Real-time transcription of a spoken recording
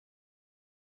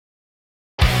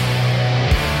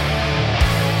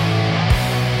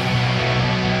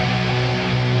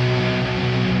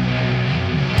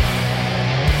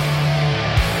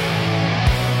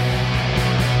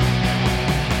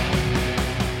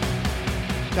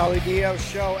Tully Dio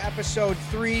Show, episode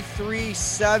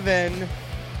 337.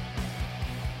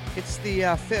 It's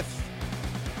the fifth.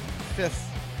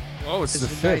 Oh, it's the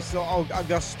This is fifth. nice little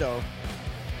Augusto.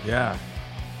 Yeah.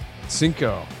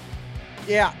 Cinco.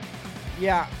 Yeah.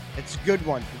 It's a good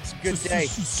one. It's a good day.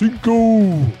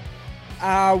 Cinco.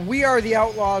 We are the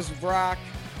Outlaws of Rock.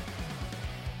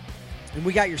 And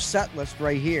we got your set list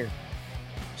right here.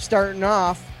 Starting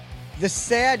off, the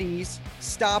Saddies,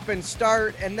 Stop and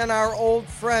Start, and then our old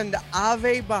friend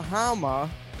Ave Bahama.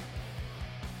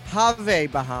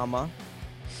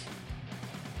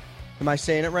 Am I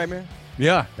saying it right, man?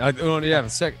 Yeah. I think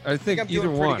I'm either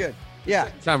doing one. pretty good. Yeah.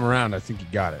 Time around, I think you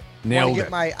got it. Nailed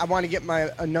it. I want to get my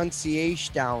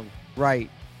enunciation down right.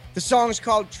 The song is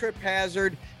called Trip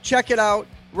Hazard. Check it out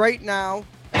right now.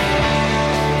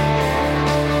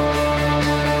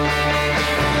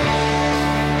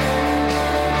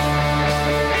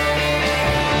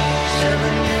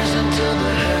 7 years until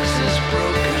the hex is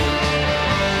broken.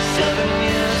 7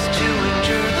 years to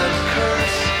endure the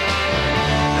curse.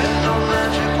 And no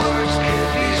magic words can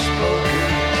be spoken.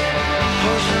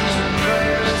 Potions and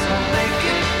prayers will make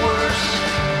it worse.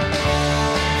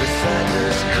 The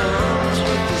sadness comes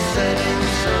with the setting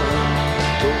sun.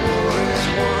 The war is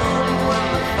won when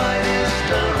the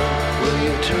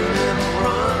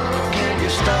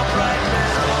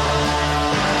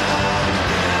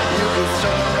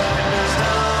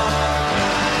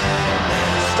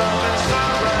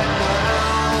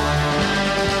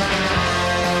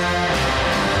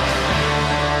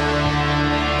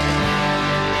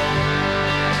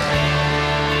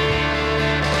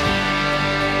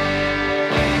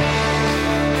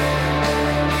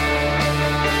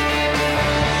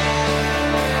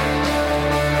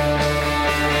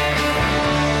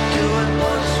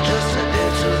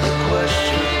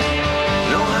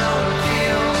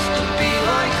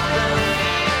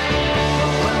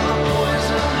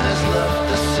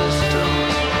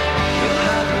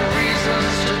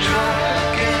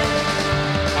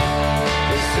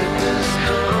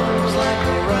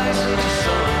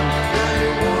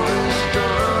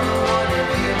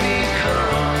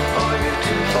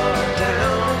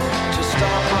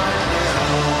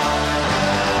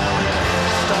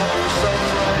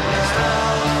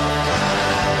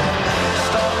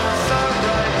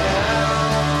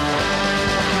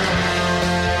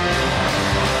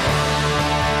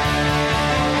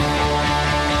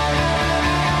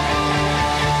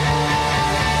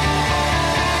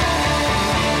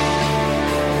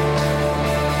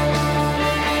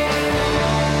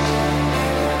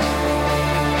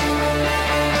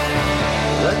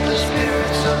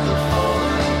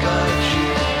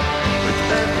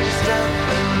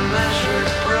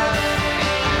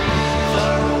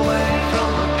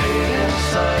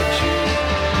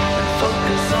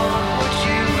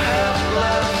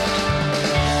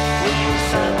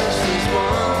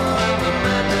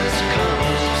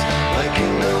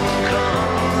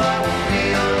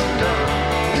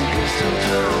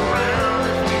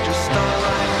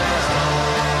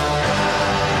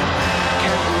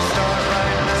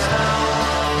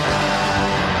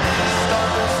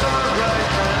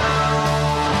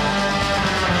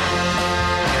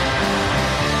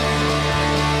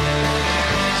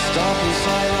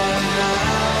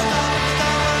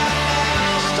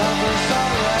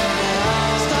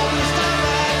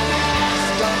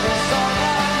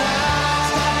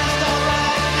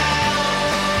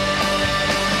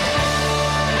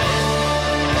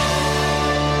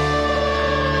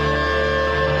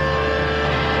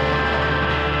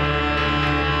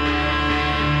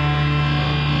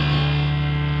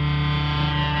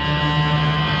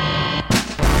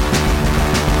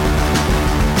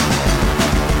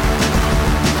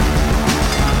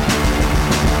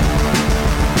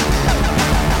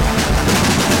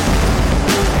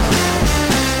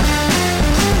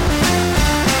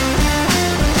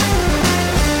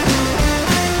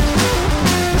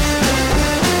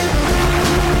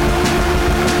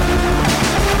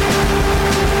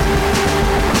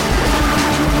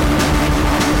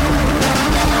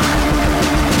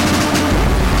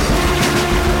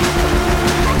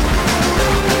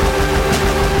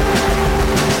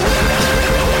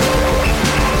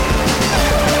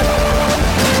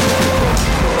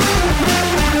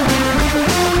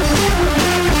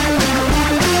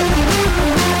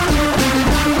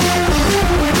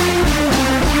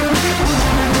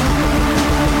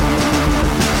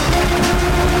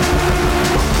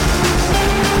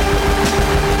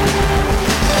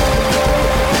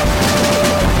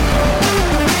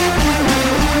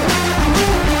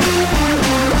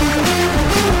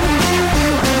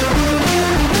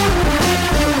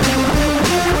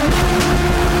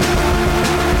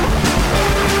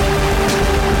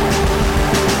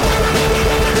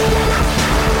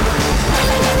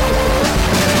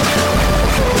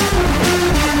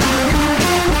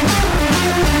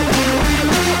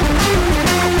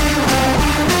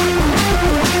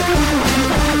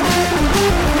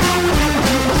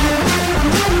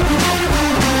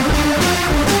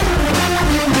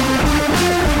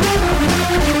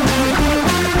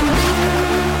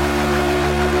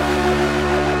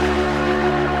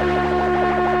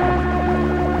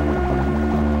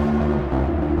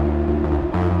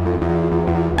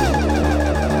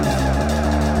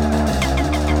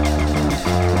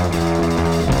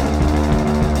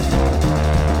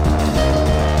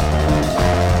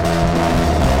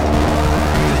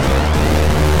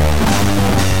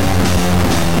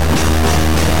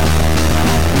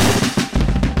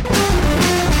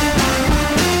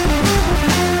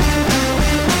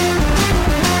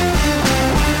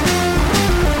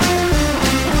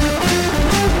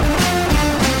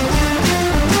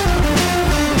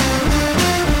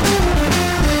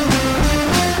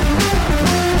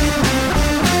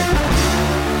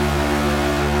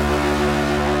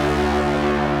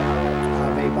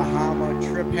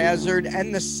Haphazard,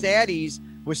 and the Saddies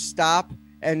with Stop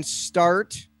and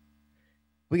Start.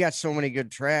 We got so many good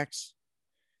tracks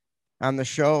on the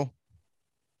show.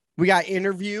 We got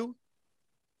Interview.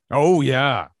 Oh,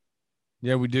 yeah.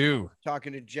 Yeah, we do.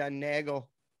 Talking to Jen Nagel.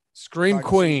 Scream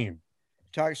Queen.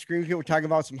 Scream Queen. We're talking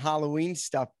about some Halloween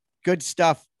stuff. Good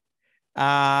stuff.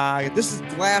 This is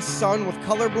Glass Sun with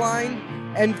Colorblind,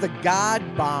 and the God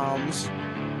Bombs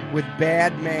with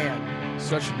Bad Man.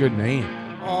 Such a good name.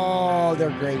 Oh, they're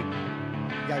great.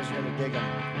 You guys are going to dig them.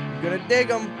 You're going to dig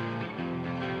them.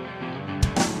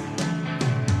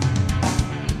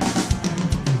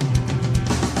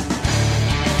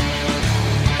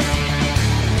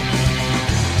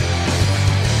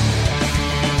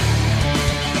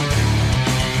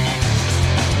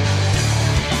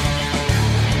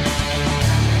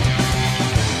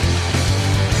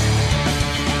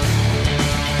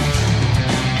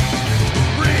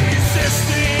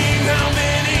 Resisting how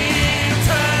many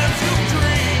times you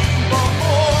dream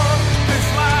before this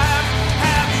life.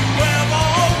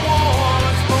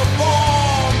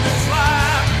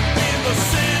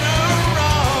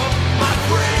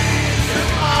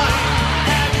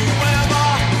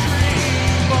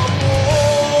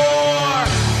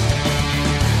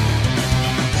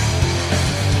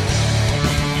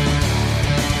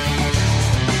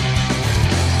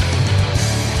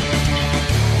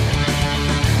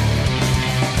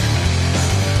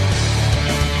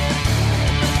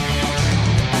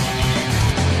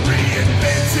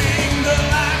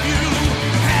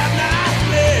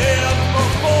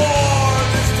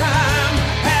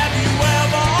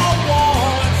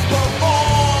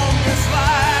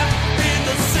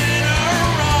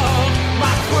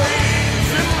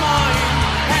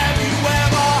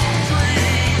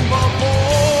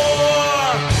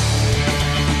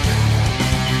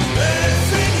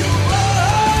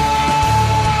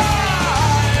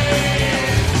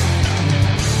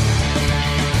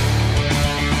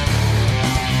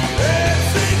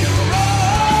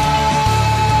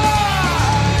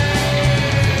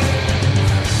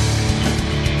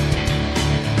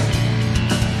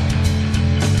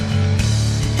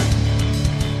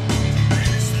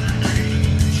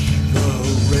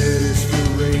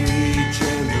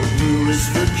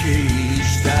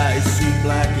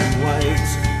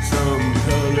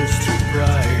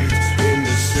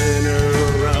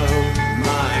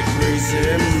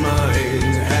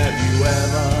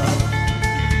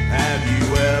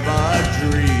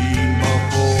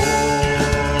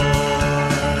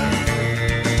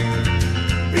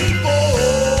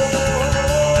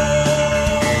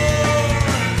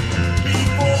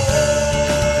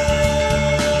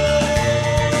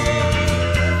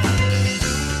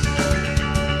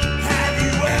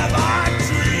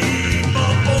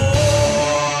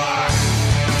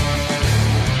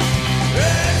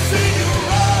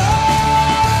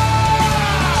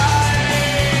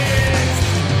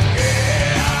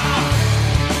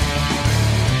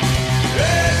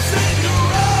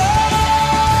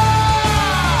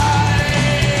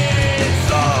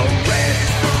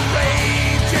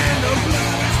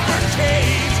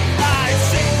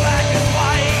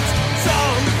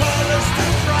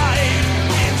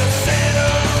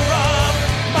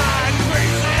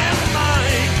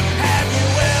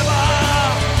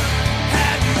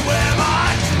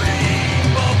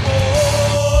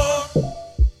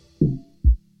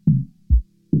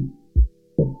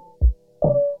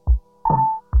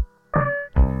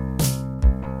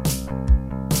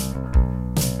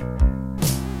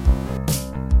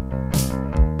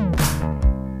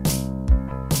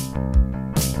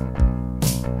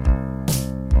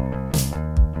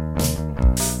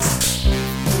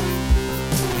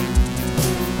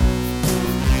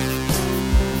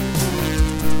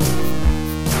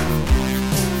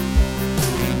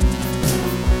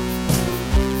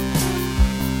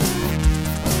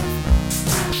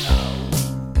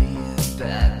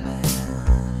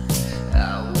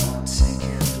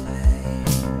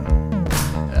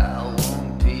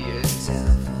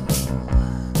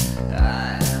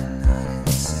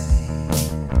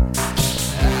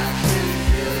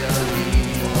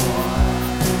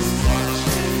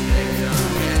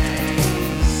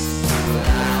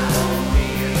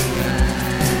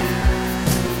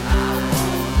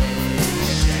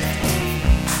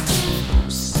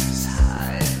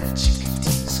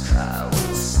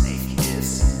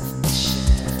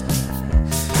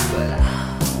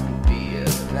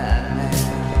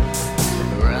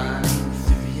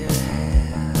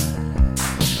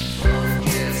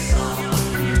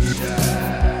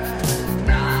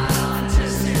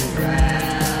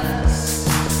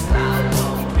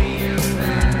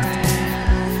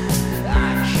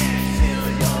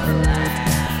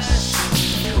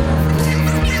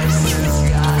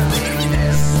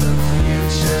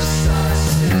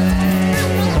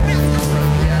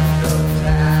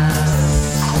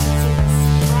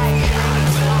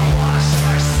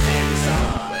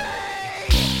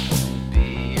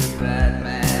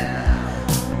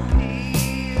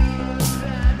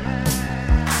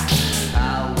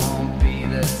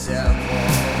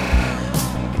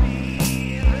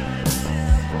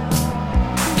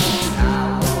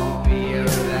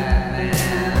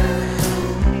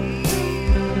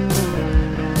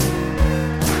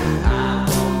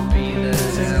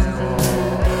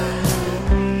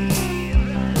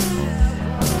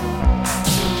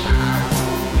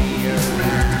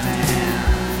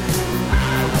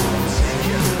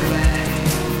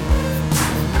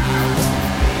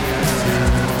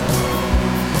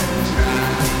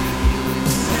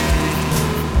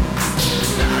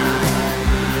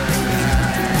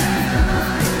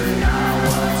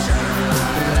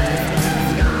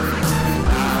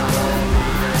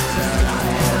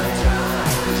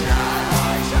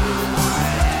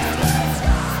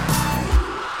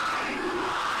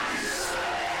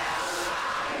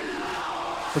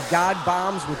 The God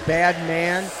Bombs with Bad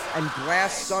Man, and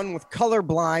Glass Sun with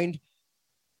Colorblind.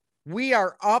 We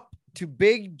are up to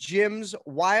Big Jim's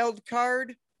wild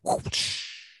card,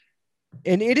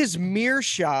 and it is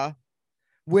Mirsha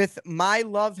with My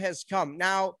Love Has Come.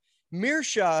 Now,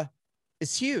 Mirsha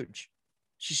is huge.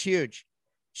 She's huge.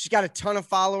 She's got a ton of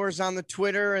followers on the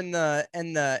Twitter and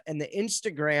the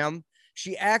Instagram.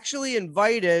 She actually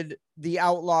invited the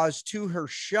Outlaws to her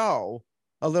show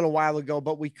a little while ago,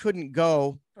 but we couldn't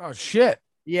go. Oh shit.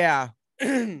 Yeah.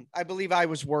 I believe I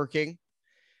was working.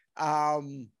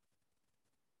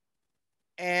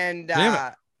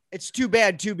 It's too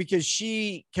bad too, because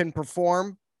she can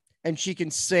perform and she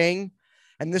can sing.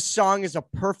 And this song is a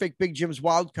perfect Big Jim's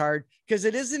wild card because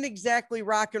it isn't exactly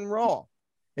rock and roll.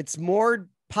 It's more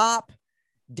pop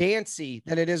dancey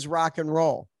than it is rock and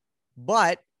roll,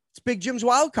 but it's Big Jim's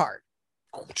wild card.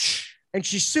 And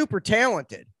she's super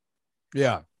talented.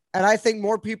 Yeah. And I think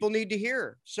more people need to hear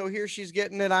her. So here she's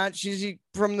getting it on. She's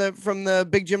from the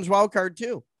Big Jim's wild card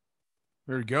too.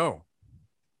 There you go.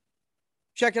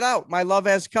 Check it out. My Love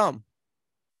Has Come.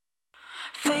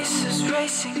 Faces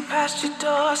racing past your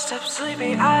doorstep,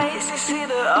 sleepy eyes, you see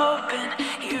the open.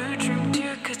 You dreamed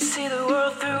you could see the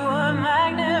world through a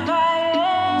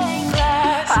magnifying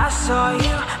glass. I saw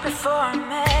you before I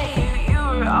met you. You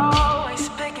were always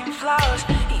picking flowers.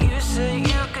 You said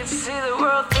you could see the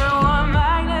world through a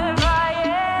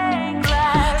magnifying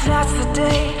glass. That's the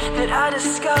day that I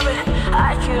discovered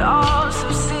I could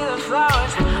also see the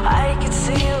flowers. I could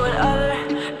see what other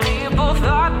people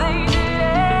thought they did.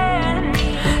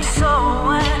 So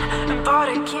when I bought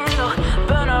a candle,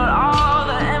 burn out all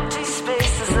the empty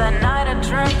spaces. That night I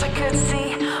dreamt I could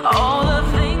see all the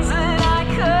things that I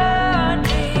could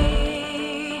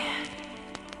be.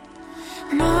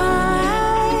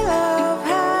 My love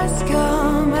has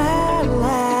come at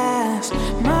last.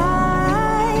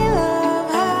 My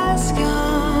love has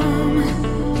come.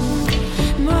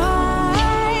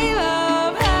 My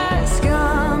love has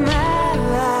come at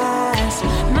last.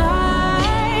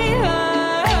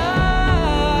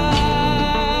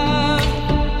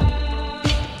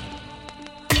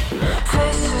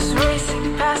 Faces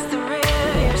racing past the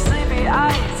rear, your sleepy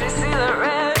eyes, they see the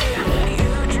red.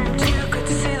 You dreamed you could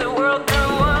see the world through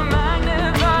a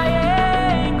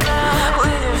magnifying glass.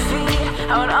 With your feet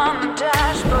out on the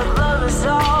dash, but love is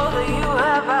all that you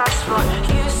have asked for.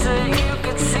 You said you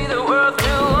could see the world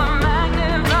through a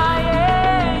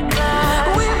magnifying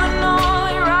glass. We've been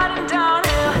only riding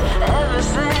downhill ever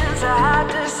since I had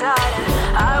decided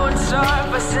I would start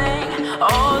by saying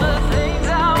all the things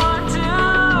I want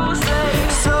to say.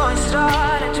 So I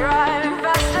started driving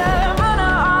faster, run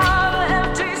out all the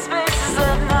empty spaces.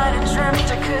 That night I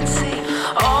dreamt I could see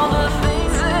all the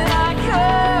things that I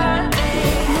could be.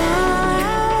 My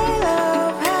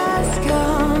love has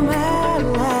come at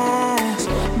last.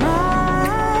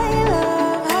 My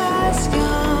love has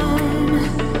come.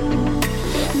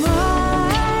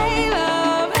 My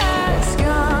love has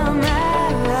come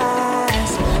at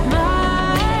last.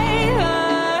 My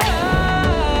love.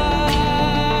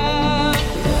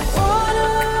 One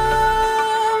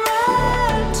of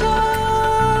my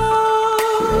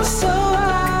toes, so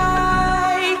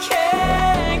I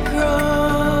can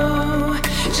grow.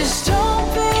 Just don't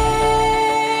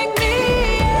pick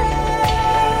me up.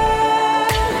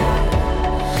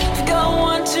 I've got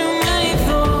one too many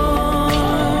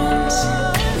thorns.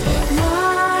 My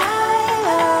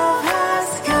love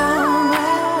has come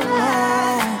at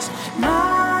last.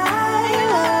 My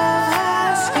love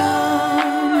has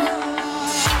come.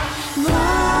 My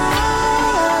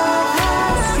love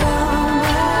has come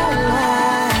at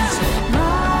last.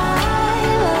 My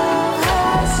love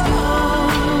has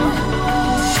come.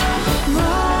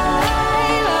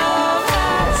 My love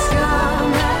has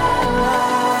come at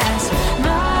last.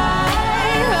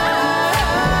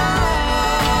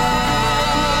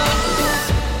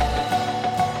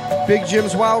 Big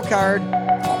Jim's wild card.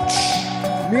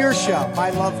 Mirsha, My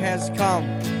Love Has Come.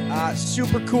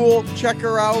 Super cool. Check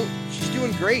her out. She's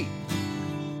doing great.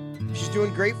 She's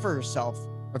doing great for herself.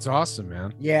 That's awesome,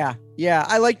 man. Yeah. Yeah.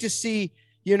 I like to see,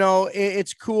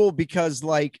 it's cool because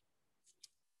like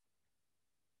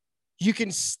you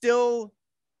can still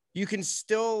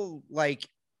like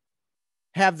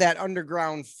have that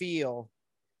underground feel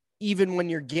even when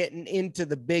you're getting into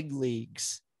the big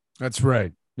leagues. That's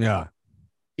right. Yeah.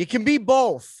 It can be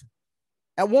both.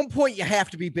 At one point, you have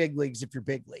to be big leagues if you're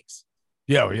big leagues.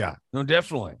 Yeah. Yeah. No,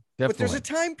 definitely. But there's a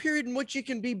time period in which you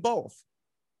can be both.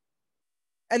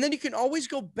 And then you can always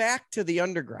go back to the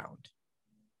underground.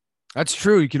 That's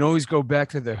true. You can always go back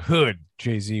to the hood,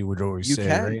 Jay-Z would always You say,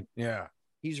 can. right? Yeah.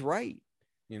 He's right.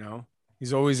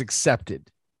 He's always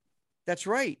accepted. That's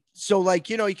right. So like,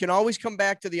 you know, you can always come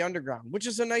back to the underground, which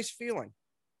is a nice feeling.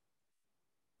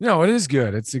 No, it is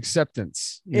good. It's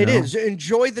acceptance. It is.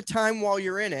 Enjoy the time while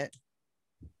you're in it.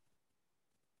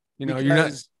 You know,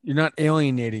 because- you're not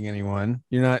alienating anyone.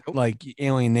 You're not like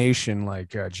alienation,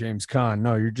 like James Caan.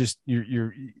 No,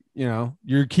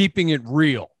 you're keeping it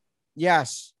real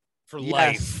Yes. for Yes.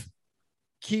 life.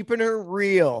 Keeping her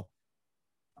real.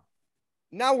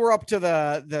 Now we're up to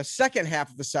the second half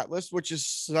of the set list, which is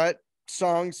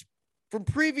songs from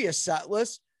previous set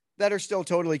lists that are still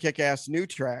totally kick-ass new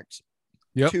tracks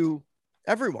to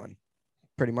everyone,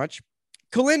 pretty much.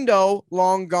 Kalindo,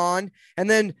 Long Gone, and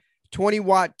then 20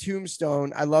 Watt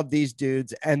Tombstone. I love these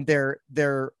dudes and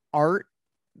their art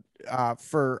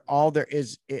for all there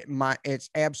is. It's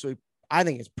absolutely, I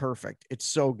think it's perfect. It's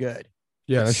so good.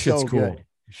 Yeah, that It's shit's so cool. good.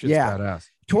 Shit's Yeah. badass.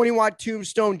 20 Watt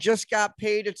Tombstone just got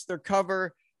paid. It's their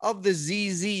cover of the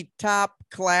ZZ Top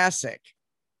classic.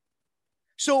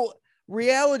 So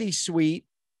Reality Suite,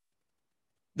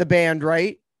 the band,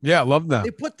 right? Yeah, I love that.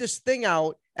 They put this thing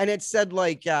out and it said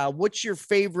like, what's your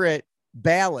favorite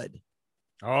ballad?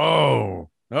 Oh.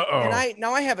 Uh-oh. And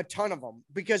I have a ton of them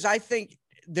because I think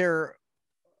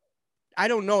I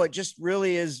don't know. It just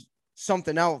really is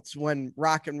something else when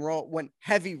rock and roll, when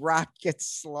heavy rock gets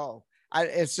slow.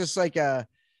 It's just like it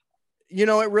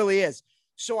really is.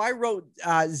 So I wrote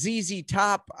ZZ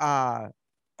Top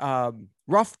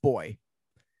Rough Boy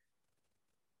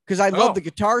because I love the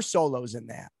guitar solos in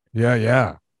that.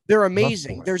 Yeah. They're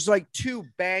amazing. Boy. There's like 2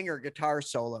 banger guitar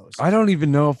solos. I don't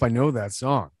even know if I know that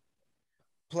song.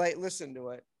 Listen to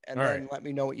it and All then right. let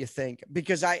me know what you think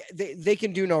because they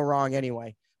can do no wrong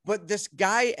anyway. But this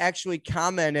guy actually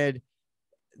commented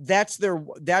that's the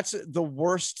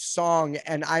worst song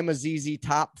and I'm a ZZ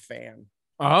Top fan.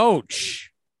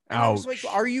 Ouch. And I was like,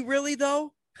 are you really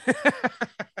though?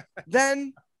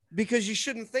 Then because you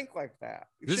shouldn't think like that.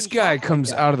 You This shouldn't guy talk like comes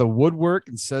that. out of the woodwork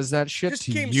and says that shit Just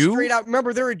to came you. straight out.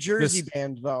 Remember, they're a Jersey This-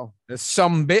 band though.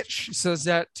 Some bitch says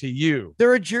that to you.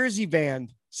 They're a Jersey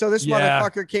band. So this Yeah.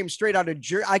 motherfucker came straight out of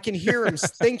Jersey. I can hear him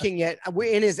thinking it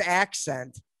in his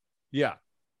accent. Yeah.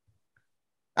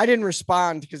 I didn't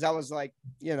respond because I was like,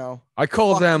 I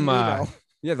call fuck them you know.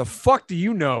 yeah, the fuck do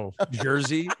you know,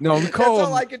 Jersey? No, we That's call all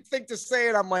them I could think to say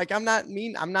it. I'm like, I'm not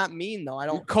mean. I'm not mean though. I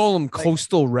we don't. call them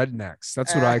coastal rednecks.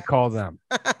 That's what I call them.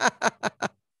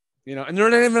 And they're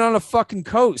not even on a fucking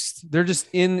coast. They're just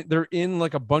they're in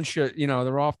like a bunch of,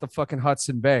 they're off the fucking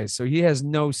Hudson Bay. So he has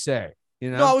no say,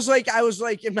 No, I was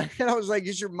like, in my head, I was like,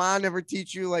 does your mom ever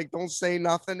teach you like, don't say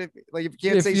nothing? If you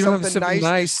can't say if you don't have something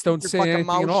nice, don't keep say your fucking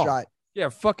anything at all. mouth Yeah,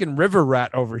 fucking river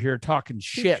rat over here talking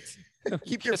shit. shut.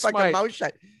 Keep your Kiss fucking my- mouth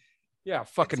shut. Yeah,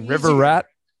 fucking It's river easier. rat.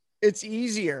 It's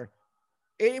easier.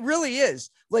 It really is.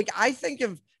 Like I think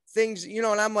of things, and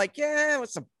I'm like, yeah,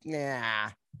 what's up? Nah,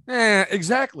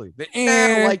 Exactly. The I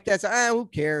don't like that. Who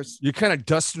cares? you kind of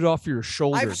dust it off your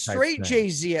shoulder. I've type straight thing. Jay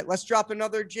Z it. Let's drop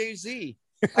another Jay Z.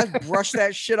 I brush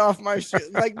that shit off my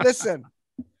shit. Like, listen,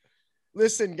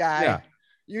 guy. Yeah.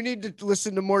 You need to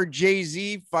listen to more Jay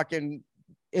Z fucking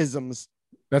isms.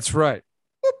 That's right.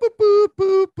 Boop, boop,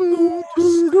 boop, boop,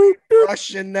 boop.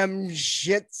 Brushing them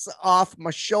shits off my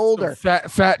shoulder.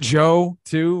 Fat Joe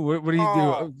too. What do you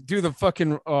Oh. do? Do the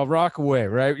fucking Rockaway,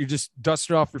 right? You just dust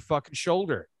it off your fucking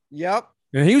shoulder. Yep.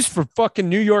 And he was from fucking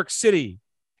New York City.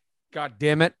 God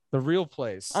damn it, the real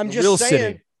place. I'm the just real saying,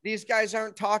 city. these guys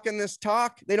aren't talking this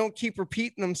talk. They don't keep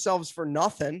repeating themselves for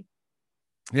nothing.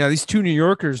 Yeah, these 2 New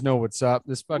Yorkers know what's up.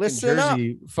 This fucking Listen up.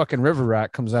 Jersey fucking river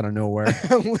rat comes out of nowhere.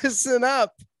 Listen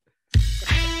up.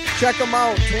 Check them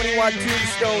out. 20 Watt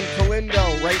Tombstone,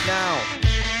 Kalindo, right now.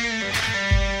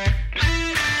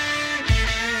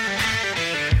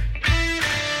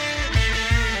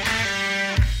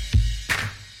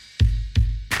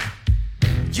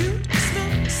 You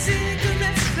smoke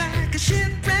cigarettes like a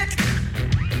shipwreck.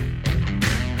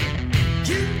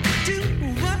 You do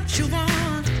what you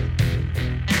want.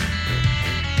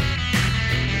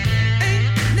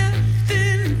 Ain't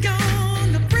nothing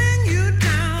gonna bring you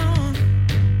down.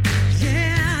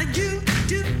 Yeah, you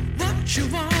do what you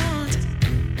want.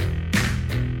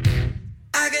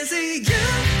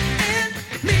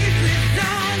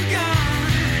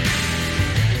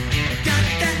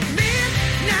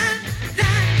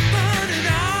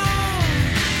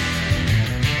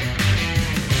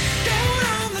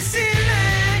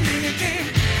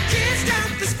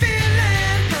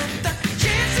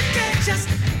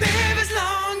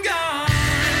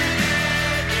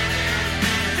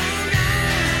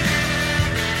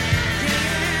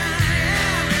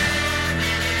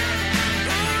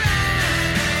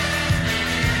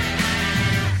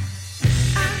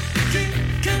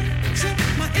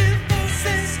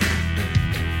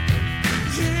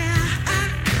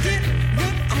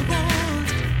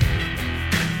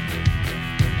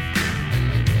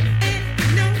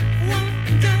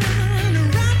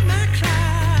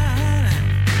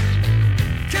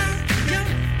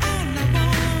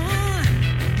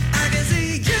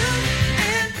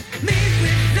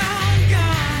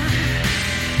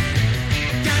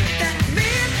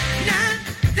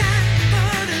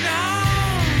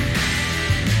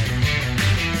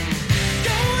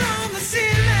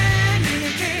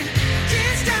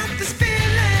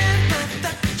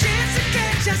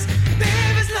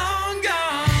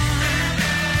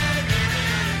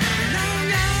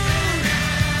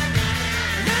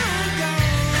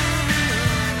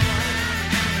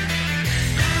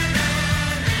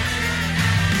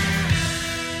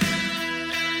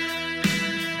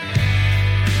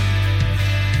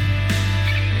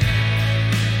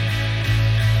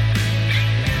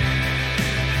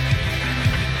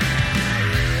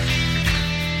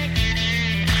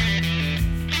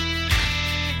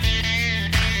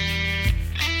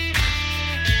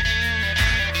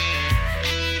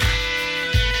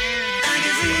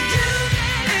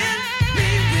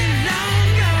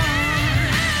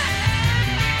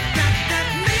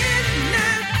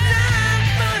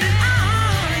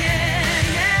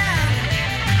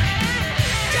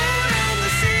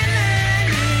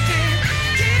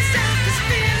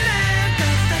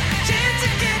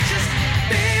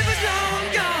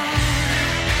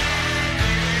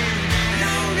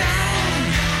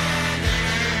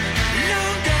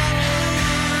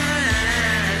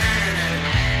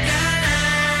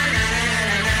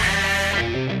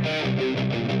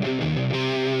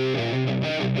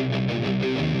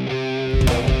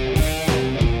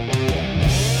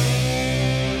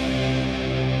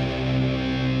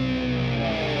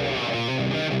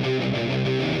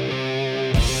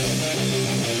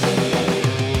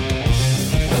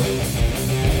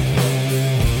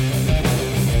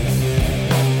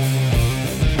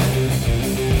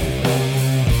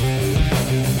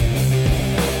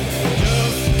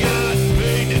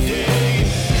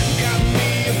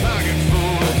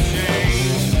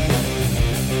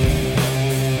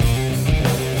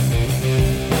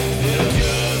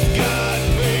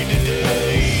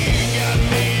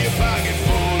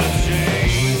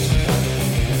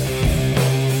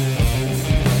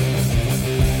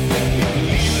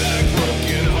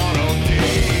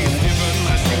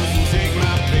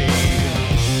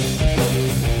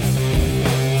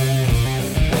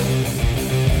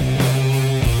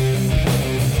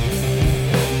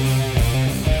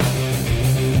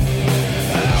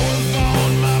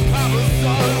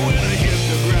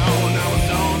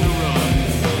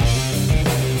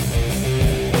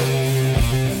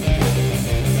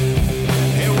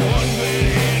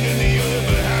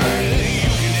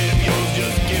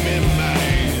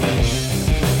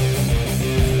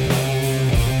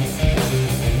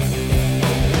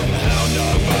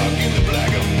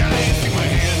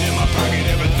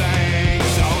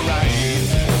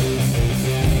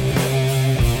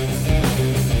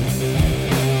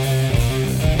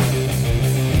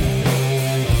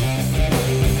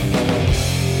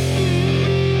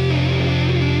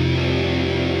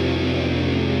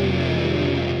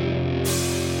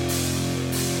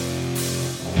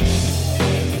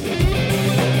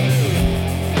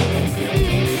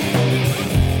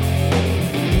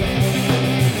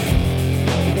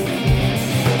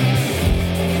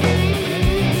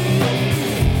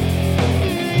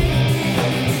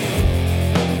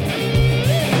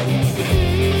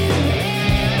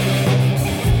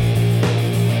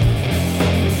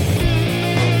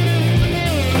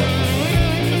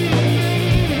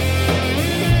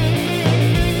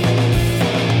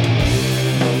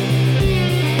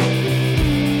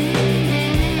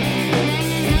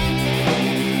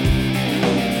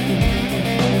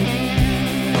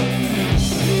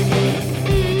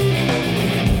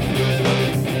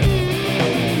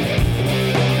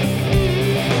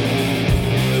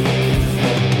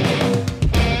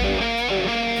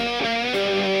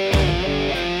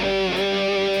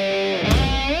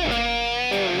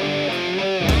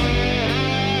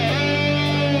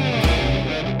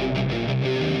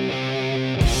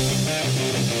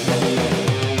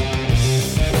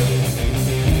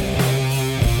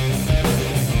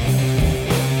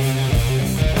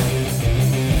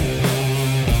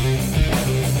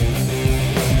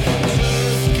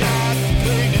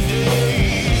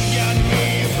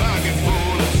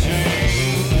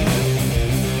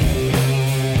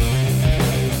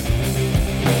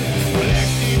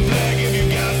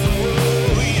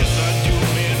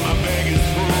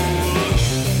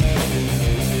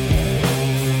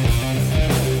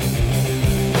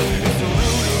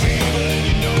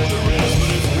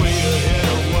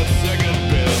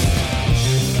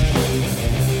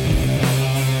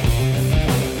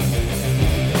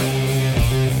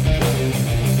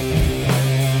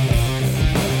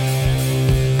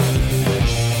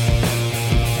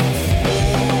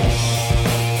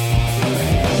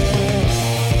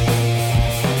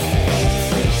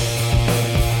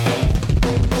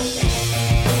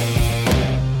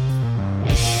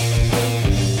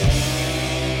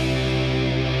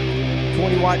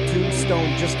 20-watt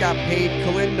Tombstone just got paid.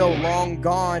 Kalindo, Long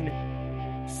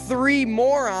Gone. 3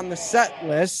 more on the set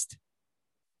list.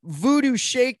 Voodoo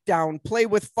Shakedown, Play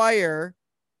with Fire.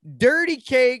 Dirty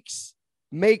Cakes,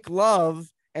 Make Love.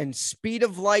 And Speed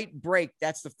of Light, Break.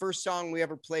 That's the first song we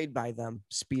ever played by them.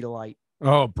 Speed of Light.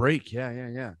 Oh, Break. Yeah.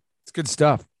 It's good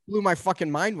stuff. Blew my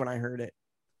fucking mind when I heard it.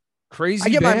 Crazy. I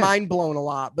get band. my mind blown a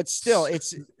lot, but still,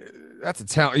 That's a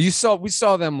talent. We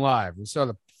saw them live. We saw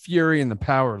the Fury and the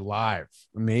Power live.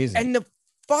 Amazing. and the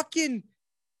fucking.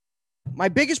 My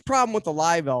biggest problem with the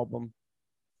live album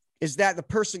is that the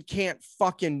person can't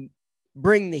fucking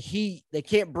bring the heat. They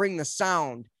can't bring the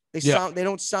sound. They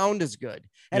don't sound as good.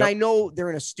 And Yep. I know they're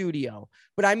in a studio,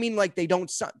 but I mean, like, they don't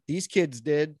sound. These kids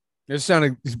did. It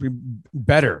sounded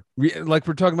better. Like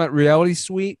we're talking about Reality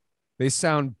Suite. They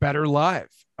sound better live.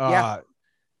 Yeah.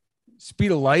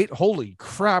 Speed of Light. Holy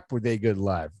crap, were they good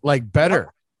live? Like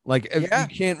better. Like Yeah.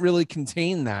 you can't really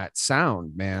contain that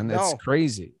sound, man. That's No.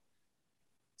 crazy.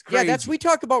 It's Yeah, crazy. we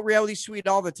talk about Reality Suite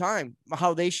all the time.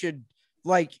 How they should,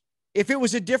 like, if it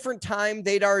was a different time,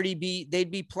 they'd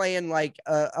be playing like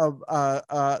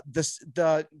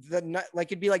like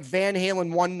it'd be like Van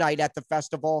Halen one night at the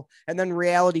festival and then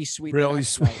Reality Suite. the Really next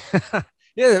sweet. night.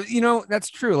 Yeah, that's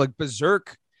true. Like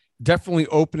Berserk definitely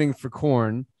opening for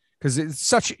Korn because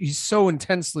he's so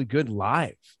intensely good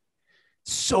live.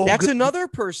 So That's good. another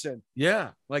person.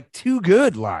 Yeah, like too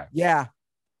good live. Yeah.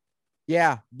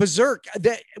 Berserk.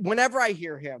 Whenever I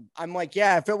hear him, I'm like,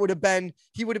 yeah, if it would have been,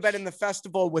 he would have been in the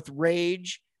festival with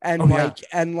Rage and Oh,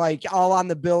 yeah. like all on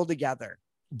the bill together.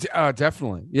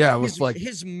 Definitely. Yeah, it was like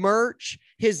his merch,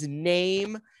 his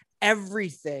name,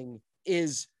 everything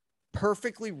is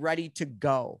perfectly ready to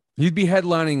go. he'd be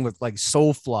headlining with like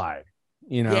Soulfly,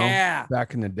 Yeah.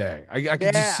 back in the day. I could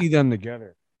Yeah. just see them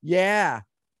together. Yeah.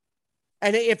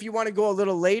 And if you want to go a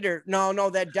little later, no,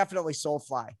 that definitely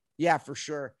Soulfly. Yeah, for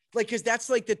sure. Like, because that's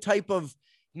like the type of,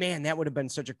 man, that would have been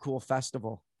such a cool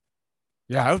festival.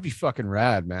 Yeah, that would be fucking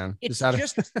rad, man. It's Just out of-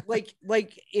 just like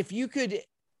if you could,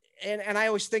 and I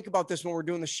always think about this when we're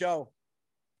doing the show.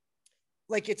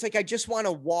 Like, it's like I just want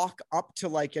to walk up to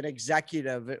like an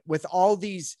executive with all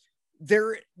these,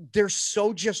 they're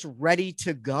so just ready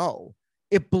to go.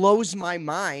 It blows my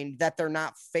mind that they're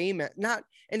not famous, and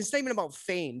it's not even about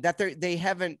fame, that they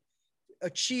haven't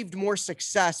achieved more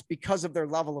success because of their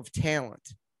level of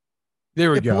talent.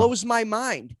 there we It go. blows my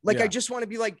mind. Like, Yeah. I just want to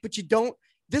be like, but you don't,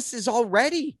 this is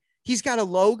already, he's got a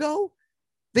logo.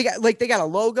 They got a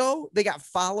logo. They got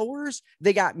followers.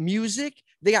 They got music.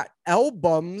 They got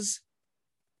albums.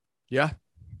 Yeah.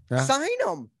 Yeah. Sign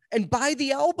them and buy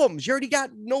the albums. You already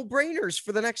got no brainers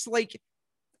for the next, like,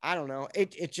 I don't know.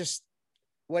 It just,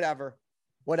 whatever.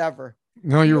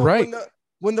 No, you're You know, right.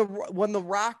 When the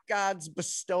rock gods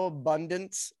bestow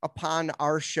abundance upon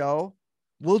our show,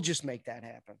 we'll just make that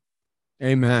happen.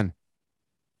 Amen.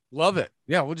 Love it.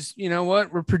 Yeah, we'll just, you know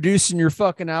what? We're producing your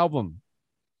fucking album.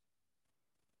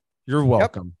 You're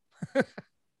welcome.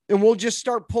 And we'll just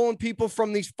start pulling people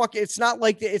from these fucking. It's not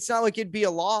like it'd be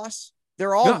a loss.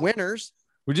 They're all No. winners.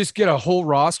 We just get a whole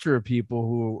roster of people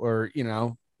who are,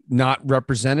 not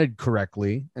represented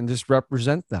correctly and just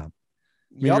represent them.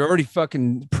 I mean, Yup. you're already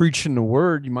fucking preaching the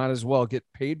word. You might as well get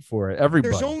paid for it.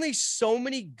 Everybody. There's only so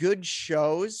many good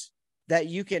shows that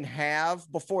you can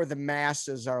have before the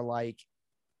masses are like,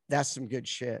 that's some good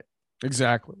shit.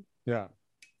 Exactly. Yeah.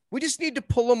 We just need to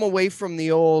pull them away from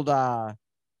the old,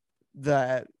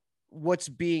 what's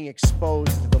being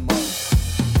exposed the most.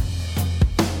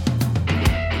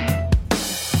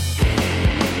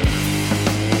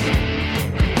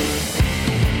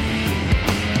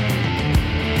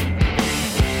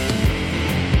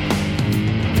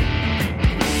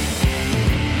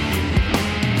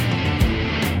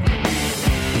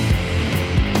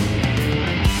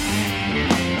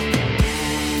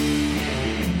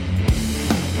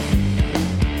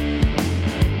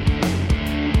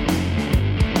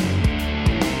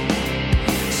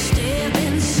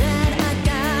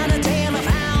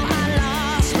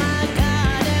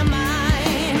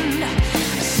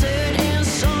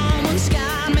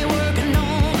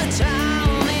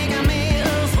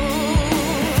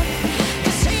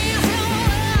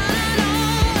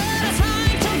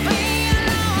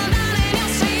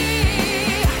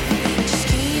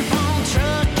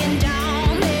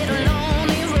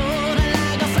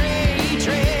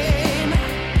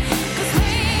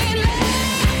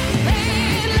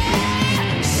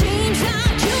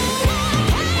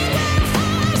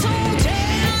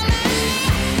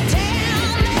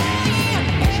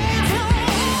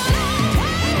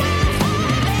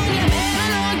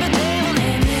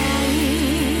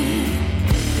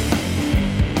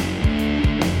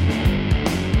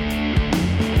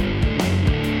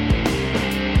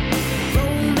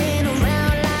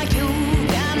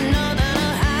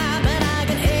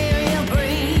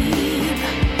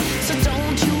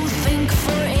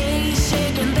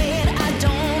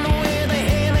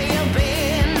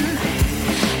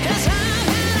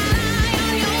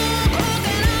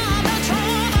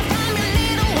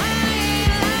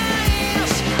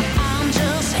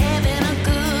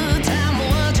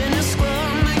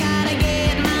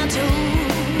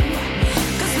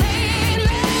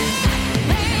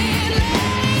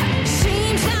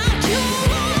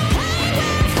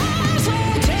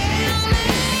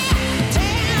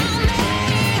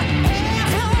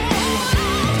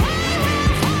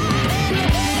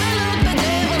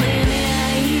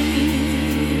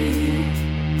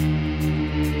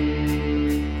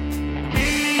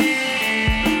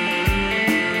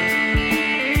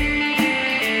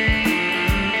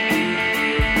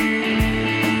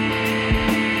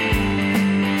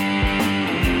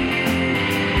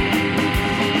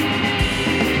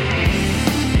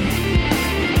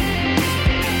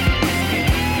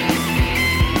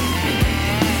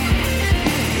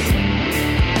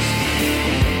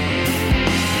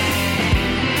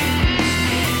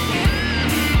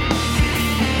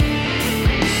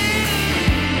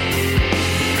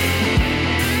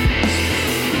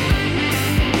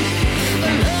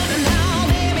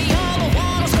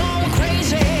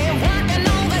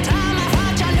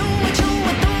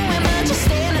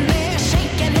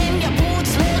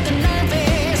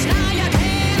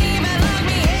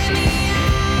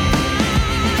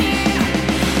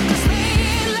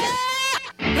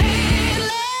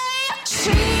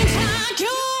 like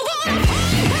you wanna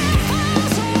play with fire,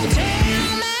 so tell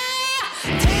me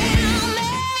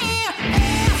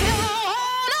if you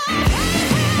wanna play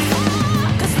with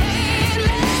fire. 'Cause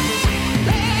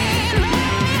lately,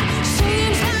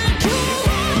 seems like you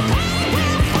wanna play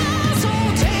with fire, so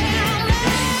tell me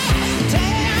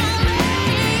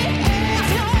if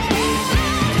you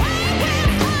wanna play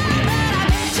with fire. But I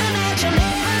bet you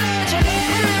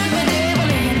never look the devil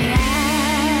in the eye.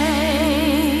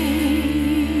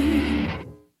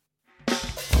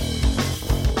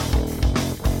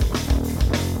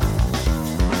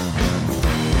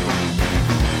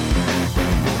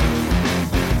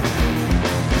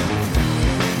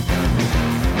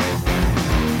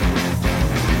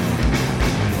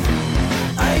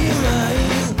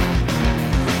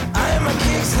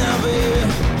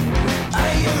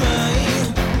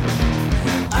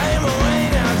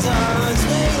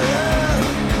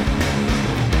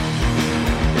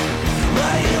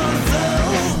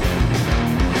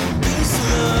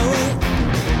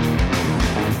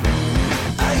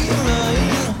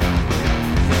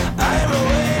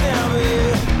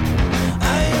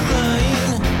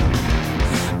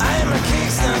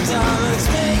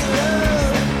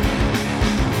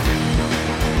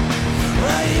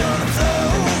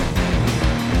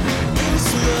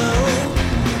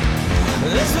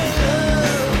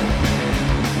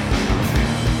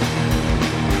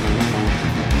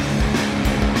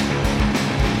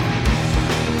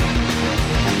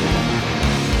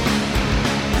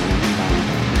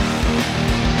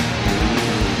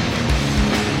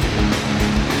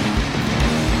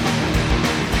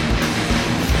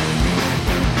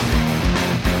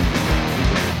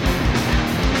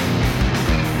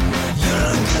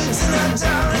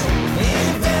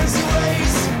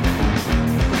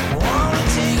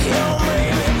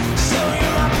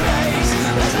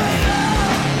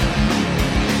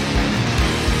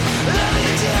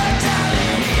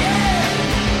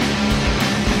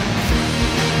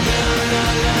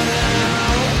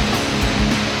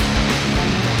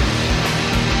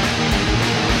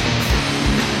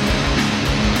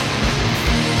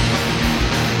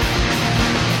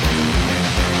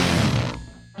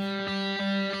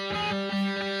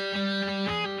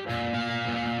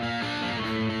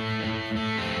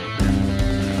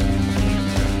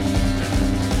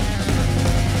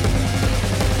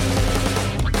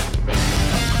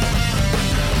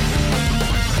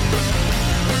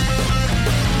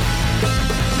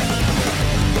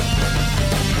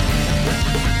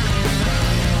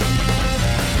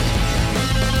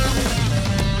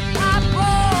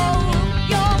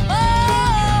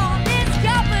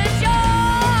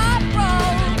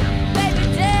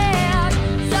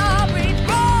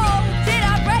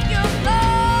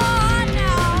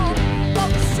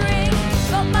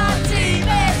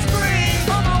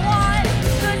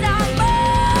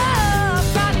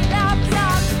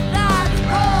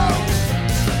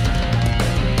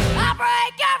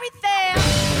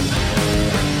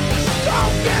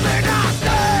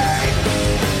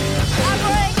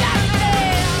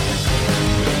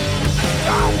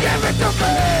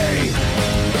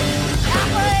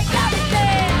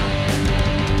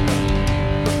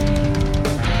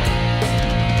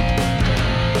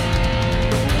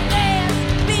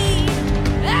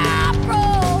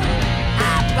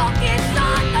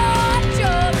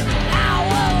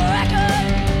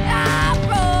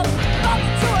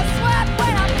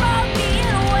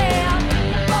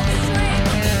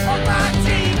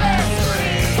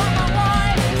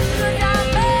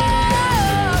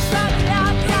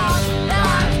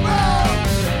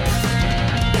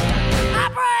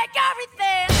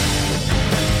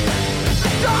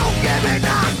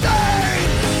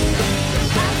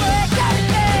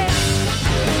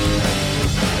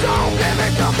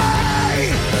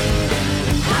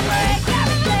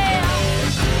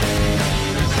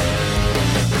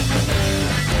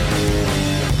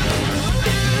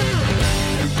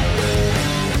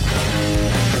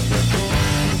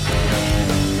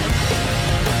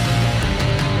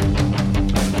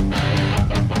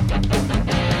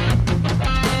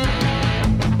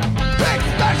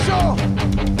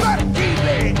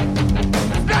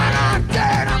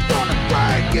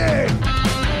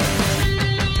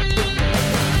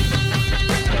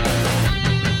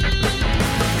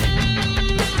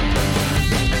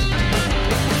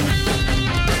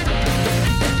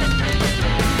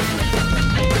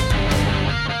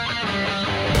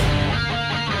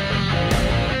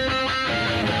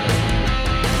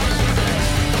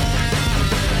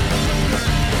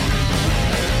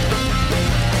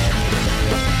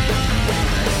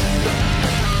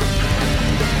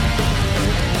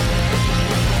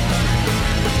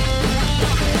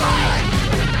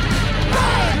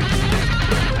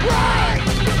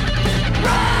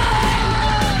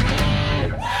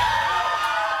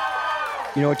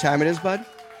 You know what time it is, bud?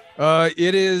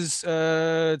 It is.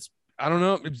 It's, I don't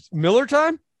know. It's Miller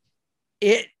time.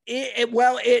 It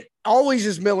always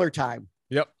is Miller time.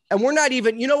 Yep. And we're not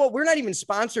even, you know what? We're not even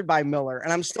sponsored by Miller.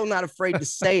 And I'm still not afraid to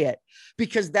say it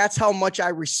because that's how much I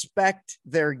respect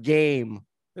their game.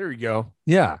 There you go.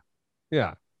 Yeah.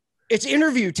 Yeah. It's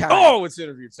interview time. Oh, it's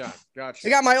interview time. Gotcha.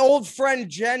 I got my old friend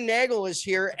Jen Nagel is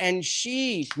here, and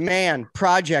she, man,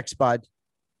 projects, bud.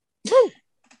 Woo.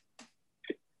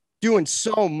 Doing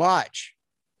so much.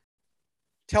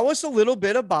 Tell us a little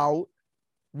bit about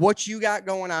what you got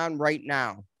going on right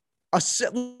now.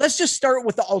 Let's just start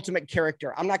with the ultimate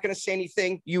character. I'm not going to say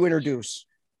anything. You introduce.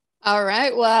 All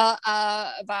right. Well,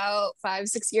 about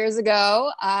 5-6 years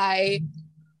ago, I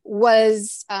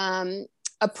was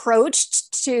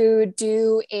approached to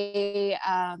do a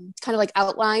kind of like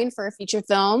outline for a feature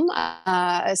film,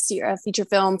 a feature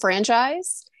film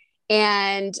franchise.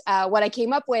 And what I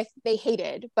came up with, they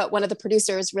hated, but one of the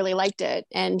producers really liked it.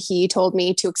 And he told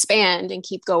me to expand and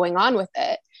keep going on with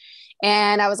it.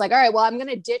 And I was like, all right, well, I'm going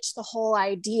to ditch the whole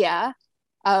idea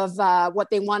of what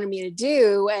they wanted me to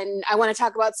do. And I want to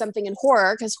talk about something in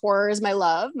horror because horror is my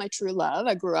love, my true love.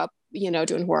 I grew up,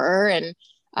 doing horror. And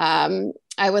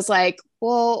I was like,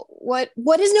 well,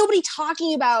 what is nobody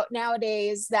talking about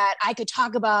nowadays that I could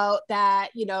talk about that,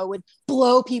 would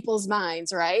blow people's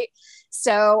minds, right?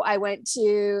 So I went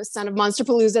to Son of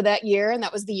Monsterpalooza that year, and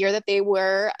that was the year that they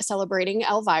were celebrating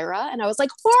Elvira. And I was like,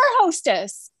 horror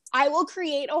hostess. I will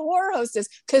create a horror hostess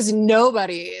because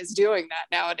nobody is doing that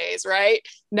nowadays, right?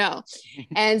 No.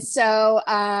 And so,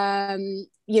 I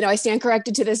stand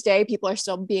corrected to this day. People are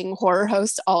still being horror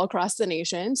hosts all across the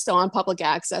nation, still on public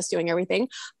access, doing everything.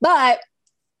 But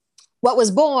what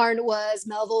was born was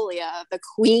Malvolia, the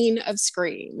queen of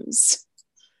screams.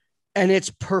 And it's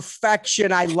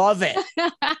perfection. I love it.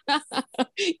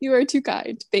 You are too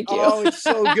kind. Thank you. Oh, it's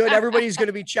so good. Everybody's going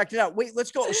to be checking it out. Wait, let's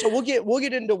go. So we'll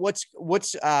get into what's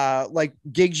like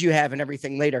gigs you have and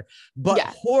everything later. But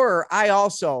horror, I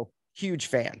also huge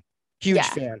fan.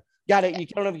 Got it. You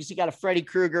don't know if you got a Freddy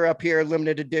Krueger up here,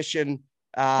 limited edition.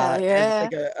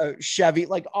 Like a Chevy,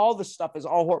 like all the stuff is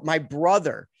all horror. My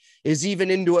brother is even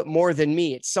into it more than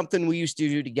me. It's something we used to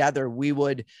do together.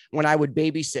 When I would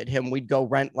babysit him, we'd go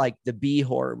rent like the B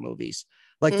horror movies,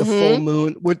 like the full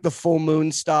moon with the full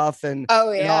moon stuff. And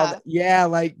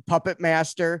like Puppet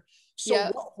Master. So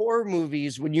what horror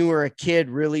movies when you were a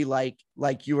kid really like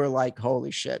you were like,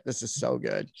 holy shit, this is so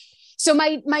good. So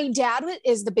my dad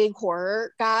is the big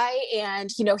horror guy, and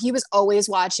he was always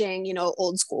watching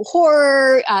old school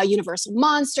horror, Universal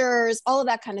Monsters, all of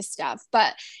that kind of stuff.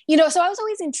 But so I was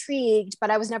always intrigued, but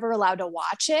I was never allowed to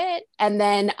watch it. And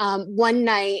then one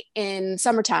night in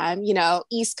summertime,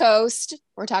 East Coast,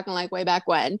 we're talking like way back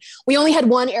when, we only had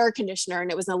one air conditioner and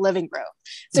it was in the living room.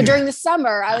 So during the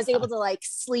summer, I was able to like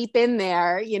sleep in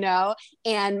there,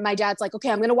 and my dad's like,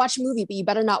 okay, I'm going to watch a movie, but you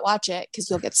better not watch it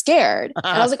because you'll get scared. And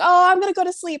I was like, oh, I'm going to go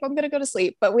to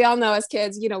sleep. But we all know as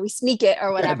kids, we sneak it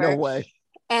or whatever. No way.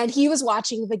 And he was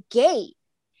watching The Gate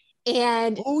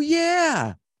and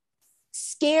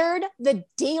scared the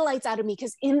daylights out of me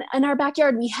because in our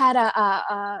backyard we had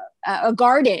a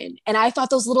garden, and I thought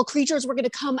those little creatures were going to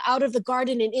come out of the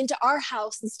garden and into our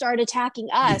house and start attacking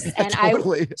us. And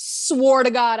totally. I swore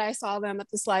to God I saw them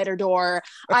at the slider door.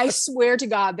 I swear to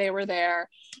God they were there.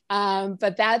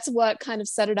 But that's what kind of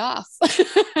set it off.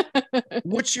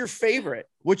 What's your favorite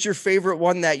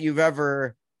one that you've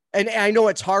ever? And I know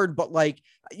it's hard, but like,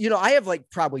 I have like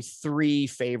probably 3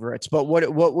 favorites, but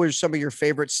what were some of your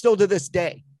favorites still to this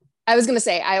day? I was going to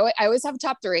say, I always have a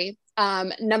top 3.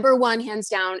 Number 1, hands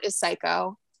down, is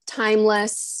Psycho.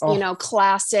 Timeless,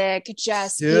 classic,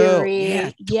 just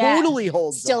eerie. Totally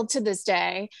holds still up. To this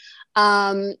day.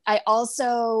 I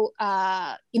also,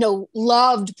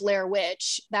 loved Blair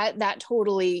Witch. That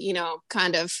totally,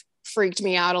 kind of freaked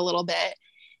me out a little bit.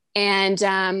 And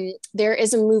there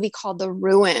is a movie called The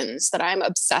Ruins that I'm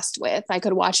obsessed with. I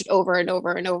could watch it over and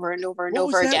over and over and over and what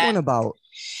over was that again. One about?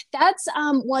 That's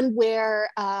one where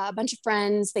a bunch of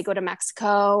friends, they go to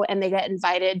Mexico and they get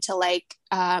invited to like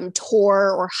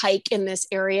tour or hike in this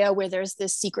area where there's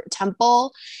this secret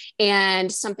temple, and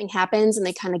something happens and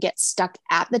they kind of get stuck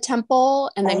at the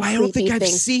temple. And then I don't think I've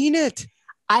seen it.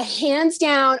 I hands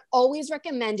down always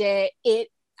recommend it.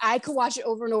 I could watch it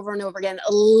over and over and over again.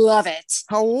 Love it.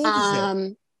 How old is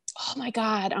it? Oh my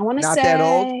God. I want to say. Not that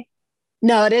old?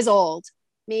 No, it is old.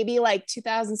 Maybe like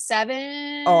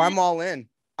 2007. Oh, I'm all in.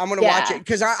 I'm going to watch it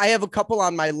because I have a couple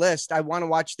on my list. I want to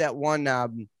watch that one,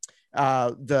 the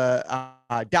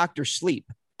Dr.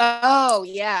 Sleep. Oh,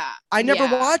 yeah. I never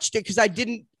watched it because I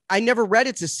didn't I never read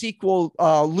it's a sequel,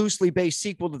 loosely based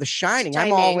sequel to The Shining.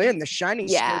 I'm all Shining. in. The Shining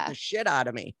Yeah. scared the shit out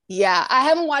of me. Yeah, I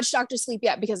haven't watched Doctor Sleep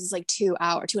yet because it's like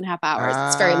 2.5 hours.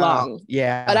 It's very long.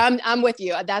 Yeah. But I'm with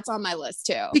you. That's on my list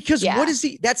too. Because yeah. what is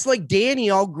he? That's like Danny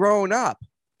all grown up.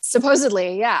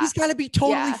 Supposedly, yeah. He's got to be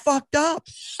totally Yeah. fucked up.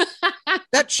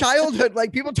 That childhood,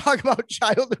 like people talk about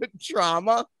childhood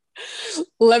trauma.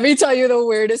 Let me tell you the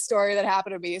weirdest story that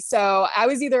happened to me. So I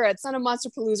was either at Son of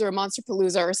Monsterpalooza or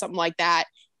Monsterpalooza or something like that.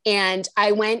 And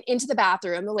I went into the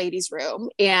bathroom, the ladies' room,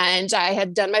 and I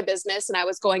had done my business and I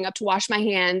was going up to wash my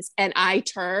hands and I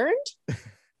turned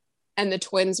and the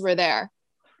twins were there.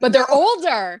 But they're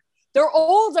older. They're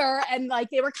older and like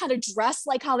they were kind of dressed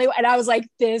like how they and I was like,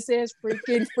 this is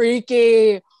freaking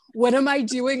freaky. What am I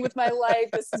doing with my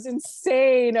life? This is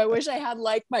insane. I wish I had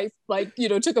like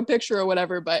took a picture or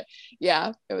whatever. But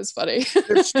yeah, it was funny.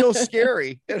 They're still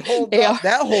scary. It holds They up. are.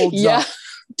 That holds Yeah, up.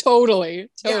 totally.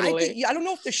 Yeah, I don't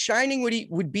know if The Shining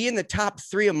would be in the top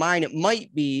 3 of mine. It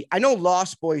might be. I know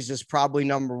Lost Boys is probably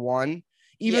number 1,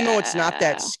 even though it's not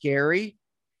that Yeah. scary.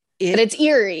 But it's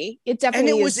eerie. It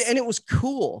definitely is. And it was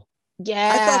cool.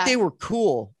 Yeah. I thought they were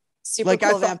cool. super Like cool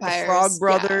I thought vampires. the Frog Yeah.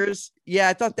 Brothers. Yeah,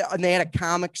 I thought that, and they had a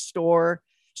comic store.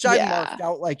 So I Yeah. marked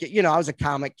out like, I was a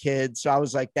comic kid. So I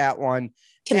was like that one.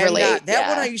 Can And, relate. that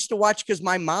one yeah. I used to watch because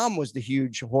my mom was the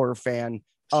huge horror fan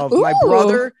of my Ooh.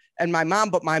 brother and my mom.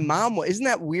 But my mom, isn't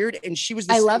that weird? And she was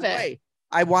the I same love it. way.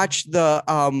 I watched the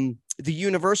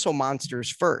Universal monsters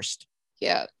first.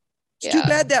 Yeah. It's too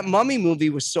bad that Mummy movie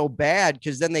was so bad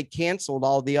because then they canceled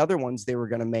all the other ones they were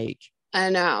going to make. I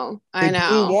know. They I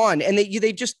know. blew one, and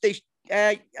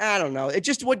I don't know. It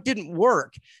just didn't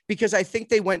work because I think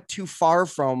they went too far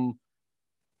from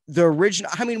the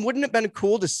original. I mean, wouldn't it have been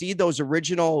cool to see those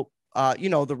original,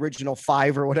 the original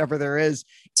 5 or whatever there is,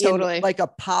 Totally. in like a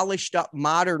polished up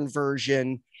modern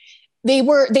version? They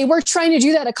were trying to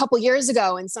do that a couple years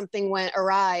ago and something went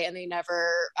awry and they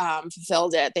never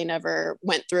fulfilled it. They never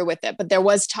went through with it, but there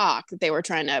was talk that they were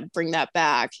trying to bring that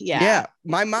back. Yeah. Yeah.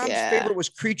 My mom's Yeah. favorite was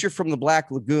Creature from the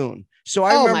Black Lagoon. So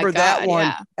I Oh my remember that God, one.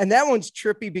 yeah. And that one's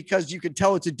trippy because you could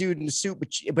tell it's a dude in a suit,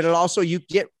 but it also, you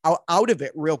get out of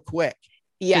it real quick.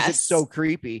 Yes. It's so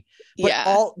creepy. But Yeah.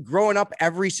 all growing up,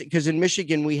 because in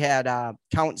Michigan we had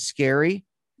Count Scary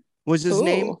was his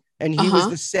name, Ooh. and he was Uh-huh.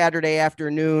 the Saturday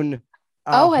afternoon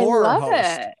Oh, I horror love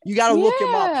host. it. You got to look him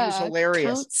up. He was Yeah,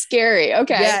 hilarious. Count Scary.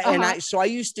 Okay. Yeah, and Uh-huh. I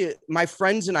used to, my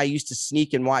friends and I used to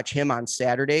sneak and watch him on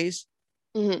Saturdays,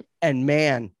 Mhm. and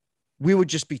man, we would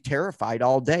just be terrified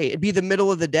all day. It'd be the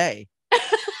middle of the day,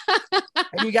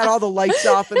 and you got all the lights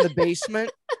off in the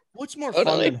basement. What's more fun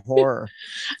Totally. than horror?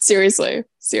 Seriously.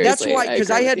 That's why,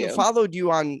 because I agree with hadn't you. followed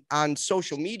you on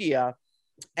social media,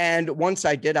 and once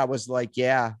I did, I was like,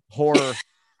 yeah, horror.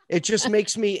 It just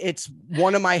makes me, it's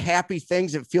one of my happy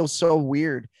things. It feels so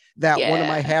weird that one of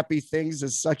my Yeah. happy things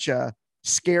is such a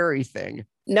scary thing.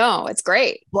 No, it's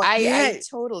great. But I yeah.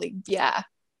 totally, yeah.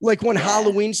 Like when Yeah.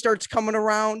 Halloween starts coming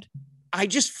around, I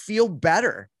just feel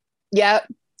better.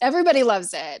 Yep. Everybody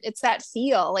loves it. It's that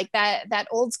feel, like that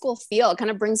old school feel. It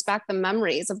kind of brings back the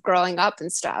memories of growing up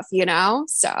and stuff,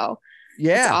 So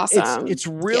Yeah, awesome. It's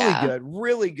really Yeah. good,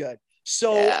 really good.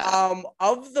 So, Yeah.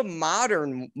 of the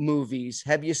modern movies,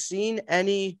 have you seen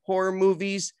any horror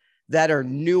movies that are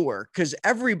newer? Because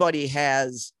everybody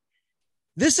has.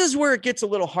 This is where it gets a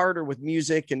little harder with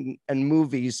music and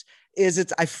movies.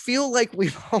 I feel like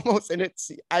we've almost, and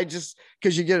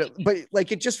because you get it, but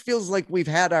like it just feels like we've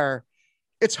had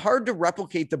it's hard to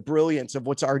replicate the brilliance of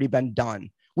what's already been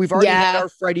done. We've already had Yeah. our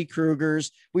Freddy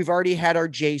Kruegers. We've already had our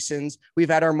Jasons. We've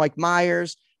had our Mike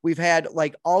Myers. We've had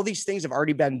like all these things have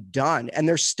already been done and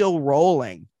they're still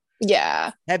rolling.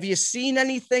 Yeah. Have you seen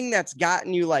anything that's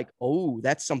gotten you like, oh,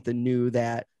 that's something new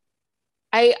that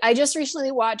I just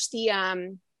recently watched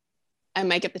I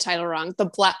might get the title wrong. The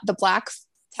black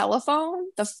telephone,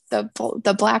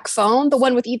 the black phone, the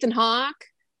one with Ethan Hawke.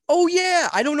 oh yeah,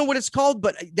 I don't know what it's called,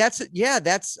 but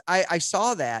I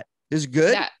saw that. Is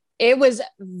good. Yeah, it was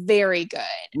very good.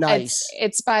 Nice.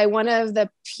 It's by one of the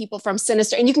people from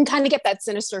Sinister, and you can kind of get that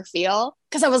Sinister feel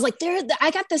because I was like,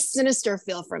 I got this Sinister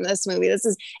feel from this movie.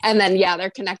 And then they're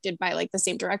connected by like the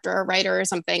same director or writer or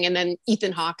something. And then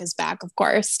Ethan Hawke is back, of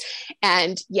course.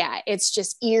 And yeah, it's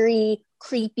just eerie,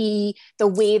 creepy. The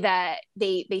way that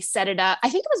they set it up. I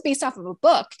think it was based off of a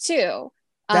book too.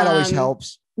 That always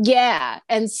helps. Yeah.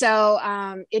 And so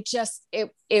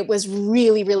it was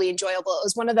really, really enjoyable. It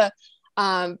was one of the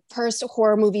first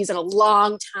horror movies in a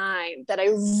long time that I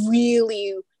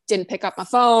really didn't pick up my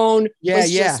phone.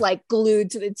 Was just like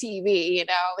glued to the TV,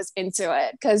 I was into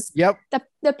it. Cause Yep.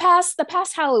 the past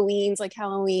Halloweens, like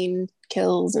Halloween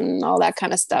Kills and all that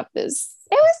kind of stuff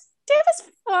it it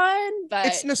was fun, but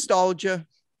It's nostalgia.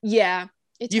 yeah,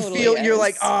 it You totally feel you're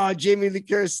like, is. oh, Jamie Lee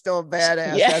Curtis is still a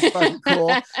badass. Yeah. That's fucking cool.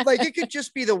 Like it could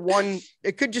just be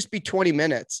it could just be 20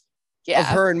 minutes yeah. of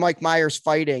her and Mike Myers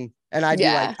fighting. And I'd be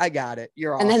Yeah. like, I got it.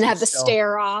 You're And then awesome have the still.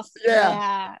 stare off.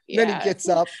 Yeah. Yeah. Then he gets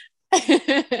up.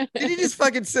 Did he just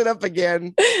fucking sit up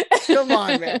again? Come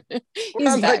on, man. He's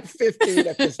I'm back. like 15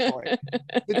 at this point.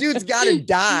 The dude's got to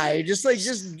die. Just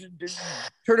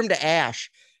turn him to ash.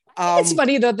 It's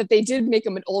funny though that they did make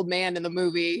him an old man in the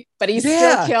movie, but he's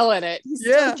Yeah. still killing it. He's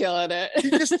Yeah. still killing it. He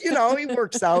just, he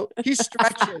works out. He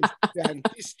stretches. Jen.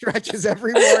 He stretches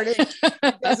every morning.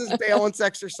 He does his balance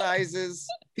exercises.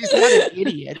 He's not an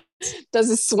idiot. Does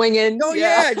his swinging. Oh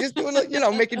yeah, just doing,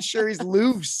 making sure he's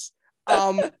loose.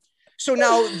 So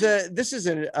now this is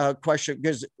a question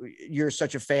because you're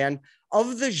such a fan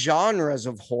of the genres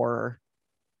of horror.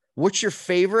 What's your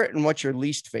favorite and what's your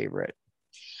least favorite?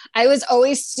 I was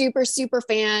always super, super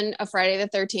fan of Friday the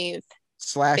 13th.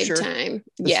 Slasher, Big time.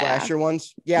 the Yeah. slasher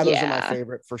ones. Yeah, those are my Yeah.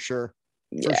 favorite for sure.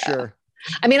 For Yeah. sure.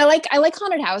 I mean, I like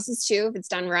haunted houses too, if it's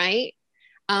done right.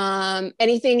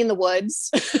 Anything in the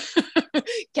woods,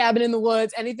 cabin in the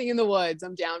woods, anything in the woods,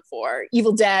 I'm down for.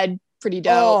 Evil Dead, pretty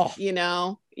dope,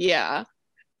 Oh. Yeah.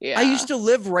 Yeah. I used to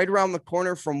live right around the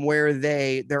corner from where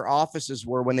their offices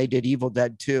were when they did Evil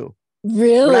Dead 2.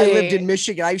 really. When I lived in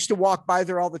Michigan, I used to walk by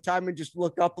there all the time and just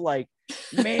look up like,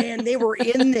 man, they were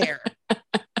in there.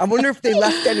 I wonder if they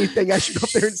left anything. I should go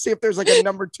up there and see if there's like a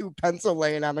number 2 pencil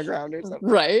laying on the ground or something.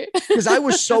 Right. Because I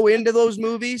was so into those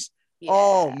movies. Yeah.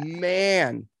 Oh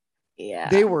man, Yeah.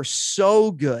 they were so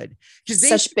good. Because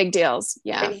Such big deals.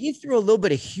 Yeah. and he threw a little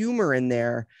bit of humor in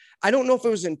there. I don't know if it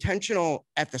was intentional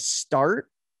at the start.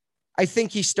 I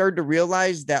think he started to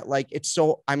realize that like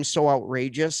I'm so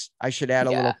outrageous. I should add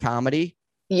a Yeah. little comedy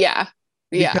Yeah.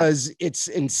 Yeah. because it's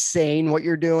insane what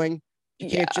you're doing. You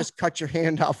can't just cut your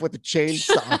hand off with a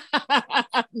chainsaw.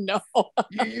 No.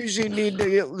 You usually need to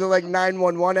get like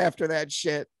 911 after that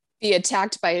shit. Be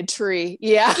attacked by a tree.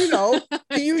 Yeah. The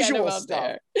Kind usual of up stuff.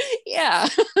 there. Yeah.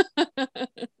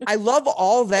 I love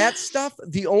all that stuff.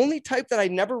 The only type that I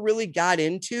never really got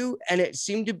into, and it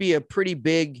seemed to be a pretty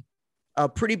big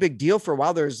deal for a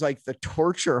while. There's like the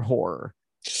torture horror.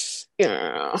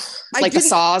 Yeah. I Like the didn't-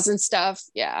 saws and stuff.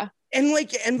 Yeah. And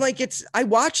I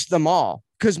watched them all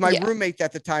because my Yeah. roommate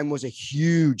at the time was a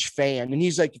huge fan. And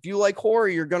he's like, if you like horror,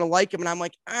 you're going to like him. And I'm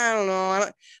like, I don't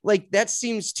know. That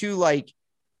seems too like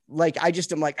I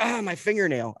just am like, my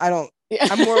fingernail. I'm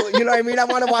more, you know what I mean? I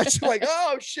want to watch like,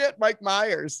 oh shit, Mike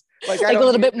Myers. Like a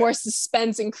little bit more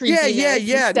suspense and creepiness. Yeah.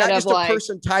 Instead Not of just like, a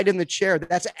person tied in the chair.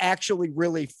 That's actually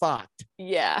really fucked.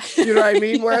 yeah. You know what I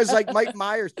mean? Whereas like Mike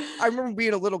Myers, I remember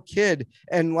being a little kid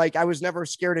and like I was never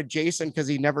scared of Jason because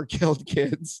he never killed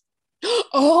kids.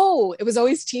 Oh, it was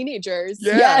always teenagers.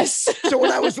 Yeah. Yes. So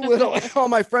when I was little, all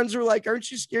my friends were like, aren't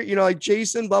you scared? Like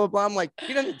Jason, blah, blah, blah. I'm like,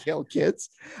 he doesn't kill kids.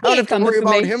 I don't have to coming worry for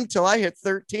about me. him till I hit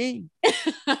 13.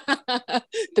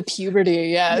 The puberty.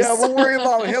 Yes. Yeah, we'll worry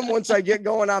about him once I get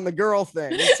going on the girl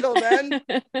thing. Until then,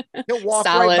 he'll walk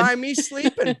Solid. right by me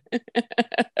sleeping.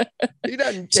 He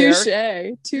doesn't care. Touche.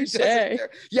 He Touche. doesn't care.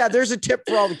 Yeah, there's a tip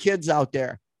for all the kids out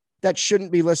there that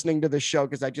shouldn't be listening to this show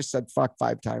because I just said fuck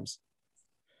 5 times.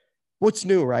 What's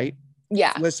new, right?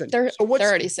 Yeah. Listen. They're so what's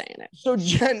already saying it. so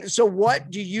Jen? So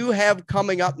what do you have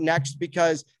coming up next?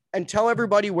 And tell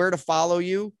everybody where to follow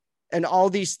you and all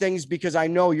these things because I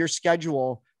know your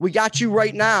schedule. We got you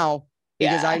right now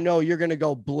because Yeah. I know you're gonna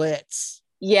go blitz.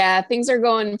 Yeah, things are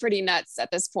going pretty nuts at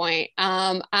this point.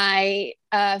 I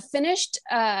finished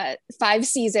 5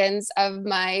 seasons of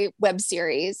my web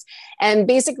series, and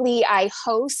basically I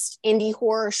host indie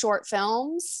horror short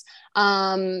films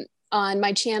on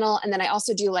my channel, and then I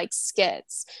also do like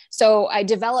skits. So I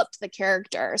developed the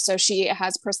character. So she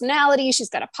has personality, she's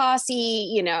got a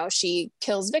posse, she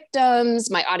kills victims.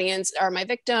 My audience are my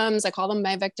victims. I call them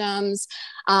my victims.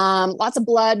 Lots of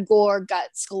blood, gore,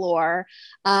 guts galore.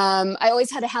 I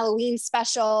always had a Halloween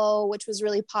special, which was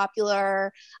really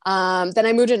popular. Then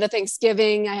I moved into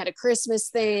Thanksgiving. I had a Christmas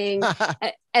thing.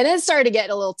 And it started to get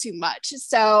a little too much.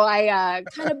 So I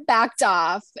kind of backed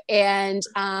off. And,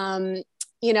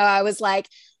 I was like,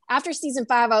 after season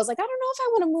 5, I was like, I don't know if I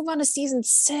want to move on to season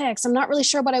 6. I'm not really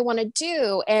sure what I want to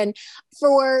do. And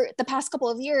for the past couple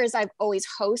of years, I've always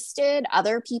hosted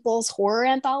other people's horror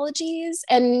anthologies.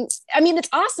 And I mean, it's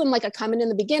awesome. Like I come in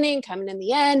the beginning, come in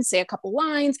the end, say a couple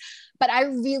lines. but I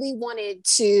really wanted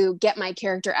to get my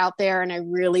character out there, and I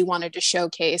really wanted to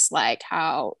showcase like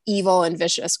how evil and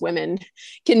vicious women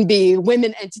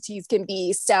entities can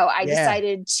be. So I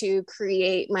decided to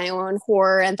create my own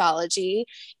horror anthology.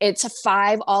 It's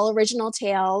 5 all original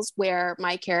tales where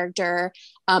my character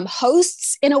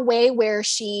hosts in a way where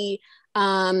she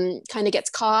kind of gets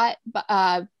caught,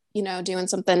 doing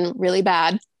something really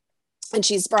bad. And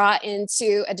she's brought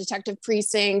into a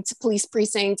police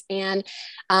precinct, and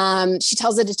she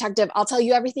tells the detective, "I'll tell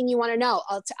you everything you want to know.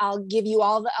 I'll give you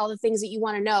all the things that you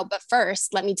want to know. But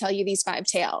first, let me tell you these 5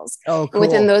 tales." Oh, cool.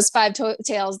 Within those 5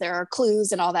 tales, there are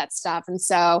clues and all that stuff. And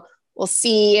so we'll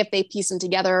see if they piece them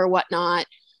together or whatnot.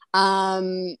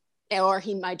 Or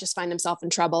he might just find himself in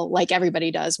trouble, like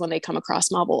everybody does when they come across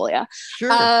Malvolia.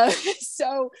 Sure.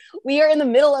 So we are in the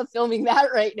middle of filming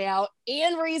that right now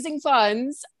and raising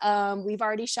funds. We've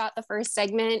already shot the first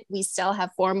segment. We still have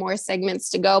 4 more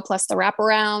segments to go, plus the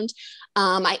wraparound.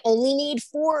 I only need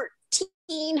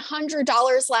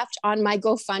 $1,400 left on my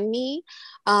GoFundMe.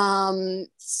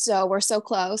 So we're so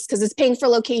close because it's paying for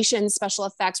location, special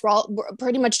effects. We're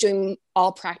pretty much doing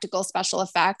all practical special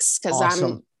effects because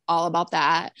Awesome. I'm all about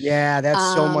that. Yeah,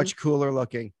 that's so much cooler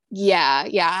looking. Yeah.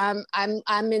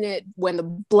 I'm in it when the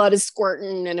blood is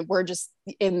squirting and we're just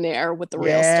in there with the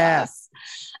real stuff.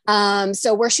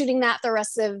 So we're shooting that the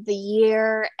rest of the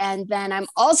year, and then I'm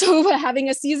also having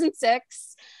a season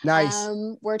 6. Nice.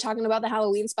 We're talking about the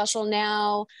Halloween special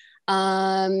now.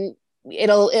 I'll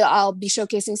be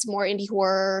showcasing some more indie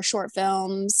horror short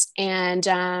films, and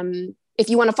if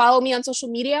you want to follow me on social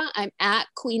media, I'm at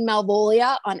Queen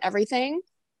Malvolia on everything.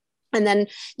 And then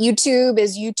YouTube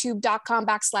is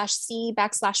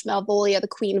youtube.com/C/Malvolia, the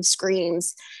Queen of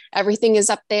Screams. Everything is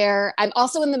up there. I'm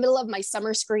also in the middle of my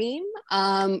summer scream.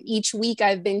 Each week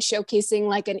I've been showcasing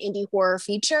like an indie horror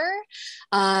feature.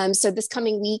 So this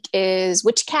coming week is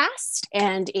Witchcast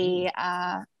and a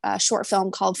short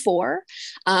film called 4.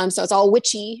 So it's all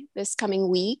witchy this coming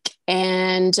week.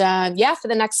 And for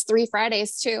the next 3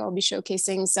 Fridays too, I'll be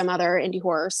showcasing some other indie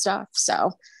horror stuff.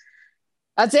 So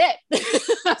that's it.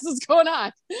 That's what's going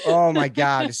on. Oh my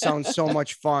God. It sounds so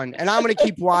much fun. And I'm going to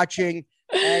keep watching.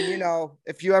 And,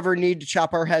 if you ever need to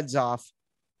chop our heads off,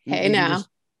 you Hey, can now just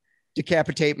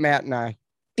decapitate Matt and I.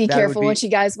 be That careful would be- what you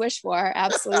guys wish for.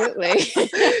 Absolutely.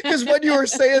 Because when you were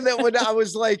saying that, when I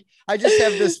was like, I just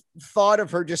have this thought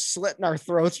of her just slitting our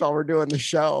throats while we're doing the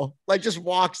show. Like just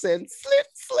walks in, slit.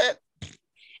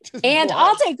 Just And blood.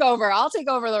 I'll take over. I'll take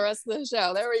over the rest of the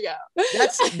show. There we go.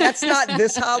 That's not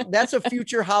this. That's a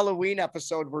future Halloween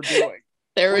episode we're doing.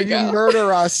 There Where we you go.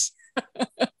 murder us,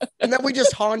 and then we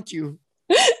just haunt you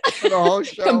for the whole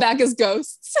show. Come back as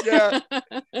ghosts. Yeah. I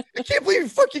can't believe you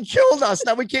fucking killed us.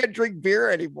 Now we can't drink beer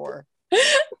anymore.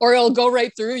 Or it'll go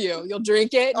right through you. You'll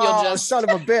drink it. And Oh, you'll just. son of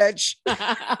a bitch.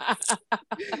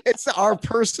 It's our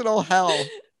personal hell.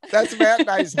 That's Matt and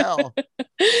I's hell.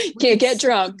 Can't get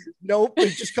drunk. Nope.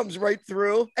 It just comes right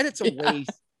through. And it's a waste.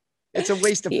 It's a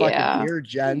waste of Yeah. fucking beer,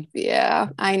 Jen. Yeah,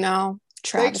 I know.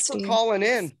 Thanks Travesty. for calling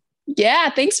in. Yeah,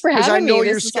 thanks for Because having I know me.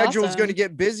 your This is schedule is awesome. going to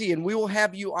get busy, and we will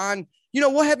have you on.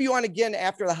 We'll have you on again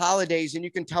after the holidays, and you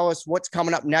can tell us what's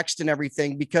coming up next and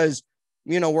everything, because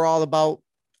we're all about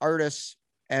artists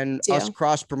and us Yeah.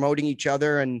 cross promoting each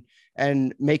other and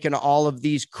making all of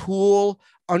these cool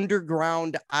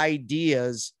underground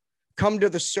ideas come to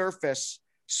the surface,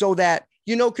 so that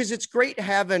because it's great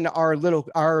having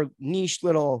our niche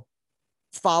little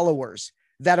followers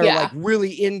that are Yeah. like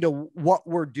really into what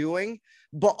we're doing.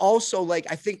 But also, like,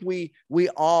 I think we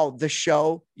all, the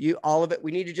show, all of it,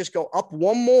 we need to just go up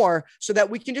one more so that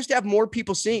we can just have more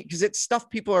people seeing it, because it's stuff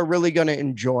people are really going to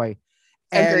enjoy.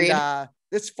 Agreed. And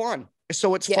it's fun.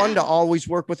 So it's fun to always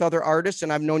work with other artists.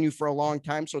 And I've known you for a long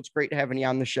time, so it's great having you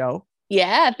on the show.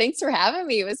 Yeah, thanks for having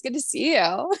me. It was good to see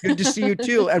you. Good to see you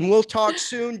too. And we'll talk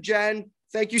soon, Jen.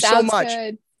 Thank you so Sounds much.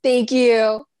 good. Thank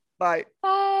you. Bye.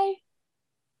 Bye.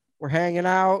 We're hanging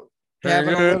out,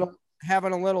 Very good.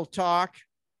 having a little talk.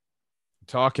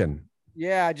 Talking.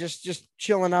 Yeah, just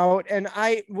chilling out. And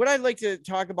what I'd like to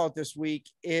talk about this week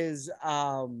is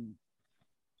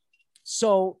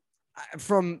so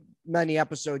from many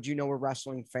episodes, we're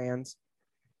wrestling fans.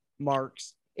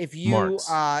 Marks. If you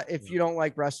don't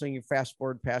like wrestling, you fast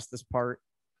forward past this part.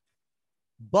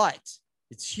 But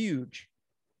it's huge.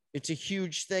 It's a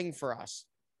huge thing for us.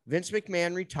 Vince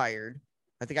McMahon retired.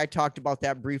 I think I talked about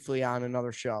that briefly on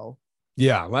another show.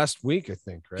 Yeah, last week, I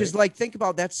think, right? Because think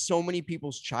about that's so many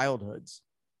people's childhoods.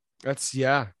 That's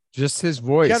just his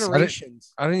voice.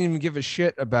 Generations. I didn't even give a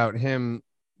shit about him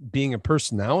being a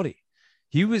personality.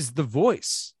 He was the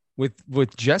voice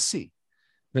with Jesse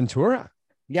Ventura.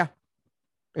 Yeah.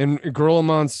 And Gorilla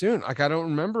Monsoon. Like I don't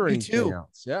remember Me anything too.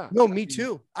 else. Yeah. No, me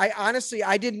too. I honestly,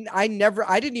 I didn't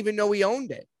even know he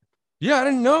owned it. Yeah, I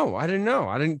didn't know. I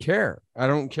didn't care. I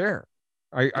don't care.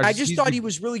 I just he's thought the- he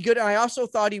was really good. And I also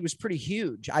thought he was pretty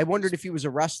huge. I wondered if he was a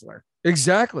wrestler.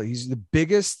 exactly. He's the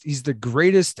biggest. He's the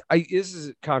greatest. This is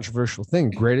a controversial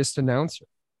thing. Greatest announcer.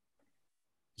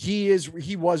 He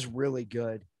was really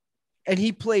good. And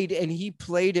he played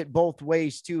it both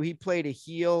ways too. He played a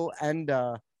heel and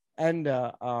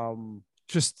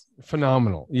Just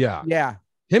phenomenal. Yeah. yeah.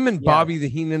 Him and Yeah. Bobby the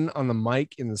Heenan on the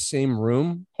mic in the same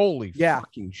room. Holy Yeah.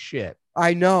 fucking shit.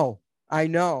 I know.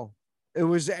 It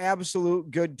was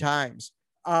absolute good times.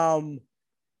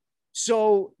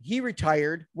 So he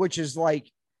retired, which is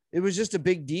like, it was just a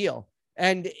big deal.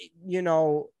 And,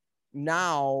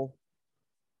 now,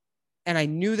 and I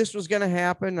knew this was going to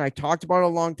happen. I talked about it a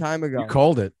long time ago. You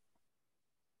called it.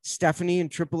 Stephanie and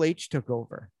Triple H took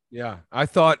over. Yeah. I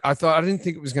didn't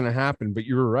think it was going to happen, but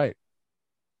you were right.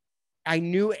 I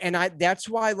knew, and that's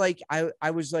why, like,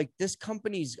 I was like, this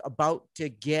company's about to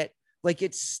get, like,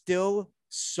 it's still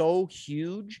so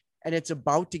huge and it's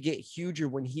about to get huger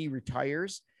when he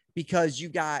retires, because you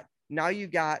got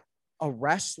a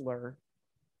wrestler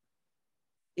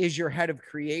is your head of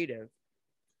creative.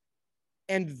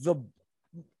 And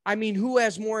who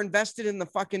has more invested in the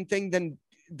fucking thing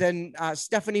than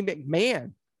Stephanie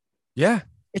McMahon? Yeah.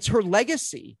 It's her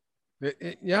legacy.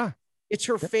 Yeah. It's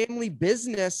her family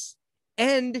business.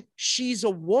 And she's a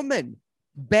woman.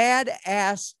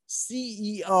 Badass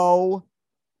CEO.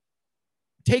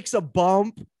 Takes a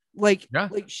bump. Like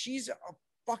she's a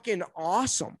fucking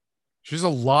awesome. She's a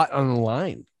lot on the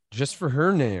line just for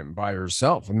her name by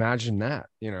herself. Imagine that,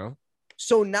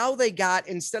 So now they got,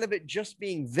 instead of it just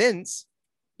being Vince,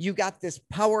 you got this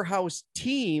powerhouse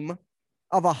team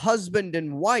of a husband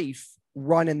and wife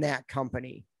running that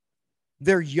company.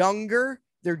 They're younger.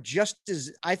 They're just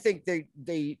as, I think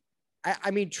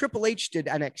Triple H did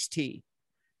NXT.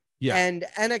 Yeah. And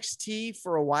NXT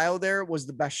for a while there was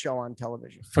the best show on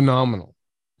television. Phenomenal.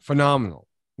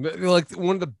 Like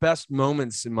one of the best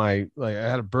moments in my, like, I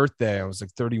had a birthday. I was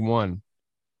like 31.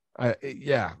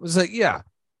 It was like,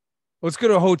 let's go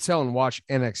to a hotel and watch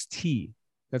NXT.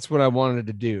 That's what I wanted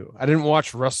to do. I didn't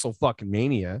watch Wrestle fucking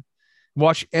Mania.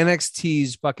 Watch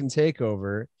NXT's fucking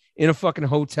takeover in a fucking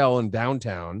hotel in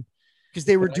downtown. Because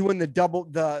they were doing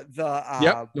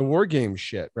the War Games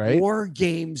shit, right? War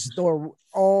Games.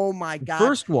 Oh my God.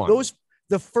 First one.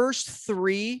 The first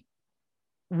three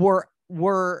were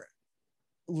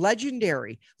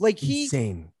legendary. Like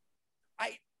insane.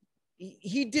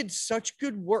 He did such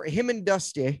good work. Him and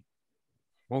Dusty.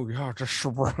 Oh yeah, just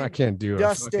I can't do it.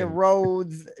 Dusty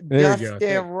Rhodes. There you go.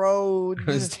 Dusty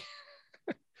Rhodes.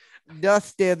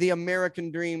 Dusty, the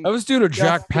American Dream. I was doing a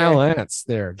Jack Dusty. Palance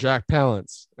there. Jack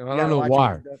Palance. And I don't know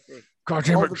why. God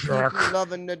damn All it, the Jack. people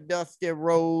loving the Dusty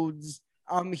Rhodes.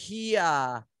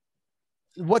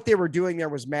 What they were doing there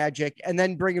was magic, and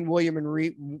then bringing William and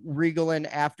Regal in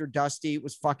after Dusty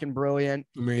was fucking brilliant.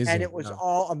 Amazing. And it was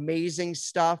all amazing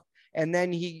stuff. And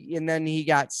then he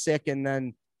got sick, and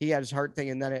then he had his heart thing,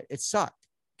 and then it sucked.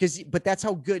 But that's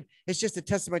how good. It's just a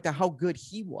testament to how good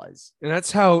he was. And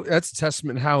that's a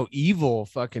testament how evil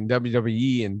fucking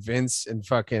WWE and Vince and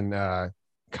fucking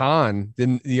Khan,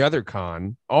 the other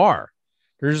Khan, are.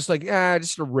 They're just like,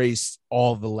 just erase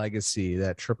all the legacy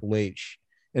that Triple H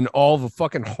and all the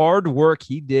fucking hard work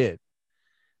he did.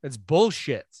 That's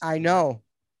bullshit. I know.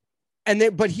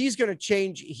 But he's going to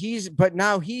change.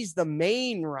 Now he's the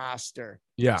main roster.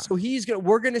 Yeah. So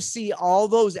we're going to see all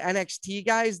those NXT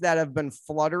guys that have been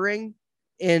fluttering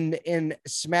in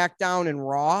SmackDown and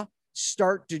Raw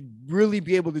start to really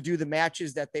be able to do the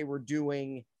matches that they were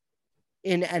doing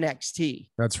in NXT.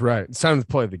 That's right. It's time to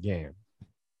play the game.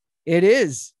 It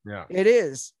is. Yeah. It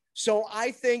is. So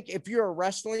I think if you're a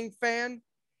wrestling fan,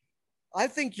 I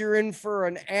think you're in for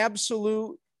an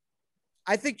absolute.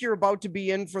 I think you're about to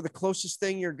be in for the closest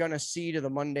thing you're going to see to the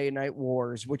Monday Night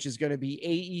Wars, which is going to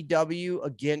be AEW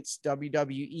against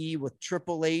WWE with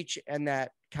Triple H and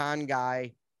that Khan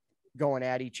guy going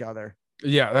at each other.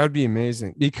 Yeah, that would be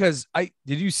amazing. Because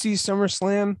did you see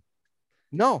SummerSlam?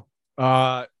 No.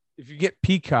 If you get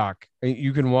Peacock,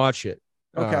 you can watch it.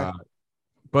 Okay.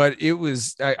 But it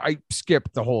was, I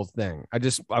skipped the whole thing.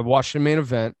 I watched the main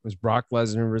event. It was Brock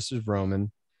Lesnar versus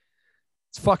Roman.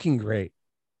 It's fucking great.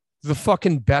 The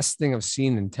fucking best thing I've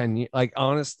seen in 10 years. Like,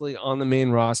 honestly, on the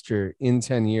main roster in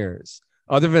 10 years,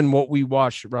 other than what we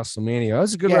watched at WrestleMania. That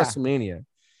was a good WrestleMania.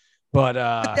 But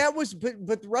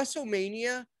but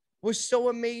WrestleMania was so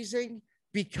amazing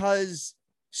because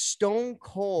Stone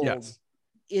Cold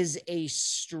is a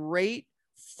straight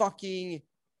fucking,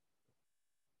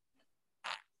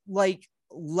 like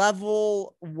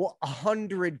level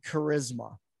 100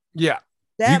 charisma. Yeah.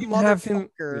 That You can have him-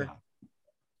 motherfucker. yeah.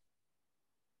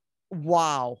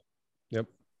 Wow. Yep.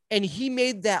 And he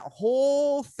made that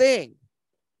whole thing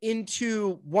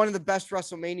into one of the best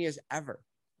WrestleManias ever.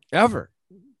 Ever.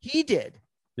 He did.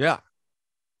 Yeah.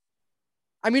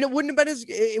 I mean, it wouldn't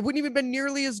even been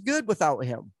nearly as good without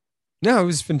him. No, it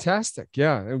was fantastic.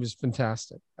 Yeah, it was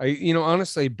fantastic.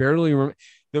 Honestly, barely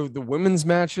the women's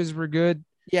matches were good.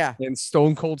 Yeah. And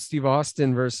Stone Cold Steve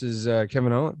Austin versus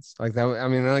Kevin Owens. Like that. I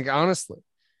mean, like honestly.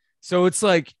 So it's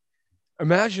like,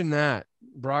 imagine that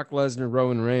Brock Lesnar,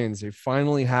 Roman Reigns, they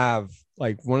finally have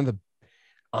like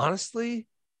honestly,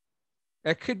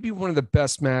 that could be one of the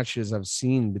best matches I've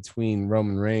seen between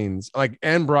Roman Reigns,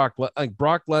 and Brock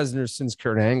Lesnar since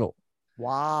Kurt Angle.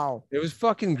 Wow. It was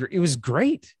it was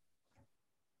great.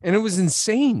 And it was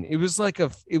insane. It was like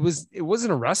it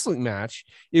wasn't a wrestling match.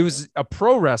 It was a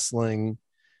pro wrestling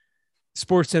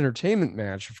sports entertainment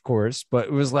match, of course, but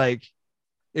it was like,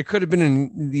 it could have been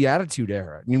in the Attitude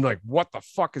Era. And you're like, what the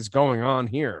fuck is going on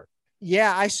here?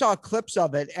 Yeah. I saw clips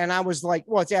of it and I was like,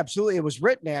 well, it was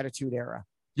written Attitude Era.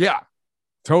 Yeah,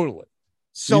 totally.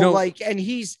 So and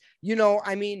he's,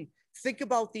 I mean, think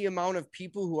about the amount of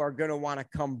people who are going to want to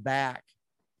come back.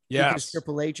 Because Yes.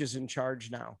 Triple H is in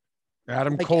charge now.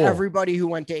 Adam Like Cole. everybody who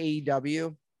went to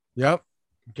AEW. Yep.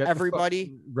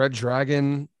 Everybody. Red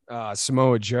Dragon,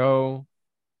 Samoa Joe.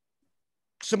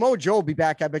 Samoa Joe will be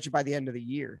back, I bet you, by the end of the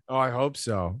year. Oh, I hope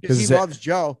so. Because he loves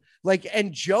Joe.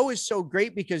 And Joe is so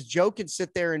great because Joe can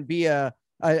sit there and be an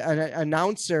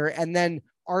announcer and then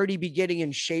already be getting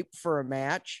in shape for a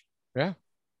match. Yeah.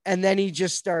 And then he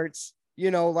just starts,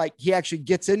 he actually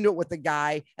gets into it with the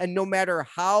guy. And no matter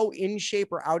how in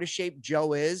shape or out of shape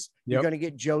Joe is, you're going to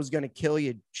get Joe's going to kill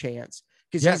you chance.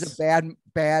 Because he's a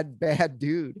bad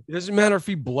dude. It doesn't matter if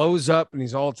he blows up and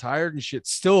he's all tired and shit.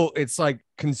 Still, it's like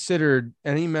considered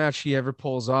any match he ever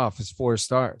pulls off is 4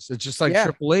 stars. It's just like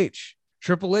Triple H.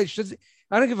 Triple H doesn't.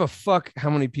 I don't give a fuck how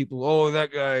many people. Oh,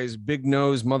 that guy's big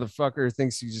nose motherfucker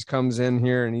thinks he just comes in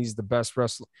here and he's the best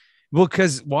wrestler. Well,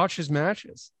 because watch his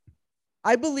matches.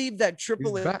 I believe that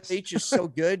Triple He's the best. H is so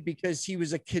good because he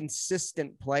was a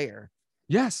consistent player.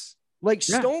 Yes. Like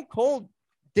Stone Cold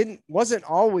wasn't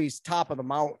always top of the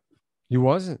mountain. He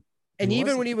wasn't. And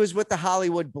even when he was with the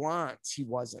Hollywood Blondes, he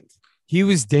wasn't. He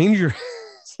was dangerous.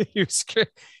 He was scared.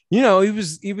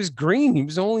 He was green. He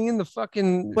was only in the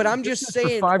fucking. But I'm just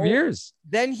saying, for 5 years.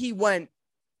 Then he went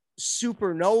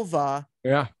supernova.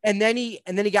 Yeah. And then he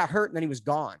got hurt and then he was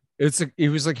gone. He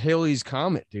was like Haley's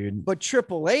Comet, dude. But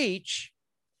Triple H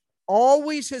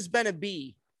always has been a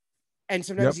B. And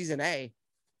sometimes he's an A.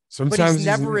 Sometimes but he's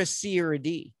never a C or a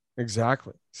D.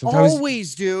 Exactly. Sometimes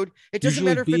always, dude. It doesn't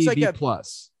matter if B, it's like B a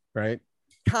plus, right?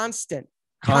 Constant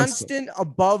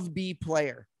above B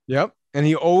player. Yep. And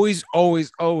he always,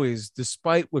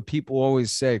 despite what people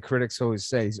always say, critics always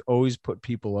say, he's always put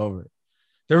people over.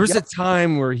 There was a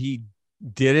time where he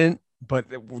didn't, but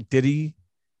did he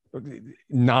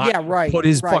not put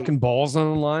his fucking balls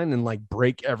on the line and like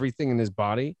break everything in his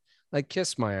body? Like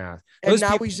kiss my ass. And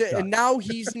now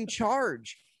he's in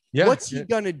charge. Yeah. What's he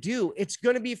gonna do? It's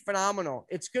gonna be phenomenal.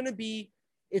 It's gonna be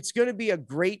a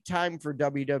great time for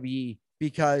WWE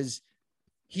because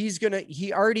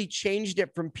he already changed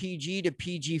it from PG to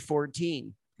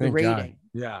PG-14, the rating. God.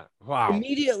 Yeah. Wow.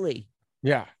 Immediately.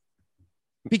 Yeah.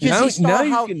 Because he saw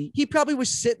how he probably was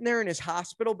sitting there in his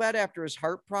hospital bed after his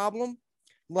heart problem,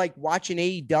 like watching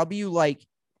AEW, like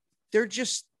they're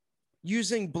just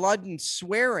using blood and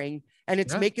swearing, and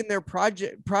it's making their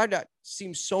product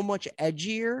seem so much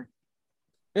edgier.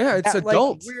 Yeah, it's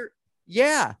adult.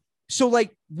 So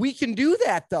like we can do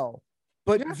that though,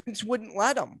 but Vince wouldn't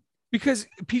let them. Because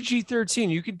PG-13,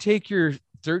 you could take your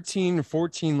 13 or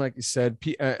 14, like you said,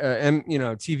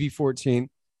 TV 14.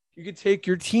 You could take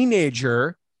your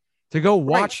teenager to go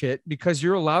watch it because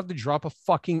you're allowed to drop a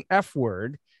fucking F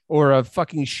word or a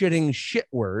fucking shitting shit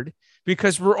word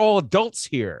because we're all adults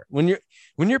here. When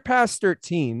you're past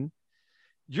 13,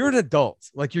 you're an adult.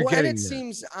 Like you're getting. And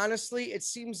it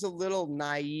seems a little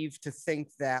naive to think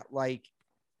that like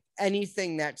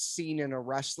anything that's seen in a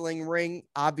wrestling ring,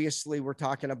 obviously we're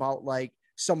talking about like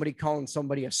somebody calling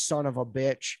somebody a son of a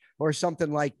bitch or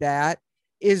something like that,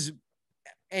 is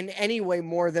in any way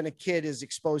more than a kid is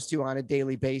exposed to on a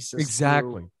daily basis.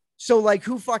 Exactly. So like,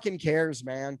 who fucking cares,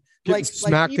 man? Getting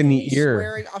smacked in the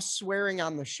ear. Swearing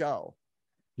on the show.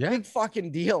 Yeah. Big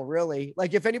fucking deal, really.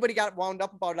 Like if anybody got wound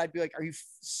up about it, I'd be like, are you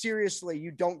seriously?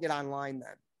 You don't get online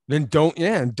then.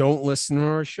 Don't listen to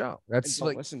our show. That's don't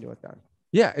like, listen to it then.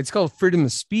 Yeah, it's called freedom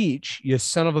of speech. You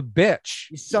son of a bitch.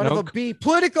 You son of a B.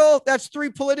 Political. That's 3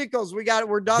 politicals. We're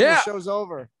done. The show's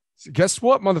over. Guess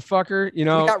what, motherfucker? You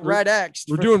know, we got Red X.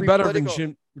 We're for doing free better political. than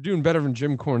Jim. We're doing better than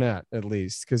Jim Cornette, at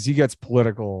least, because he gets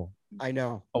political I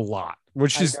know. a lot,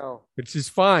 which I is know.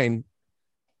 fine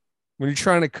when you're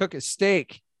trying to cook a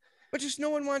steak. But just no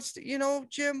one wants to,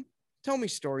 Jim, tell me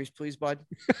stories, please, bud.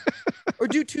 Or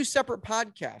do 2 separate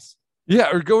podcasts. Yeah,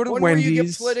 or go to One where you get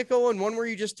Wendy's. political and one where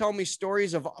you just tell me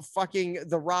stories of fucking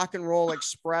the Rock and Roll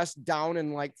Express down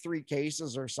in like 3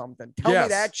 cases or something. Tell me Yes.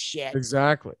 that shit.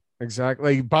 Exactly.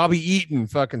 Like Bobby Eaton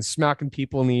fucking smacking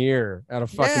people in the ear at a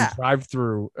fucking Yeah.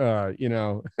 drive-through.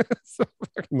 So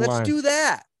fucking Let's line. do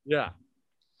that. Yeah.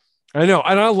 I know.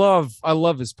 And I love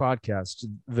his podcast,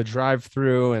 the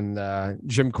drive-through and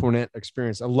Jim Cornette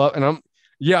experience.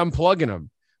 I'm plugging him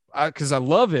because I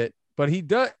love it, but he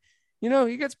does,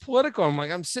 he gets political. I'm like,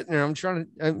 I'm sitting there,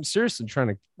 I'm seriously trying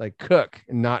to like cook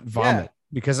and not vomit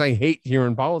because I hate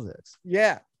hearing politics.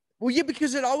 Yeah. Well, yeah,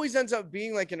 because it always ends up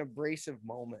being like an abrasive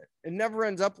moment. It never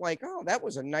ends up like, oh, that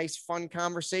was a nice, fun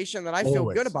conversation that I feel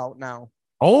Always. good about now.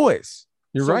 Always.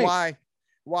 You're So right.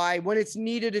 Why? When it's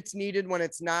needed, it's needed. When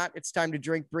it's not, it's time to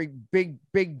drink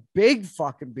big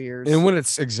fucking beers. And when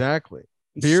it's exactly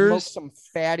And beers, smoke some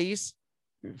fatties.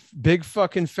 big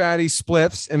fucking fatty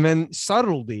spliffs, and then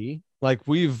subtlety, like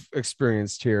we've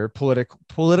experienced here,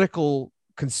 political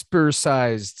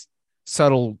conspiracized,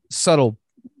 subtle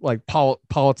like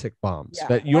politic bombs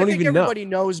that you Well, I don't think even know. everybody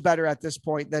knows better at this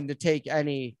point than to take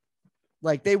any.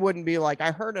 Like they wouldn't be like,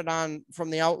 I heard it from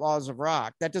the Outlaws of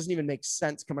Rock. That doesn't even make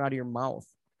sense coming out of your mouth.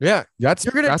 Yeah, You're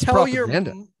gonna that's tell your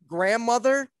propaganda.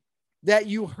 grandmother that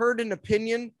you heard an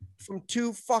opinion from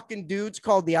 2 fucking dudes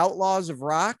called the Outlaws of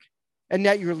Rock, and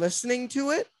that you're listening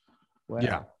to it. Well,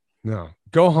 Yeah. No,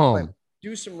 go home.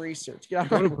 do some research.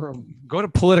 Get out of my room. Go to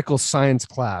political science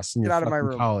class in Get your out of my fucking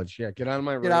room. college. Yeah, get out of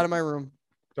my room. Get out of my room.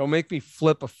 Don't make me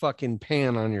flip a fucking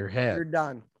pan on your head. You're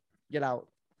done. Get out.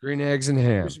 Green eggs and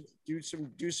ham. Do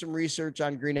some research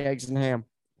on green eggs and ham.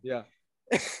 Yeah.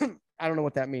 I don't know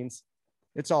what that means.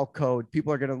 It's all code.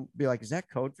 People are gonna be like, "Is that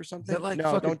code for Is something?" that like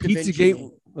No, fucking don't Da Vinci Pizzagate,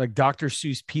 me. like Dr.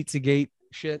 Seuss Pizzagate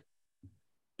shit?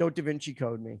 Don't Da Vinci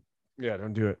code me. Yeah,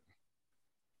 don't do it.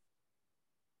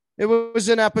 It was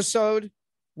an episode.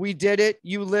 We did it.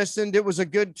 You listened. It was a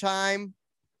good time.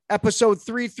 Episode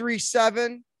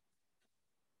 337.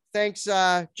 Thanks,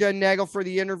 Jen Nagel, for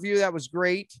the interview. That was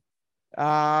great.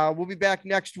 We'll be back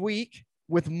next week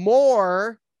with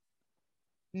more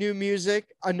new music,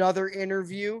 another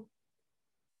interview.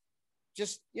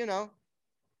 Just,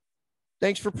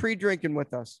 thanks for pre-drinking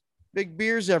with us. Big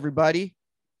beers, everybody.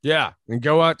 Yeah, and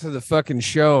go out to the fucking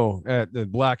show at the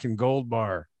Black and Gold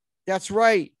Bar That's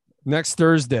right. next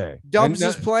Thursday. Dubs And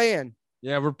is playing.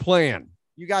 yeah, we're playing.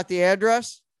 You got the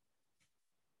address?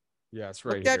 Yeah, it's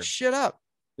right Look that here. shit up.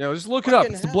 Yeah, just look it up.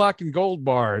 Fucking It's the hell. Black and Gold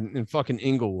Bar in fucking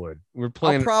Inglewood. We're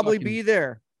playing. I'll at probably fucking be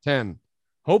there. 10.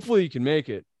 Hopefully you can make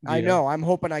it. I know. I'm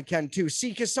hoping I can too. See,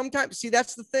 because sometimes,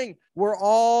 that's the thing. We're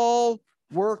all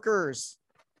workers.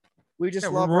 We just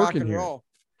Yeah, we're love rock working and here. roll.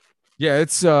 Yeah,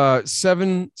 it's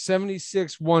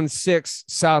 7616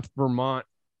 South Vermont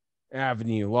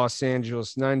Avenue, Los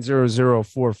Angeles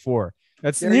 90044.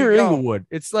 That's There near you go. Inglewood.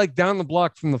 It's like down the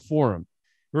block from the Forum.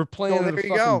 We're playing Oh, at a there you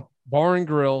fucking go. bar and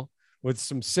grill with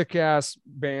some sick ass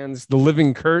bands. The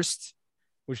Living Cursed,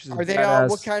 which is a Are they all? badass-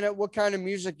 What kind of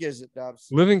music is it, Dubs?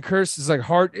 Living Curse is like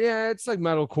hard. Yeah, it's like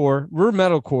metalcore. We're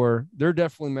metalcore. They're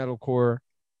definitely metalcore.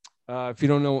 If you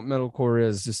don't know what metalcore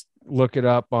is, just look it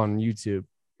up on YouTube.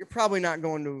 You're probably not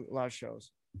going to a lot of shows.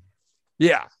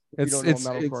 Yeah, If it's you don't know it's,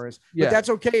 what metalcore is. yeah. But that's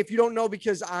okay if you don't know,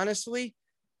 because honestly,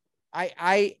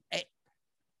 I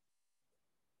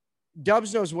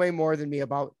Dubs knows way more than me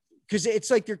about, because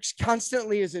it's like there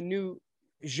constantly is a new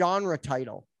genre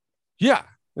title. yeah.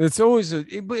 It's always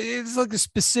but it's like the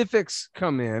specifics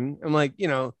come in. I'm like, you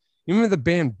remember the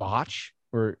band Botch?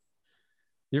 Or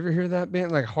you ever hear that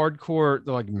band? Like hardcore,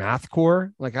 like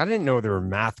mathcore. Like I didn't know they were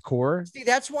mathcore. See,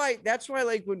 that's why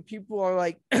like when people are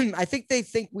like, I think they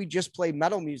think we just play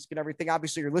metal music and everything.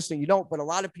 Obviously you're listening, you don't, but a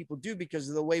lot of people do because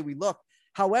of the way we look.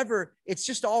 However, it's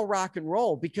just all rock and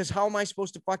roll, because how am I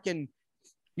supposed to fucking,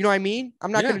 you know what I mean?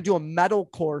 I'm not Yeah. going to do a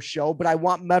metalcore show, but I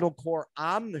want metalcore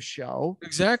on the show.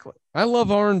 Exactly. I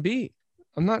love R&B.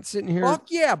 I'm not sitting here. Fuck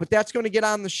yeah, but that's going to get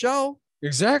on the show.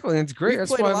 Exactly. And it's great. We've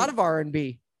That's played why a lot of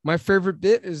R&B, my favorite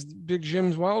bit is Big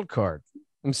Jim's wild card.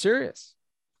 I'm serious.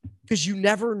 because you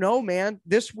never know, man.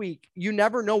 This week, you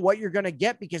never know what you're going to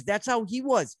get, because that's how he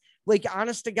was. Like,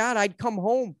 honest to God, I'd come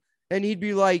home and he'd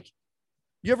be like,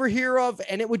 you ever hear of,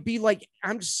 and it would be like,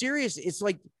 I'm serious. It's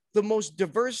like the most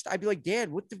diverse. I'd be like, Dad,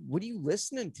 what are you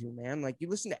listening to, man? Like, you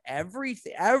listen to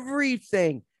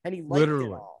everything. And he liked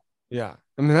Literally. it all. Yeah.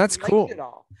 I mean, that's I liked cool. it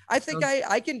all. I think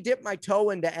I can dip my toe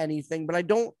into anything, but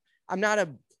I'm not a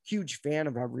huge fan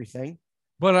of everything.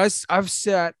 But I've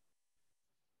sat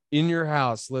in your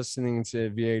house listening to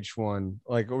VH1,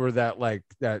 like, or that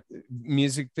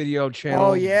music video channel.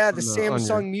 Oh yeah, the on on your-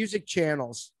 Samsung music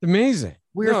channels. Amazing.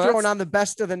 We were No, throwing that's- on the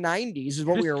best of the 90s is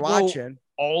what we Just were throw watching.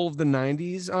 all of the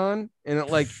 90s on, and it,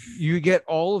 like, you get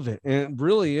all of it, and it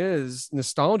really is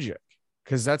nostalgic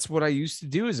because that's what I used to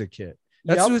do as a kid.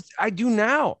 That's Yep. what I do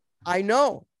now. I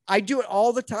know. I do it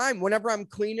all the time. Whenever I'm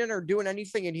cleaning or doing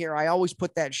anything in here, I always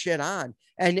put that shit on.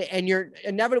 And you're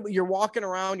inevitably you're walking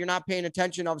around, you're not paying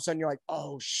attention. All of a sudden, you're like,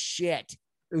 oh shit,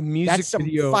 Music that's some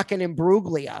video. fucking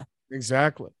Imbruglia.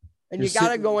 Exactly. And You're you got to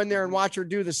sitting- go in there and watch her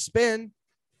do the spin.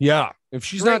 Yeah. If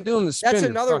she's Drink. not doing the spin, That's you're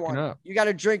another fucking one. up. You got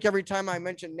to drink every time I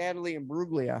mention Natalie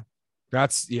Imbruglia.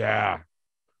 That's yeah.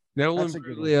 Natalie That's a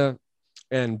good one. Imbruglia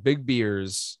and Big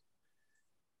Beers,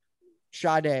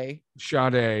 Sade.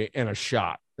 Sade, and a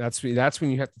shot. That's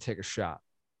when you have to take a shot.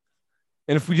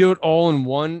 And if we do it all in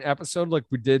one episode like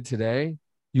we did today,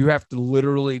 you have to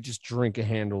literally just drink a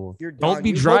handle. You're Don't done. be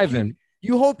You hope driving.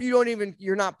 You hope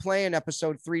you're not playing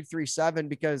episode 337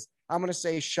 because I'm going to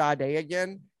say Sade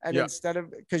again. And Yeah. instead of,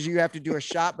 because you have to do a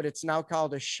shot, but it's now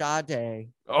called a Sade.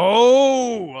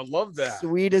 Oh, I love that.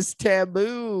 Sweet as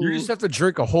taboo. You just have to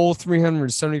drink a whole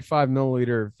 375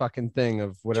 milliliter fucking thing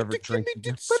of whatever Give drink. me you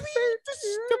do. the sweet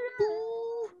as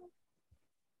taboo.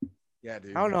 Yeah,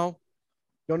 dude. I don't know.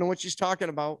 Don't know what she's talking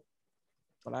about,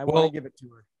 but I want Well- to give it to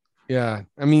her. Yeah.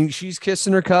 I mean, she's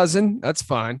kissing her cousin. That's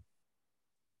fine.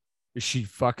 Is she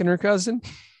fucking her cousin?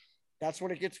 That's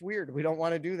when it gets weird. We don't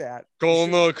want to do that.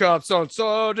 Calling the cops on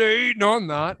Sunday. No, I'm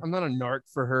not. I'm not a narc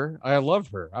for her. I love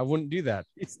her. I wouldn't do that.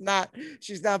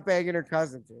 She's not banging her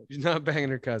cousin, dude. She's not banging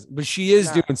her cousin, but she is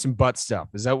Nah. doing some butt stuff.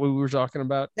 Is that what we were talking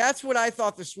about? That's what I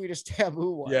thought the sweetest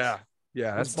taboo was. Yeah,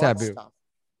 was that's butt taboo. stuff.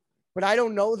 But I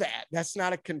don't know that. That's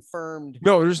not a confirmed.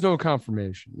 No, there's no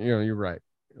confirmation. You know, you're right.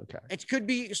 Okay. It could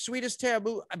be sweetest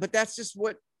taboo, but that's just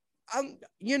what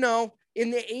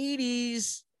in the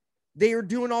 80s, they were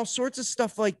doing all sorts of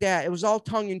stuff like that. It was all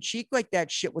tongue in cheek like that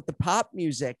shit with the pop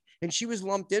music. And she was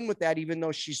lumped in with that, even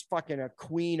though she's fucking a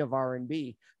queen of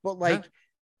R&B. But like,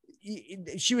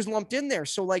 she was lumped in there.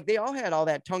 So like, they all had all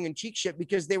that tongue in cheek shit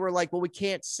because they were like, well, we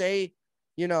can't say,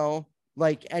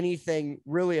 like anything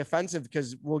really offensive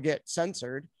because we'll get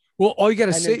censored. Well, all you got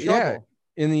to and say, in yeah, trouble.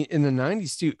 in the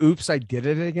 90s too. Oops, I did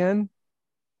it again.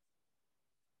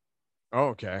 Oh,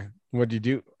 okay. What do you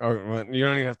do? Oh, well, you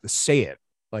don't even have to say it.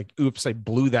 Like, oops, I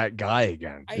blew that guy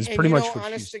again. It's And pretty you much know, what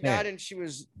honest she's to God, saying.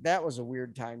 and that was a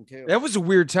weird time too. That was a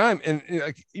weird time, and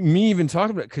like me even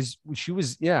talking about it because she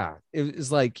was, it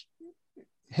was like,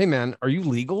 hey man, are you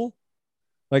legal?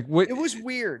 Like what? It was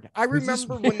weird. I Was this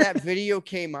remember when that video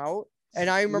came out, and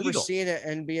I remember Legal. seeing it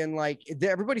and being like,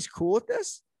 everybody's cool with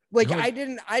this. Like, No.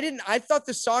 I thought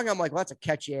the song, I'm like, well, that's a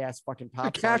catchy ass fucking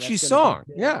pop song. catchy That's gonna song,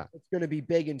 be big. yeah. It's going to be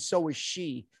big. And so is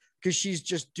she, because she's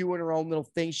just doing her own little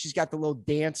thing. She's got the little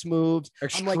dance moves.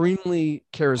 I'm like, Extremely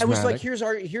charismatic. I was like,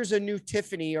 here's a new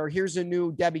Tiffany, or here's a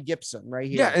new Debbie Gibson right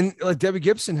here. yeah, and like Debbie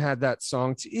Gibson had that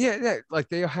song too. Yeah, like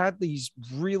they had these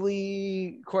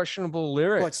really questionable But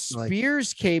lyrics. Like,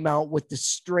 Spears came out with the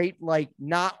straight, like,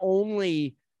 not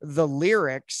only the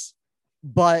lyrics,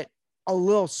 but a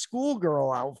little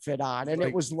schoolgirl outfit on. And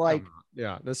it was like, come on.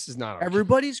 Yeah, this is not okay.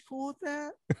 everybody's cool with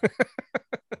that.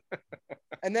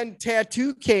 And then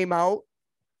Tattoo came out,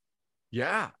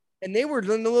 Yeah, and they were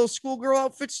in the little schoolgirl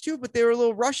outfits too, but they were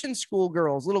little Russian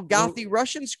schoolgirls, little gothy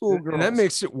Russian schoolgirls. and that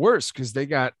makes it worse because they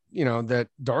got that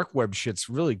dark web shit's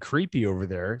really creepy over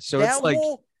there. So that it's like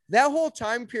that whole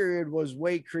time period was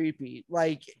way creepy.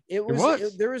 Like it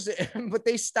was. There was, but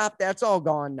they stopped. That's all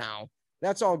gone now.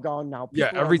 That's all gone now. yeah,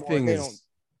 People are more- everything they is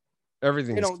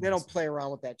everything. They is don't. They don't play around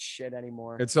with that shit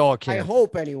anymore. It's all I canceled.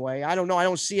 hope anyway. I don't know. I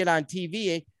don't see it on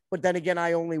TV, but then again,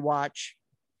 I only watch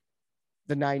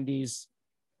the 90s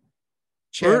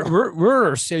channel. We're in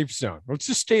our safe zone. Let's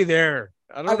just stay there.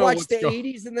 I don't I know. watch what's the going-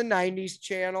 80s and the 90s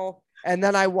channel, and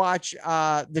then I watch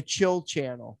the Chill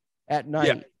channel at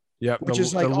night, Yeah, which the-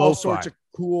 is like the all lo-fi. sorts of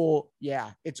cool.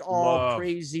 Yeah, it's all Love.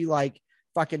 crazy, like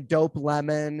fucking Dope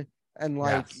Lemon and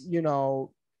like Yes.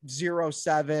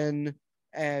 07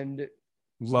 and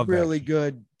Love that. really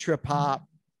good trip hop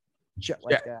shit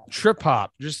like that. Trip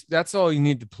hop. Just that's all you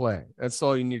need to play. That's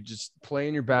all you need. Just play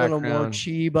in your A little background. more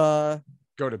Chiba,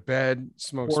 Go to bed.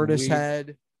 Smoke some weed.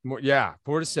 Portishead. More, yeah,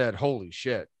 Portishead. Holy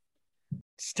shit.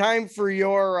 It's time for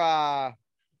your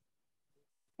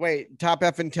top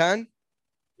F and 10.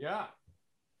 Yeah.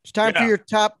 It's time for Yeah.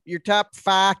 your top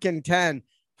fucking 10.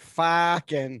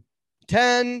 Fucking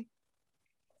 10.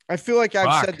 I feel like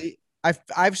I've Fuck. said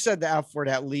I've said the F word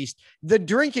at least. The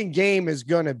drinking game is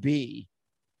gonna be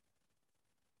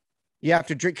you have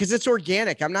to drink because it's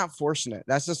organic. I'm not forcing it.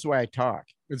 That's just the way I talk.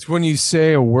 It's when you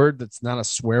say a word that's not a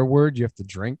swear word, you have to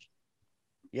drink.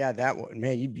 Yeah, that one,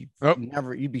 man. Oh.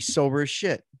 You'd be sober as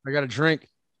shit. I got to drink.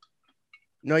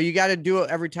 No, you got to do it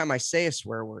every time I say a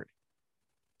swear word.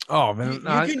 Oh You, man, you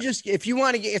no, can just if you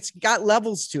want to get. It's got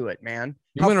levels to it, man.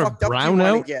 You How want to fucked up do you brown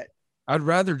wanna out? get? I'd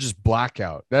rather just black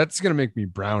out. That's gonna make me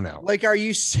brown out. Like, are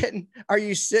you sitting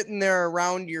there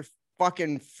around your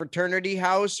fucking fraternity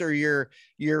house or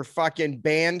your fucking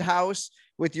band house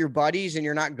with your buddies and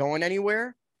you're not going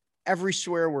anywhere? Every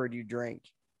swear word you drink,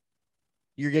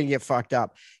 you're gonna get fucked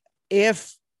up.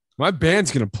 If My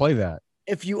band's gonna play that.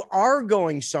 you are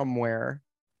going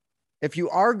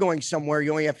somewhere,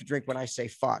 you only have to drink when I say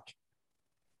fuck,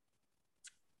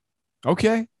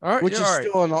 Okay, all right, which yeah, is all right.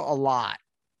 still a lot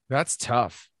That's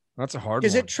tough. That's a hard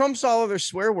because one. it trumps all other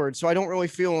swear words. So I don't really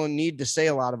feel a need to say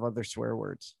a lot of other swear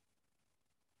words.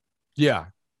 Yeah.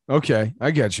 Okay,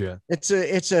 I get you. It's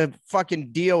a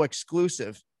fucking Dio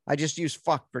exclusive. I just use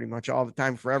fuck pretty much all the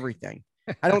time for everything.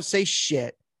 I don't say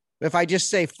shit. If I just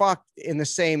say fuck in the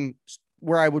same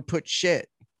where I would put shit,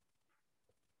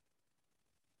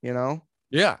 you know,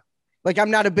 Yeah. like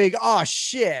I'm not a big oh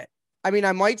shit. I mean,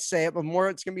 I might say it, but more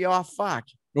it's gonna be oh fuck.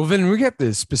 Well, then we have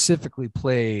to specifically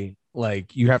play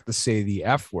like you have to say the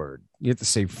F word. You have to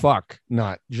say fuck,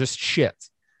 not just shit.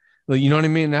 Like, you know what I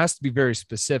mean? It has to be very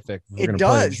specific. if we're It gonna play a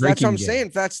does. That's what drinking I'm game.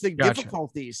 saying. That's the Gotcha.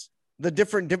 difficulties, the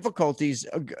different difficulties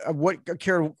of what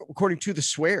occur according to the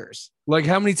swears. Like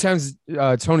how many times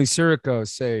Tony Sirico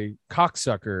say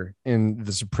cocksucker in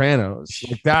The Sopranos?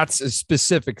 Like that's a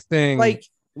specific thing.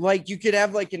 Like you could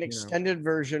have like an know. extended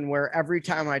version where every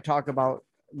time I talk about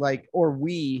like or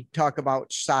we talk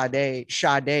about Sade,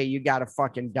 you gotta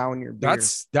fucking down your beer.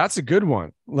 that's a good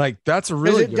one. Like that's a 'Cause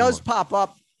really it good does one. pop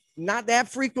up, not that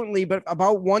frequently, but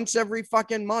about once every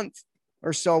fucking month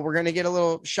or so. We're gonna get a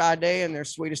little Sade and their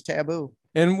sweetest taboo.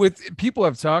 And with people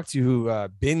I've talked to who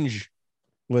binge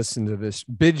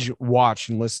watch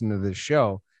and listen to this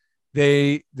show,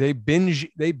 they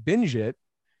binge it,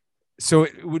 so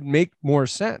it would make more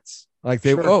sense. Like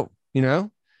they Sure.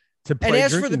 to play. And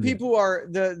as for the drinking people who are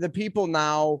the people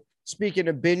now, speaking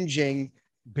of binging,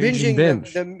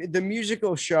 games. binge. the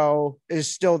musical show is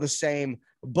still the same,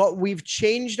 but we've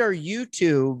changed our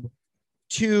YouTube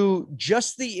to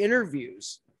just the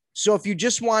interviews. So if you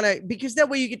just want to, because that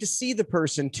way you get to see the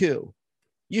person too.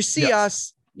 You see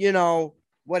Yes. us,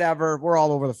 whatever, we're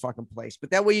all over the fucking place,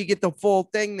 but that way you get the full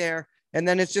thing there. And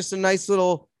then it's just a nice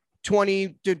little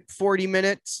 20 to 40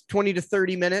 minutes, 20 to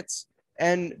 30 minutes.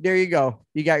 And there you go.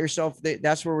 You got yourself.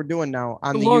 That's what we're doing now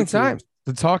on a the long YouTube. time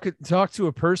to talk to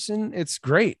a person. It's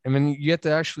great. I mean, you get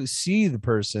to actually see the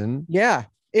person. Yeah.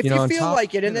 If you, on feel top,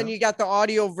 like it. And you then know. you got the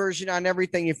audio version on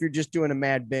everything if you're just doing a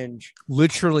mad binge.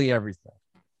 Literally everything.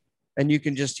 And you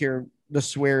can just hear the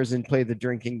swears and play the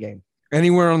drinking game.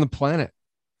 Anywhere on the planet.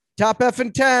 Top F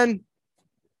and 10.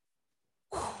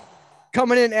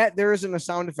 Coming in at, there isn't a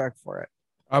sound effect for it.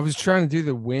 I was trying to do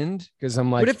the wind because I'm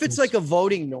like, What if it's like a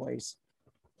voting noise?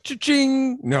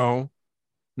 cha-ching? No,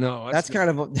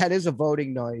 That is a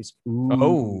voting noise.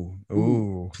 Ooh.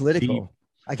 Political.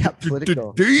 I got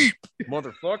political. Deep,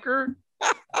 motherfucker.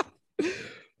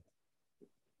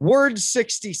 Word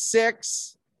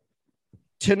 66.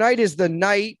 Tonight is the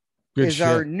night. Good is shit.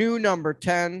 our new number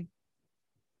 10.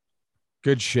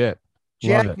 Good shit.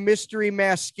 Love Jack it. Mystery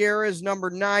Mascara is number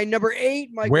 9. Number 8,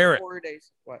 Michael Wear it. 4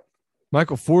 days. What?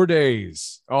 Michael, 4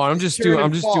 days. Oh, I'm just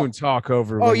doing talk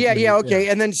over. Oh, yeah. Okay.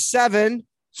 And then 7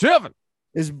 7.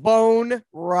 is Bone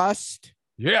Rust.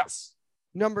 Yes.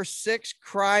 Number 6,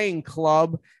 Crying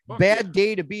Club. Fuck Bad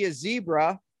Day to Be a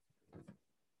Zebra.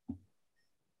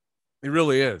 It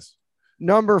really is.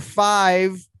 Number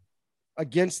 5,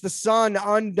 Against the Sun,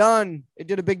 Undone. It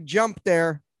did a big jump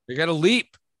there. They got a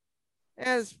leap.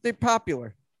 As they're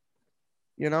popular,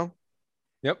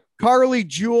 Yep. Carly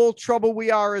Jewel, Trouble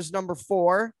We Are is number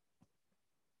 4.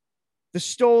 The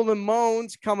Stolen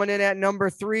Moans coming in at number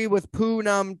 3 with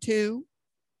Poonam 2.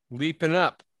 Leaping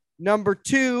up. Number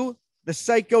 2, The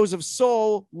Psychos of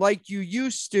Soul, Like You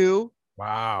Used to.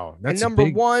 Wow. And That's number a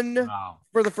big, 1 Wow.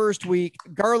 for the first week,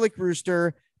 Garlic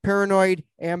Rooster, Paranoid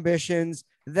Ambitions.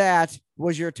 That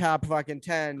was your top fucking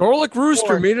 10. Garlic Rooster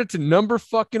Four. made it to number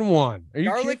fucking 1. Are you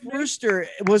Garlic kidding me? Rooster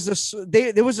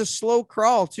there was a slow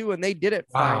crawl too, and they did it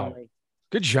Wow. finally.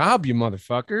 Good job, you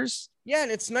motherfuckers. Yeah,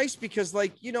 and it's nice because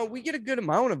we get a good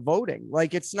amount of voting.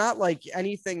 Like it's not like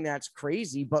anything that's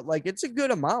crazy, but like it's a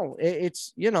good amount.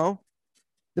 It's the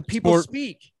people more-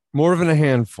 speak. More than a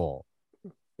handful.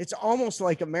 It's almost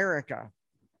like America.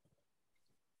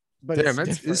 but Damn, it's that's,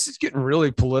 different. this is getting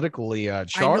really politically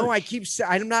charged. I know. I keep saying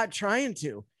I'm not trying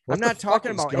to. What I'm the not fuck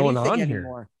talking is about going anything on here?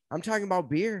 anymore. I'm talking about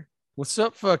beer. What's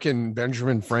up, fucking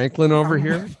Benjamin Franklin over I'm-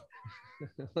 here?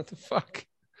 What the fuck?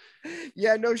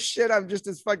 Yeah, no shit. I'm just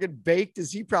as fucking baked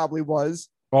as he probably was.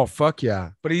 Oh fuck yeah!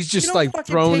 But he's just You don't like fucking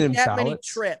throwing take in that many ballots.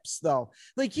 trips though.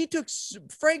 Like he took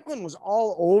Franklin was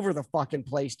all over the fucking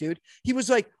place, dude. He was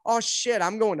like, "Oh shit,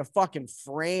 I'm going to fucking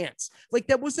France." Like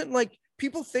that wasn't like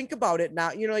people think about it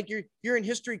now. You know, like you're in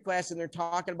history class and they're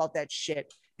talking about that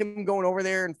shit. Him going over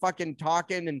there and fucking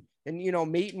talking and you know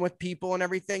meeting with people and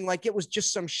everything. Like it was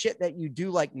just some shit that you do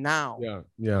like now. Yeah,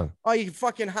 yeah. Oh, you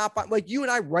fucking hop on like you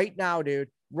and I right now, dude.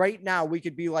 Right now, we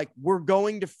could be like, we're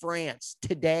going to France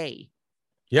today.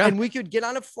 Yeah. And we could get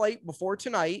on a flight before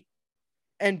tonight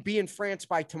and be in France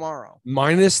by tomorrow,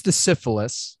 Minus the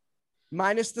syphilis.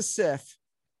 minus the Sith.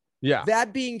 Yeah.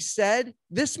 That being said,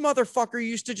 this motherfucker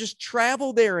used to just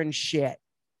travel there and shit.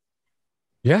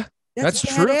 Yeah. That's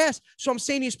true. badass. So I'm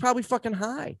saying he's probably fucking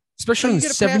high. Especially So in you the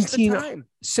gotta pass the 17, time.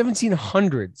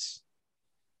 1700s,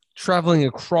 traveling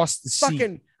across the sea.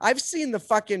 Fucking, I've seen the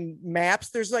fucking maps.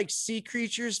 There's like sea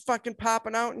creatures fucking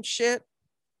popping out and shit.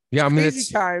 Yeah, I mean,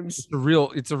 Crazy times. it's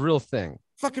a real thing.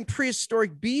 Fucking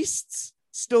prehistoric beasts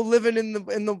still living in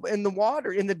the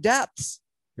water, in the depths.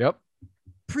 Yep.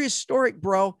 Prehistoric,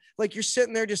 bro. Like you're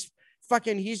sitting there just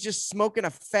fucking, he's just smoking a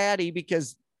fatty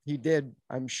because he did,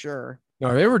 I'm sure.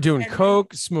 No, they were doing And-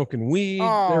 coke, smoking weed. They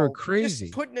were Oh, crazy.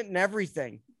 Just putting it in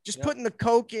everything. Just Yep. putting the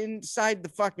coke inside the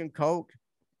fucking coke.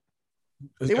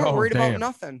 They weren't Oh, worried damn. about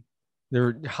nothing. They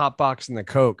were hotboxing the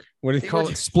coke. What do They you call were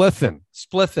it? Spliffing.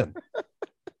 Spliffing.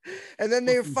 And then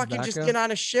they were Smoking fucking just tobacco. get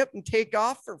on a ship and take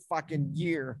off for fucking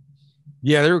year.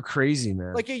 Yeah, they were crazy,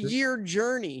 man. Like a year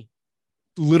journey.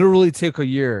 Literally took a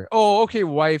year. Oh, okay,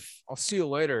 wife. I'll see you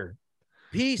later.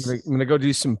 Peace. I'm gonna go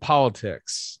do some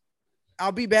politics.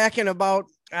 I'll be back in about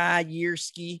a year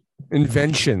ski.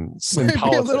 Inventions and Maybe a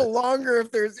politics. little longer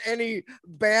if there's any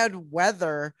bad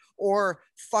weather or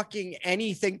fucking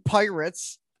anything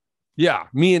pirates. Yeah,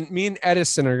 me and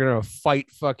Edison are gonna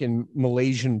fight fucking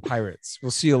Malaysian pirates.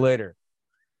 We'll see you later.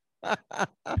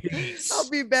 Peace. I'll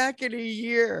be back in a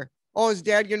year. Oh, is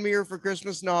dad gonna be here for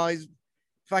Christmas? No, he's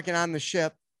fucking on the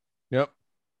ship. Yep.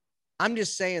 I'm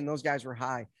just saying those guys were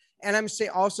high. And I'm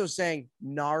also saying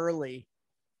gnarly.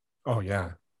 Oh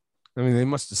yeah. I mean, they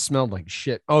must have smelled like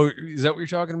shit. Oh, is that what you're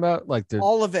talking about? Like the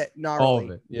All of it gnarly. all of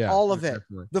it. Yeah. All of it.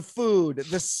 definitely. The food,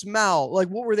 the smell. Like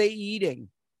what were they eating?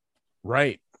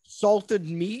 Right. Salted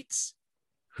meats?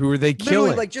 Who are they Literally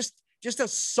killing? like just a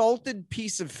salted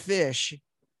piece of fish.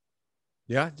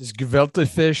 Yeah, just gefilte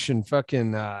fish and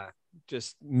fucking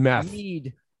just meth.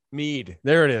 Mead.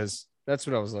 There it is. That's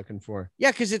what I was looking for.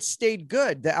 Yeah, because it stayed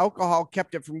good. The alcohol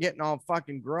kept it from getting all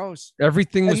fucking gross.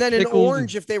 Everything was And then an pickled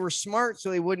orange if they were smart, so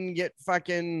they wouldn't get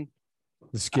fucking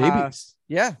The scabies.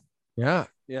 yeah, Yeah.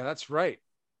 Yeah, that's right.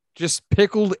 Just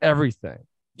pickled everything.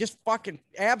 just fucking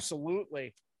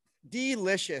absolutely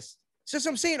delicious. So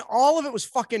I'm saying all of it was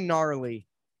fucking gnarly.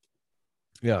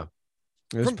 Yeah.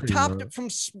 It was From pretty top gnarly. to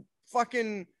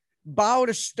fucking bow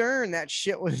to stern, that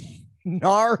shit was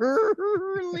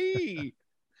gnarly.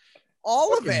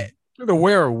 All of it. To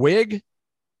wear a wig.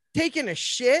 Taking a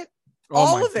shit. Oh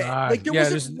all my of it. God. Like there Yeah,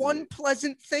 wasn't there's- one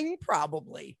pleasant thing,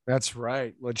 probably. That's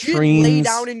right. You didn't lay Latrines.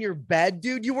 down in your bed,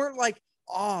 dude. You weren't like,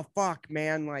 oh fuck,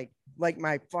 man, like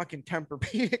my fucking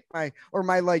Tempur-Pedic, my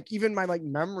like even my like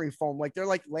memory foam. Like they're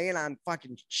like laying on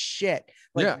fucking shit,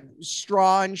 like Yeah.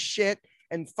 straw and shit,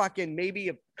 and fucking maybe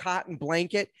a cotton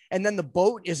blanket, and then the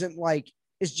boat isn't like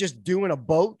it's just doing a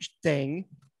boat thing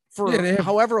for Yeah, they have-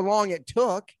 however long it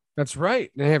took. That's right.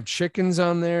 They have chickens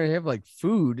on there. They have like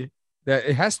food that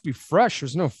it has to be fresh.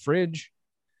 There's no fridge.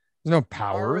 There's no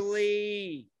power.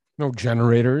 Early. No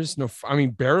generators. I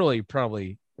mean, barely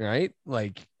probably, right?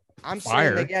 Like I'm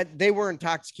Fire. saying they were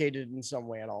intoxicated in some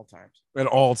way at all times. at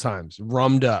all times.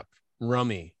 Rummed up.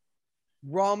 Rummy.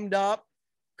 Rummed up,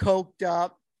 coked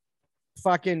up,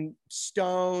 fucking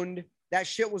stoned. That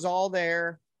shit was all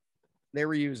there. They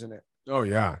were using it. Oh,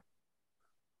 yeah.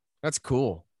 That's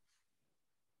cool.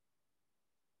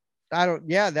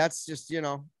 That's just,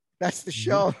 that's the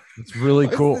show. It's really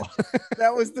cool.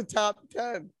 That was the top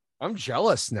 10. I'm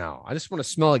jealous now. I just want to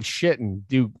smell like shit and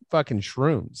do fucking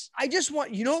shrooms. I just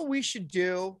want, what we should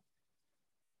do?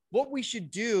 What we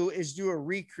should do is do a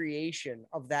recreation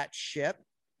of that ship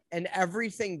and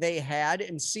everything they had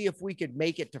and see if we could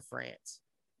make it to France.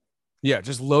 Yeah,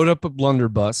 just load up a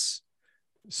blunderbuss,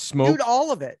 smoke, Dude,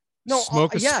 all of it. No,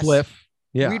 smoke a yes. spliff.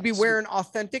 Yeah, We'd be wearing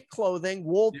authentic clothing,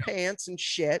 wool pants and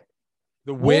shit.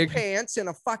 the Wool wig. pants and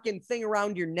a fucking thing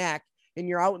around your neck. and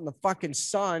you're out in the fucking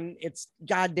sun, it's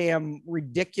goddamn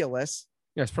ridiculous.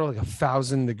 Yeah, it's probably like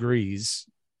 1,000 degrees.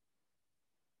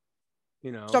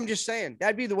 You know, So I'm just saying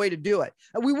that'd be the way to do it.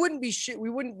 And we wouldn't be shit. We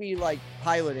wouldn't be like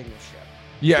piloting the ship.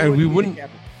 yeah, and we be the wouldn't.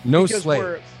 captain. No Because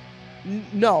slaves.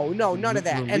 No, none of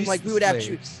that. And Release like we the would have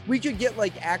slaves. we could get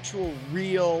like actual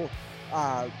real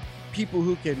people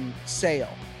who can sail.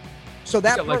 So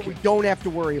that Yeah, part like- we don't have to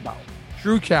worry about.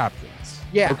 True captains.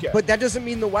 Yeah, Okay. but that doesn't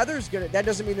mean the weather's gonna. That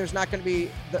doesn't mean there's not gonna be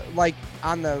like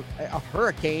on a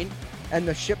hurricane and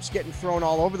the ship's getting thrown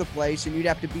all over the place, and you'd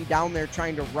have to be down there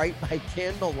trying to write by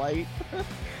candlelight.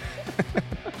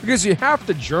 Because you have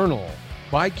to journal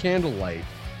by candlelight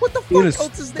What the In a fuck s-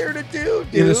 else is there to do,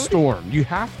 dude? in a storm. You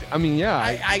have to. I mean, yeah.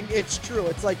 It's true.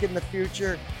 It's like in the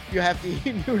future, you have to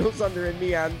eat noodles under a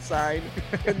neon sign.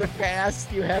 In the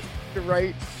past, you have to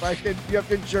write, you have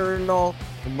to journal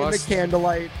in the must-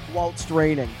 candlelight while it's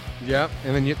raining. Yep.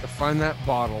 And then you have to find that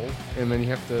bottle, and then you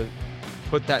have to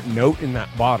put that note in that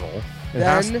bottle. It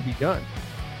has to Then- be done.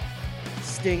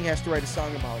 Sting has to write a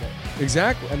song about it,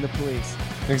 Exactly. and the police.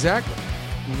 Exactly.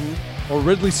 Or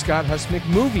Ridley Scott has to make a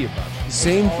movie about it. The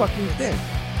same all- fucking thing.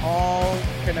 All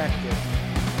connected.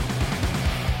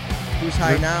 Who's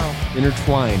high Yep. now?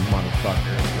 Intertwined,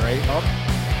 motherfucker. Right?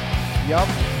 Yup.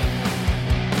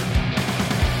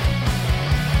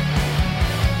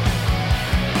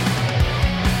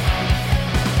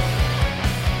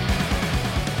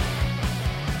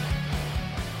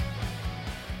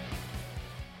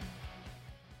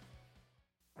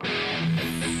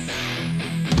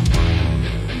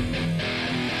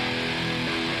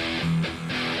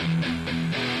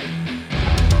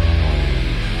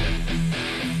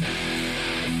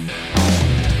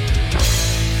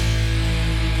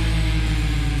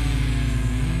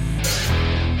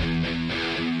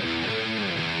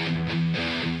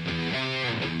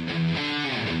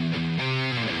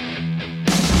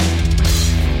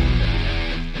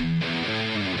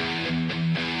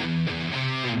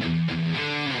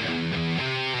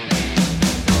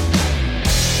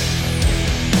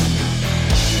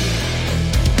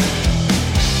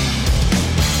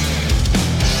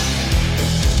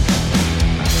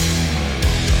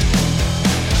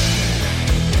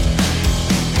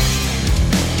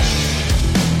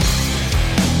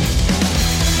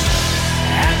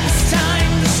 At this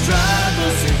time, the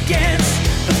struggles against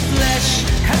the flesh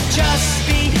have just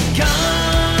begun.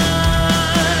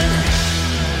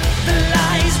 The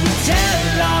lies we tell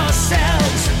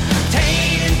ourselves,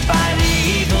 tainted by the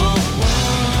evil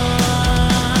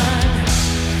one.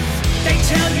 They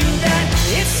tell you that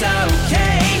it's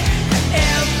okay,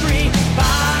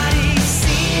 everybody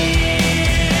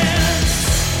sins.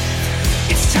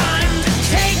 It's time to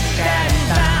take that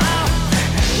vow,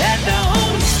 let the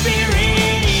Holy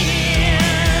Spirit in.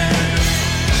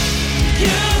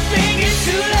 You think it's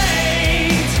too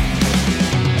late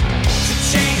to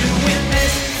change and win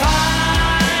this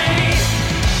fight.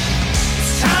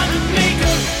 It's time to make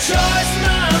a choice,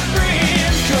 my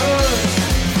friend, 'cause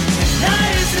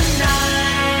tonight is the night.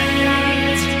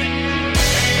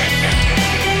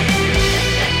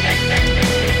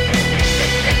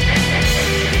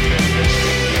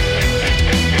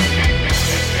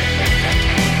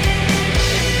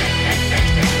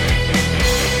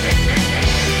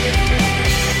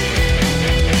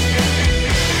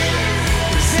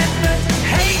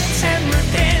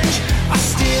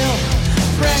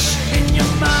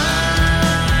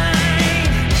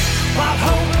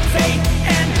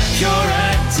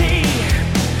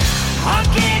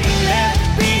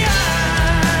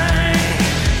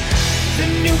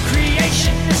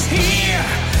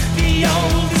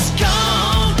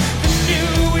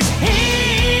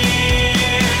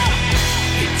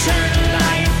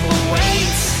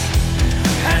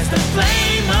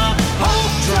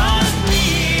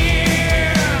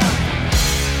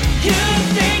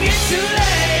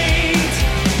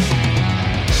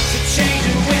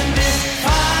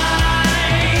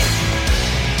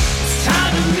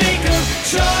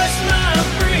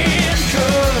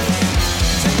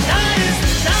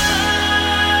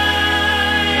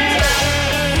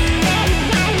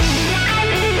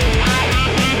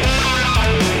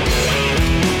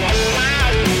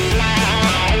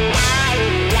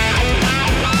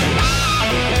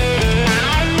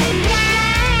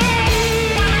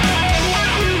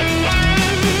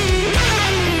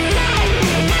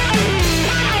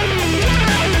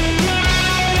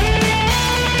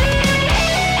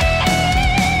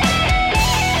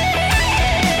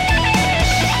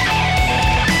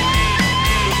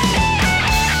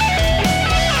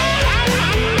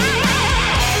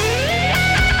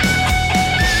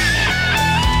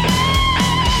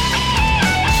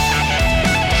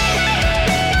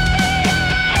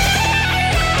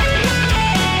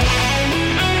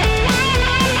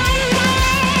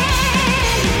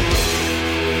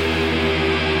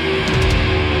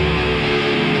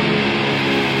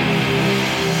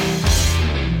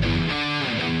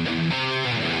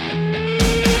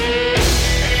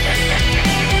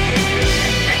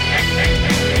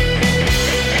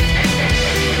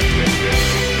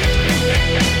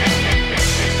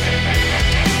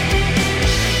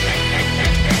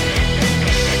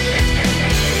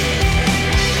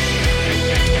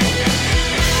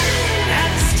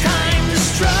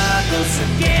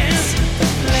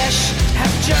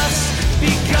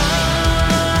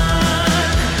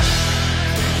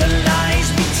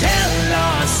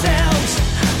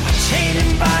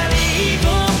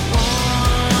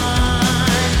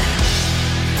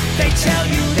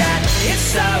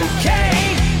 it's okay,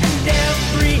 and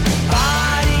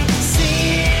everybody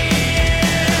sings.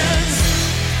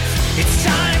 It's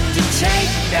time to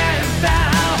take that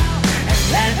vow and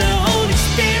let the Holy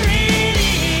Spirit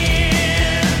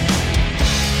in.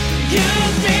 You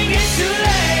think it's too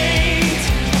late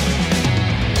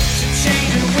to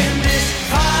change and win this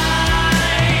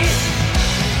fight.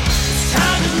 It's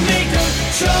time to make a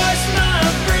choice, my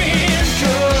friend,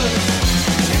 'cause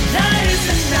tonight is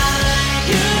the night.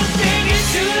 You think it's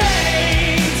too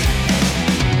late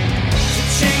to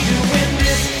change and win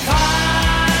this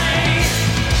fight.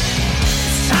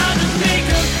 It's time to make a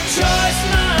choice,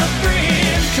 my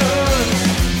friend, 'cause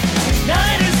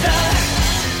tonight is the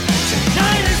night.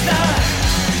 Tonight is the night.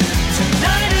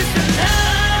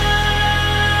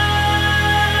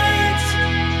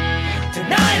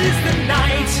 Tonight is the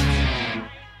night.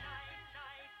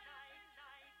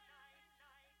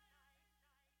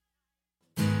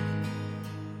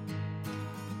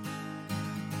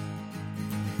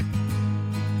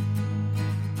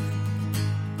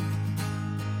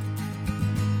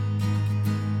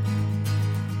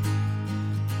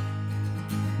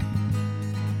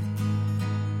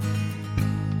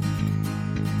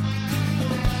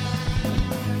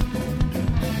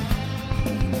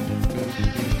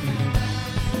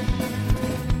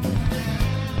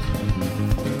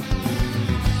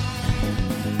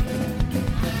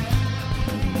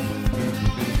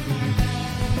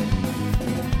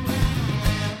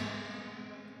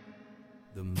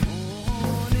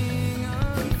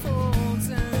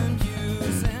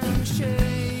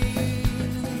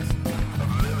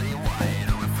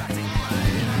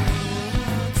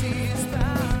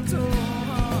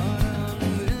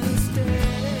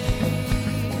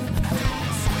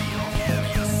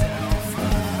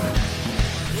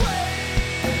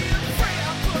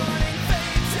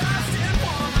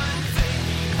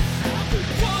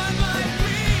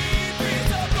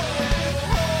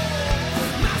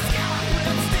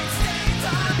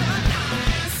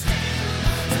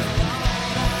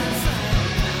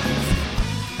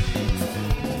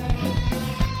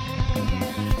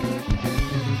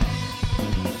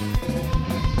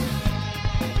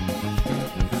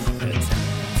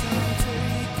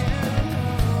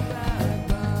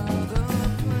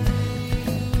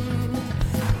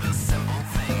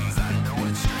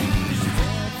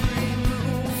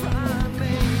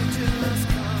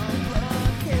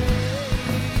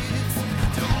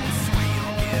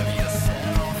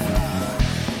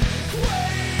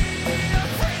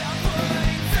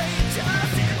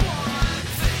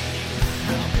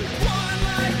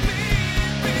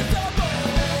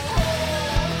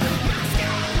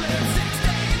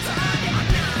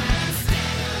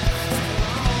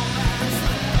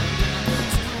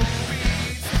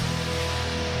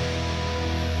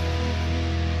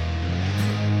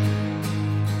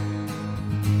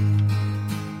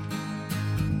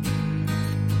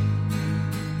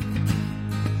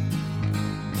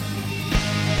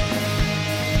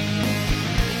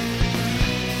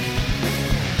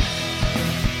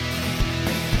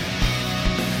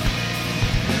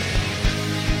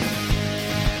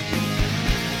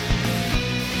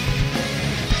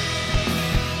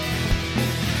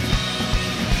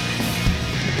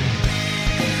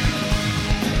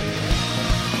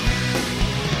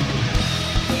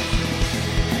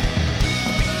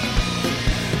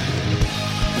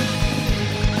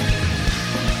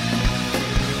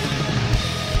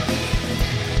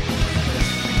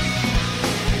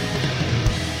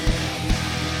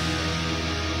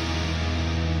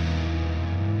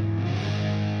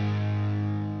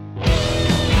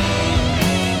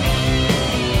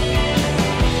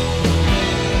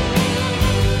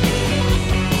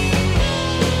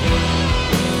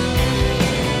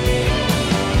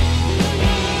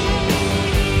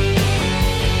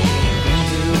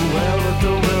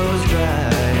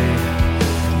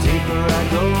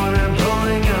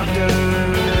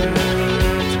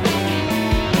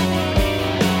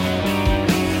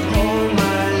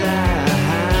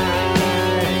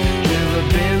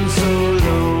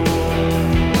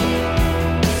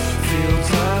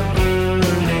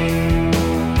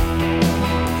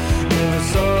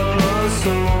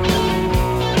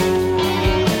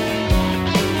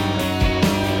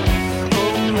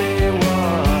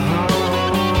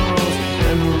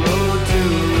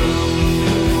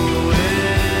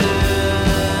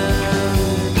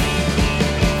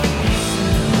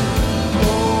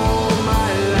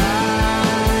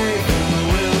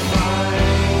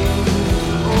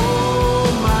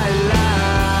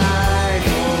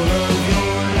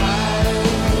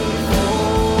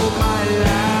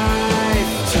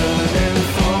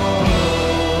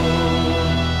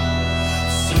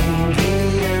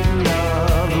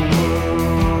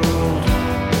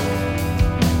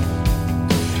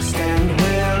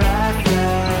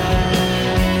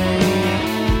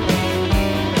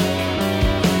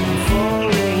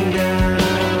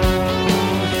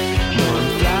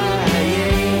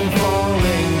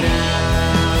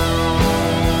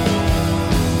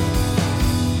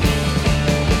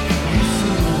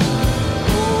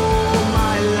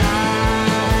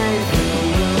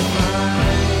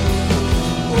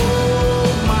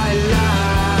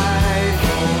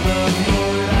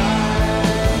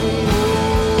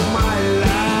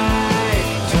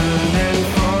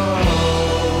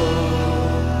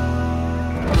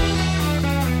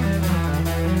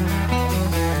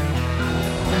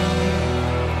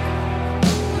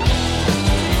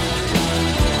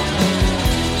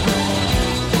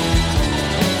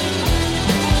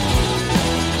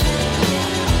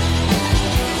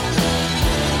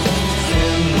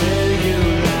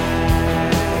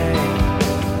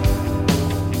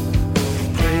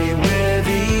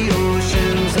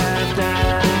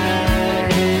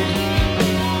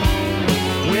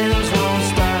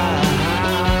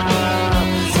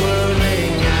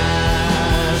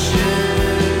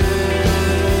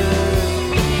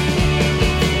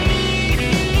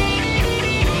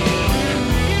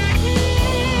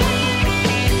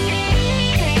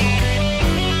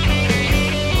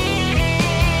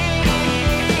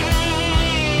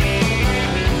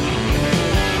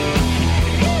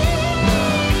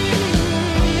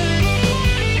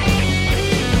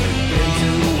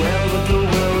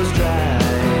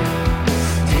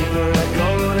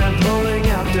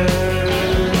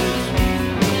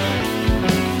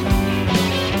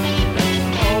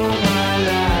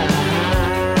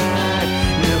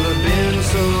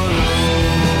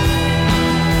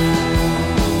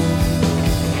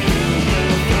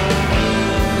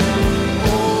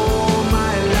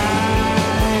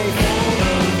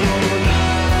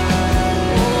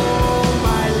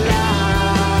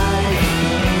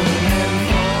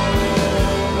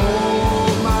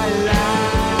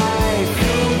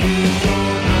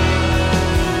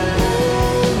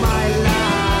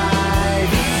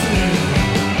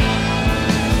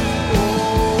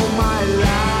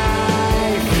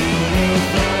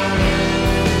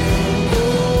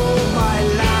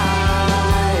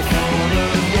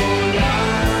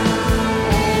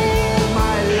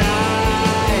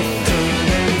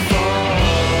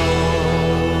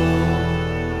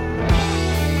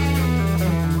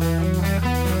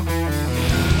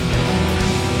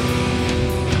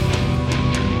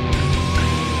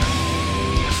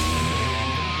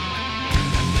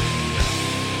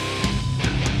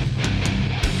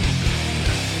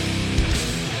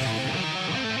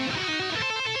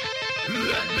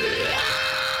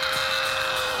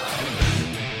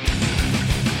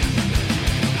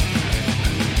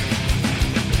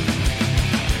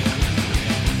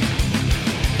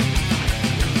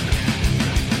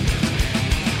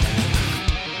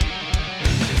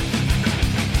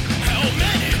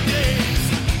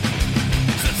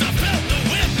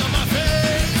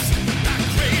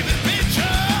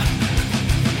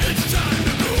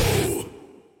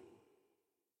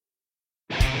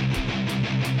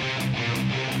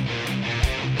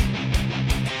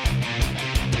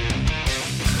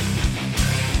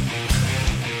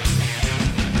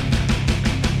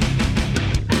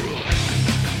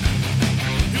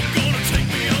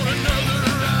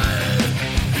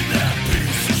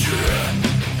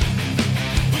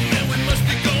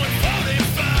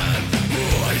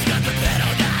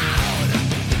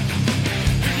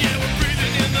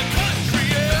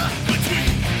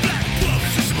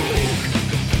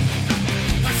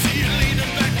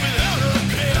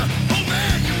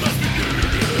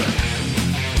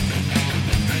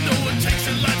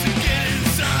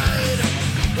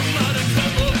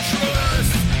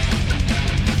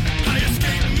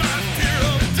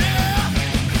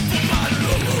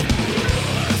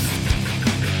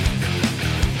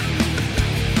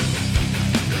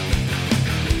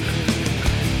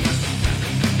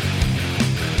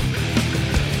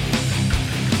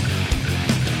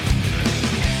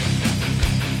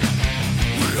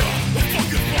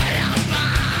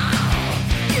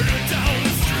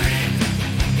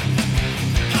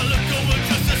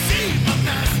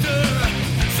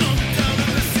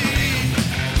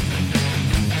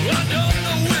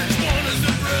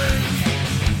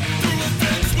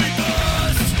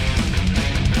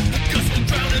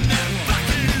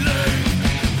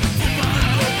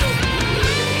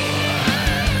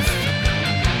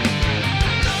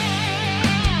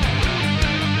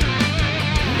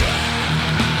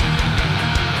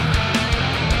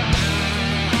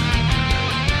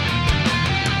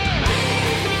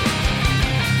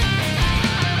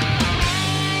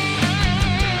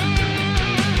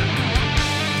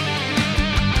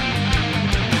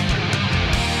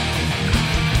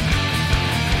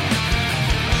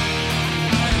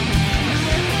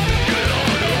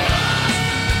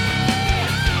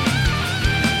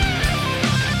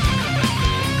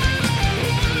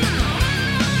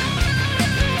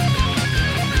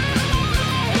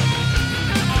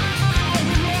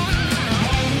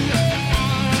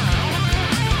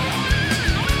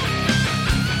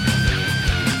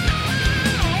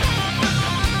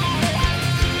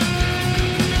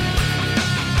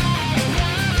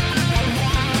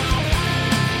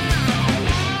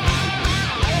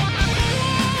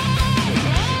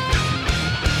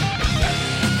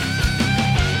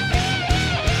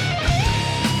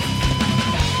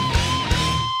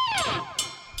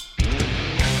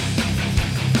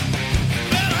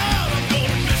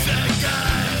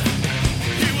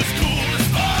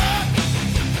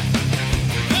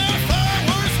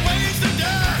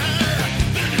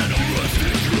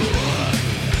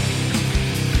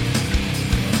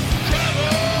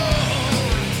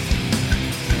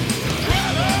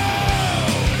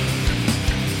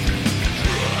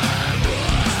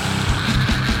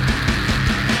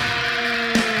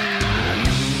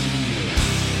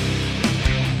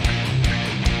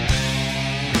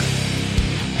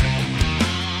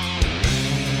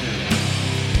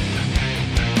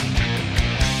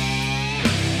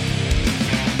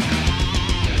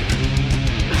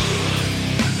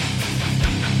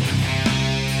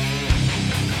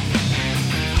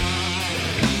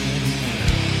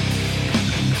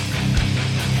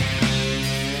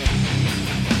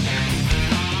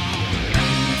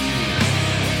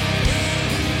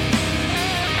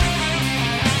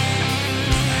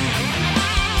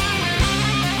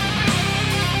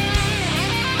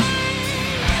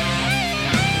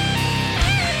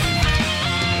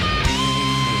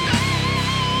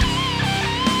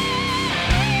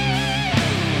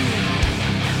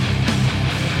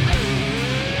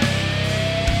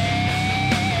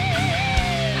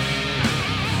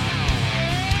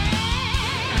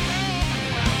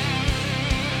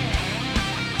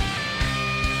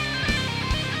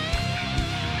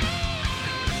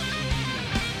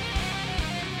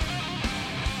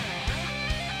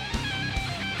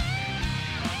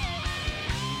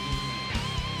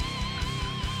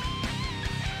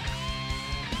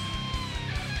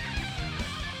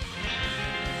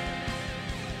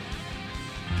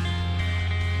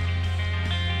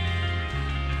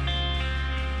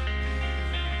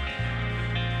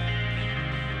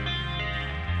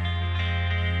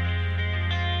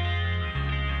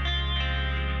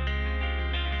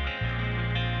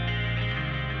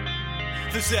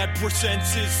 The zebra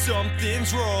senses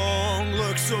something's wrong.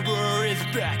 Looks over his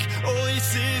back. All he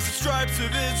sees is stripes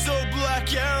of his old black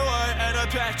and white, and a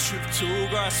patch of tall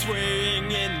grass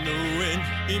swaying in the wind.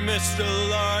 He missed the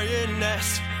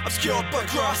lioness, obscured by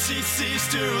grass he sees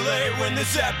too late. When the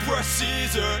zebra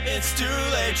sees her, it's too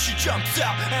late. She jumps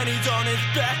out and he's on his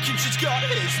back and she's got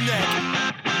his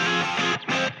neck.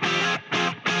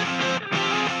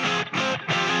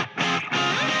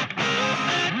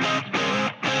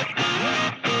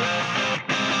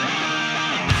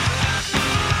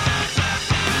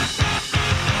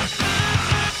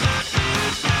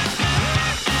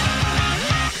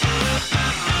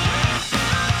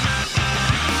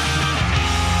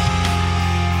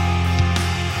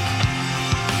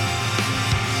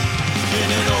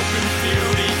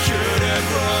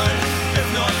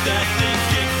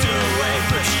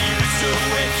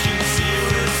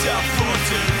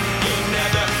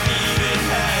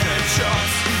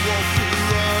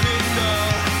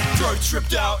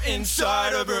 Tripped out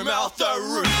inside of her mouth, a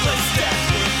ruthless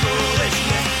death with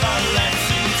foolishness, a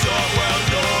lesson taught while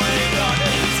gnawing on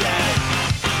his head.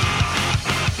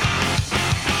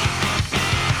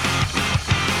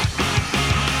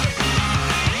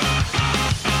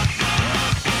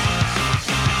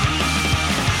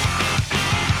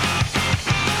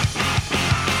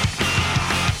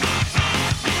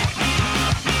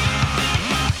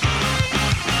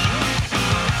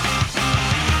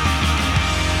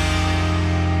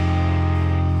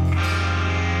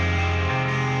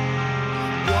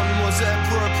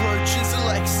 Zebra approaches the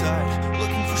lakeside,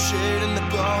 looking for shade in the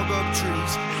baobab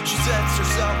trees. She sets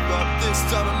herself up, this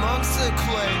time amongst the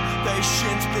clay.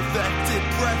 Patience perfected,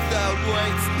 breath that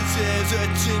waits. His ears are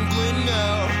tingling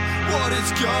now. What is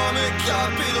coming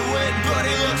can't be the wind, but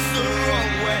he looks the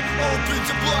wrong way. Opens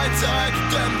a blind eye,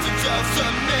 condemns himself,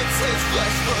 submits his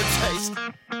flesh for taste.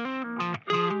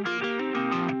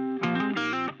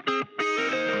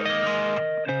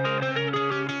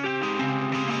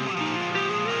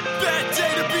 Bad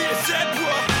day to be a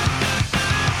zebra.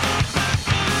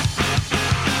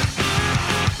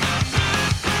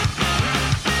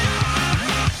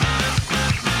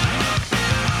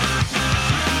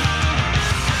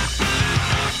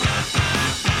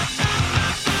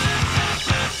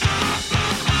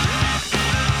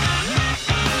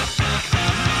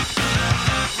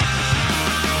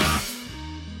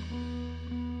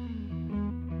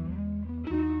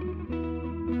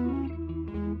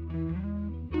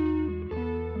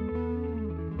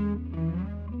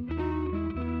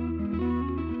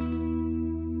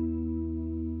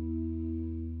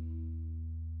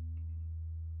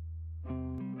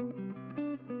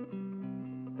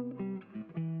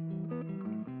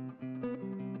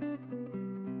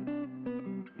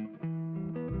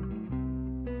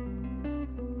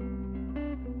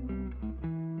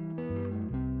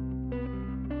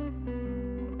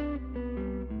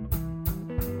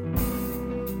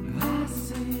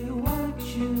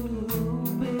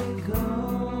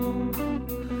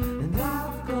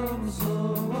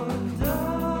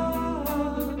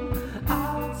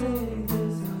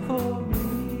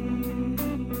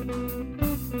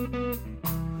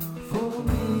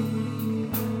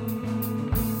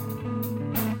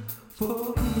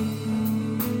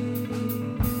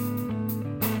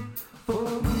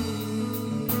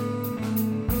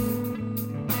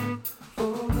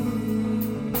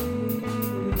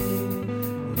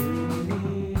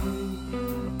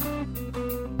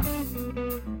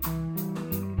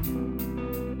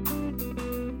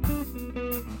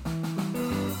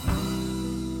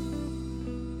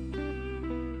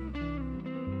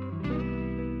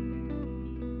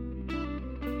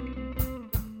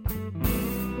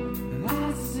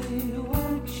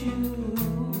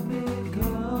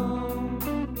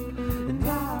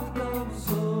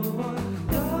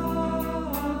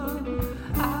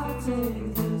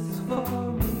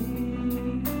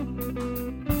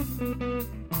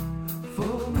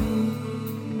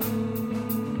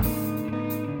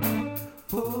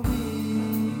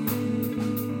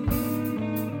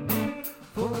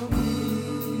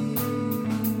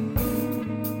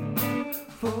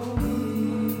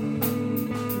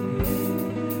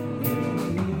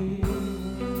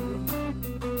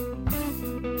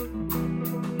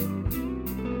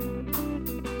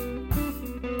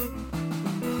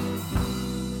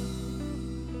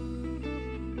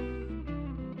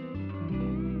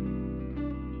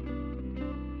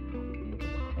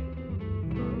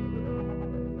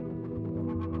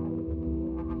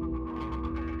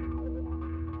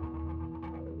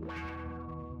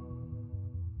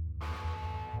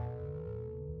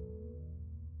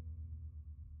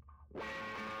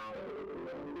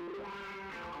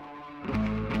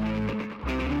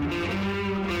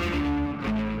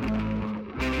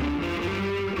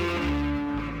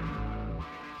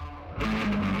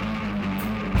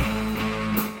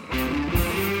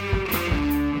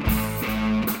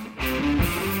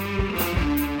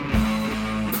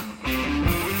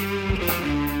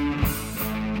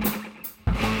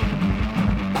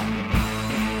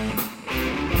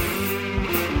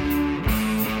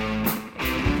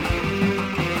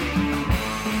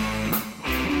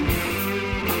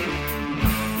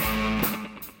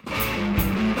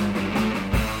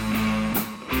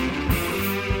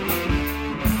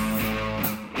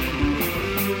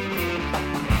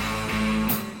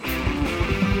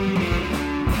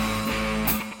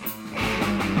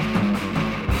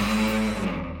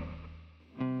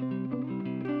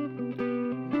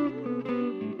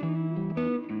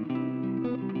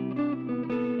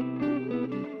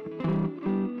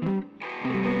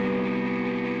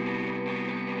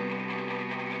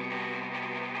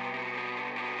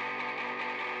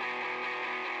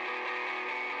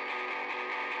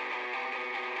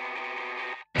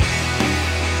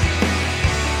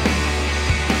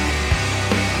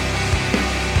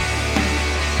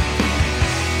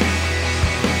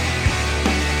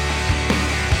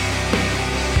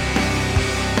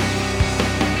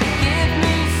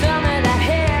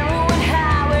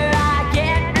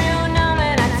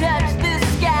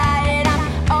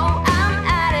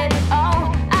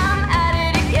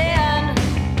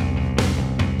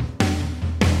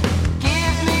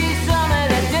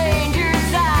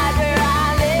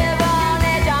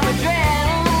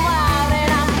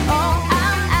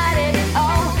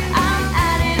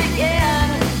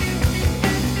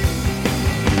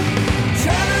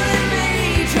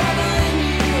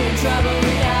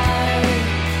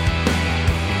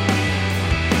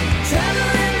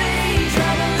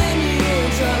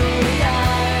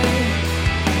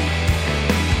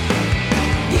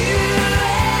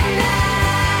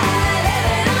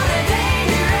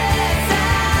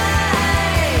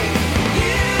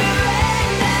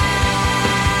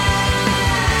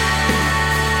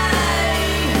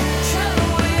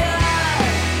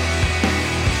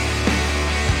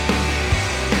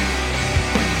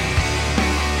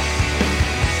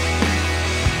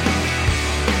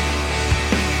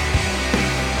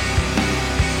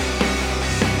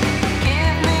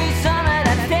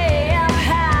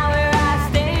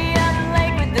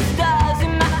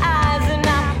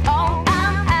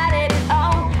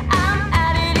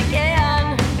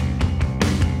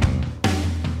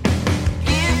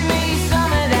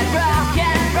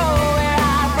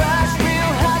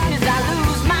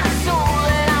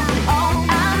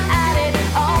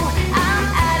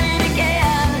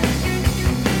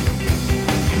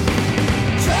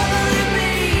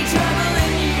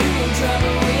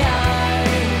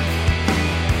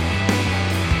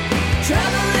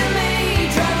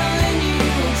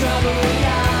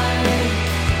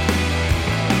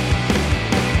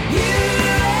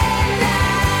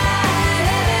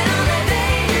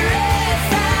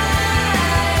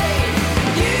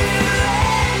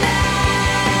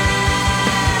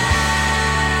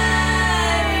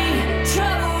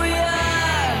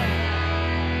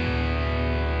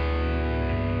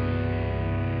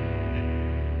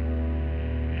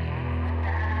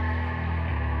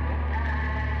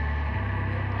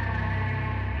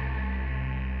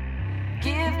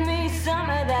 some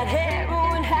of that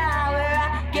heroin high where I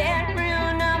get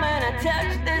real numb and I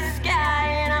touch the sky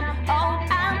and I'm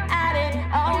at it,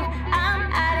 I'm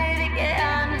at it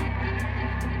again.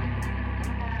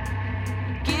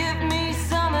 Give me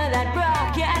some of that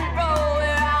rock and roll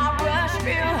where I rush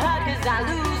real hard 'cause I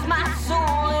lose my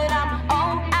soul and I'm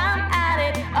at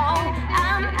it,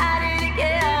 I'm at it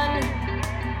again.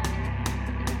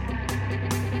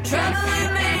 Trouble in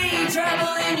me,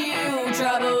 trouble in you,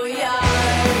 trouble we are.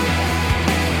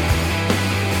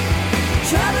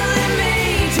 Trouble in me,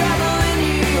 trouble in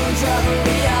you, trouble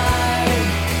we are.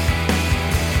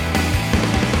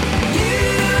 You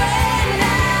and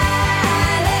I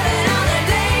living on the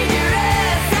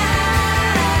dangerous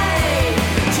side.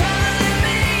 Trouble in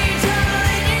me, trouble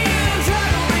in you,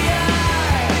 trouble we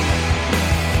are.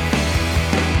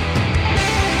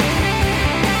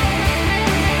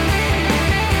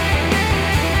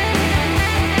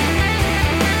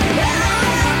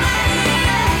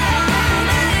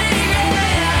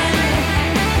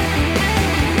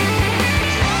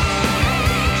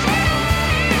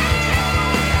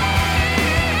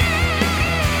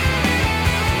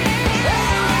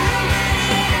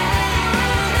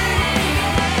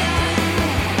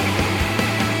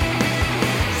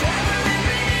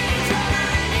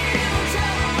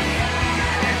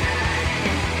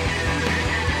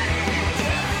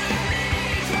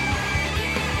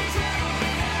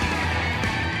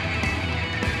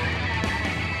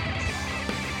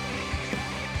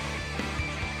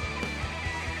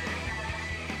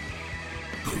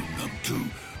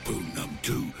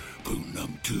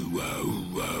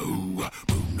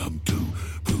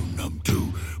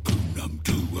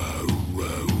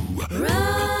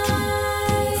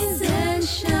 Rise and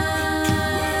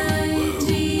shine,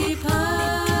 departure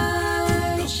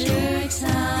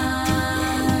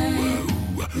time.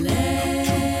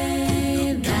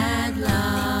 Lay that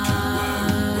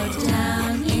log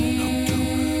down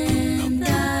in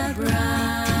the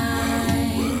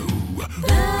brine.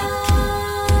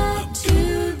 Back to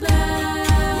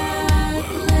back,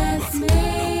 let's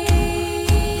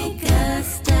make a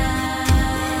stack.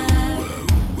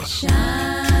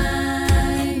 Shiny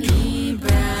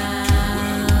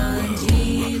brown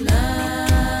deluxe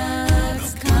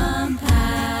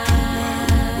compact.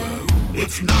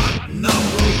 It's not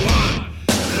number one,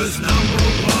 'cause number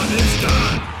one is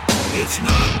done. It's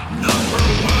not number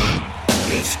one.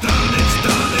 It's done, it's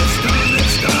done, it's done,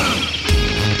 it's done.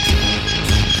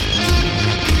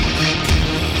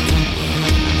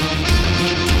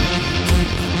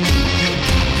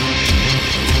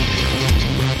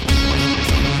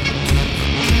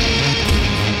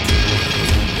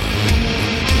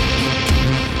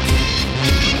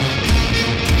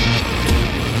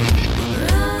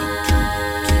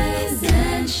 Rise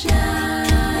and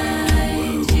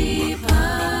shine,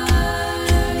 departure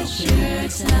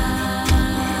time.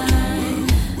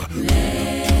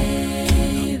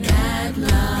 Lay that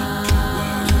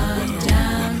log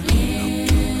down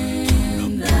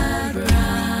in the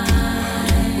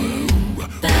brine.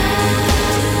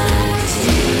 Back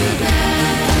to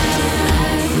back,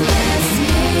 let's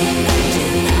make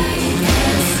a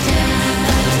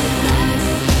stack.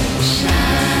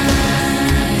 Shiny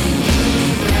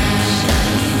brown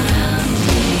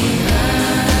deluxe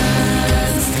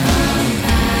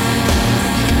compact.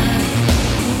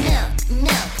 Milk,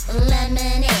 milk,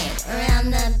 lemonade, around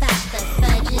the back the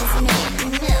fudge is made.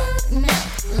 Milk, milk,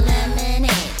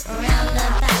 lemonade, around the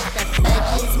back the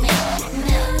fudge is made.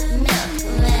 Milk, milk,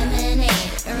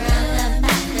 lemonade, around the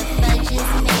back the fudge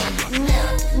is made.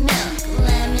 Milk, milk,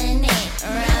 lemonade,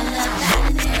 around the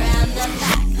back, around the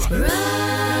back.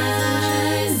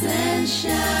 Rise and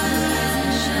shine.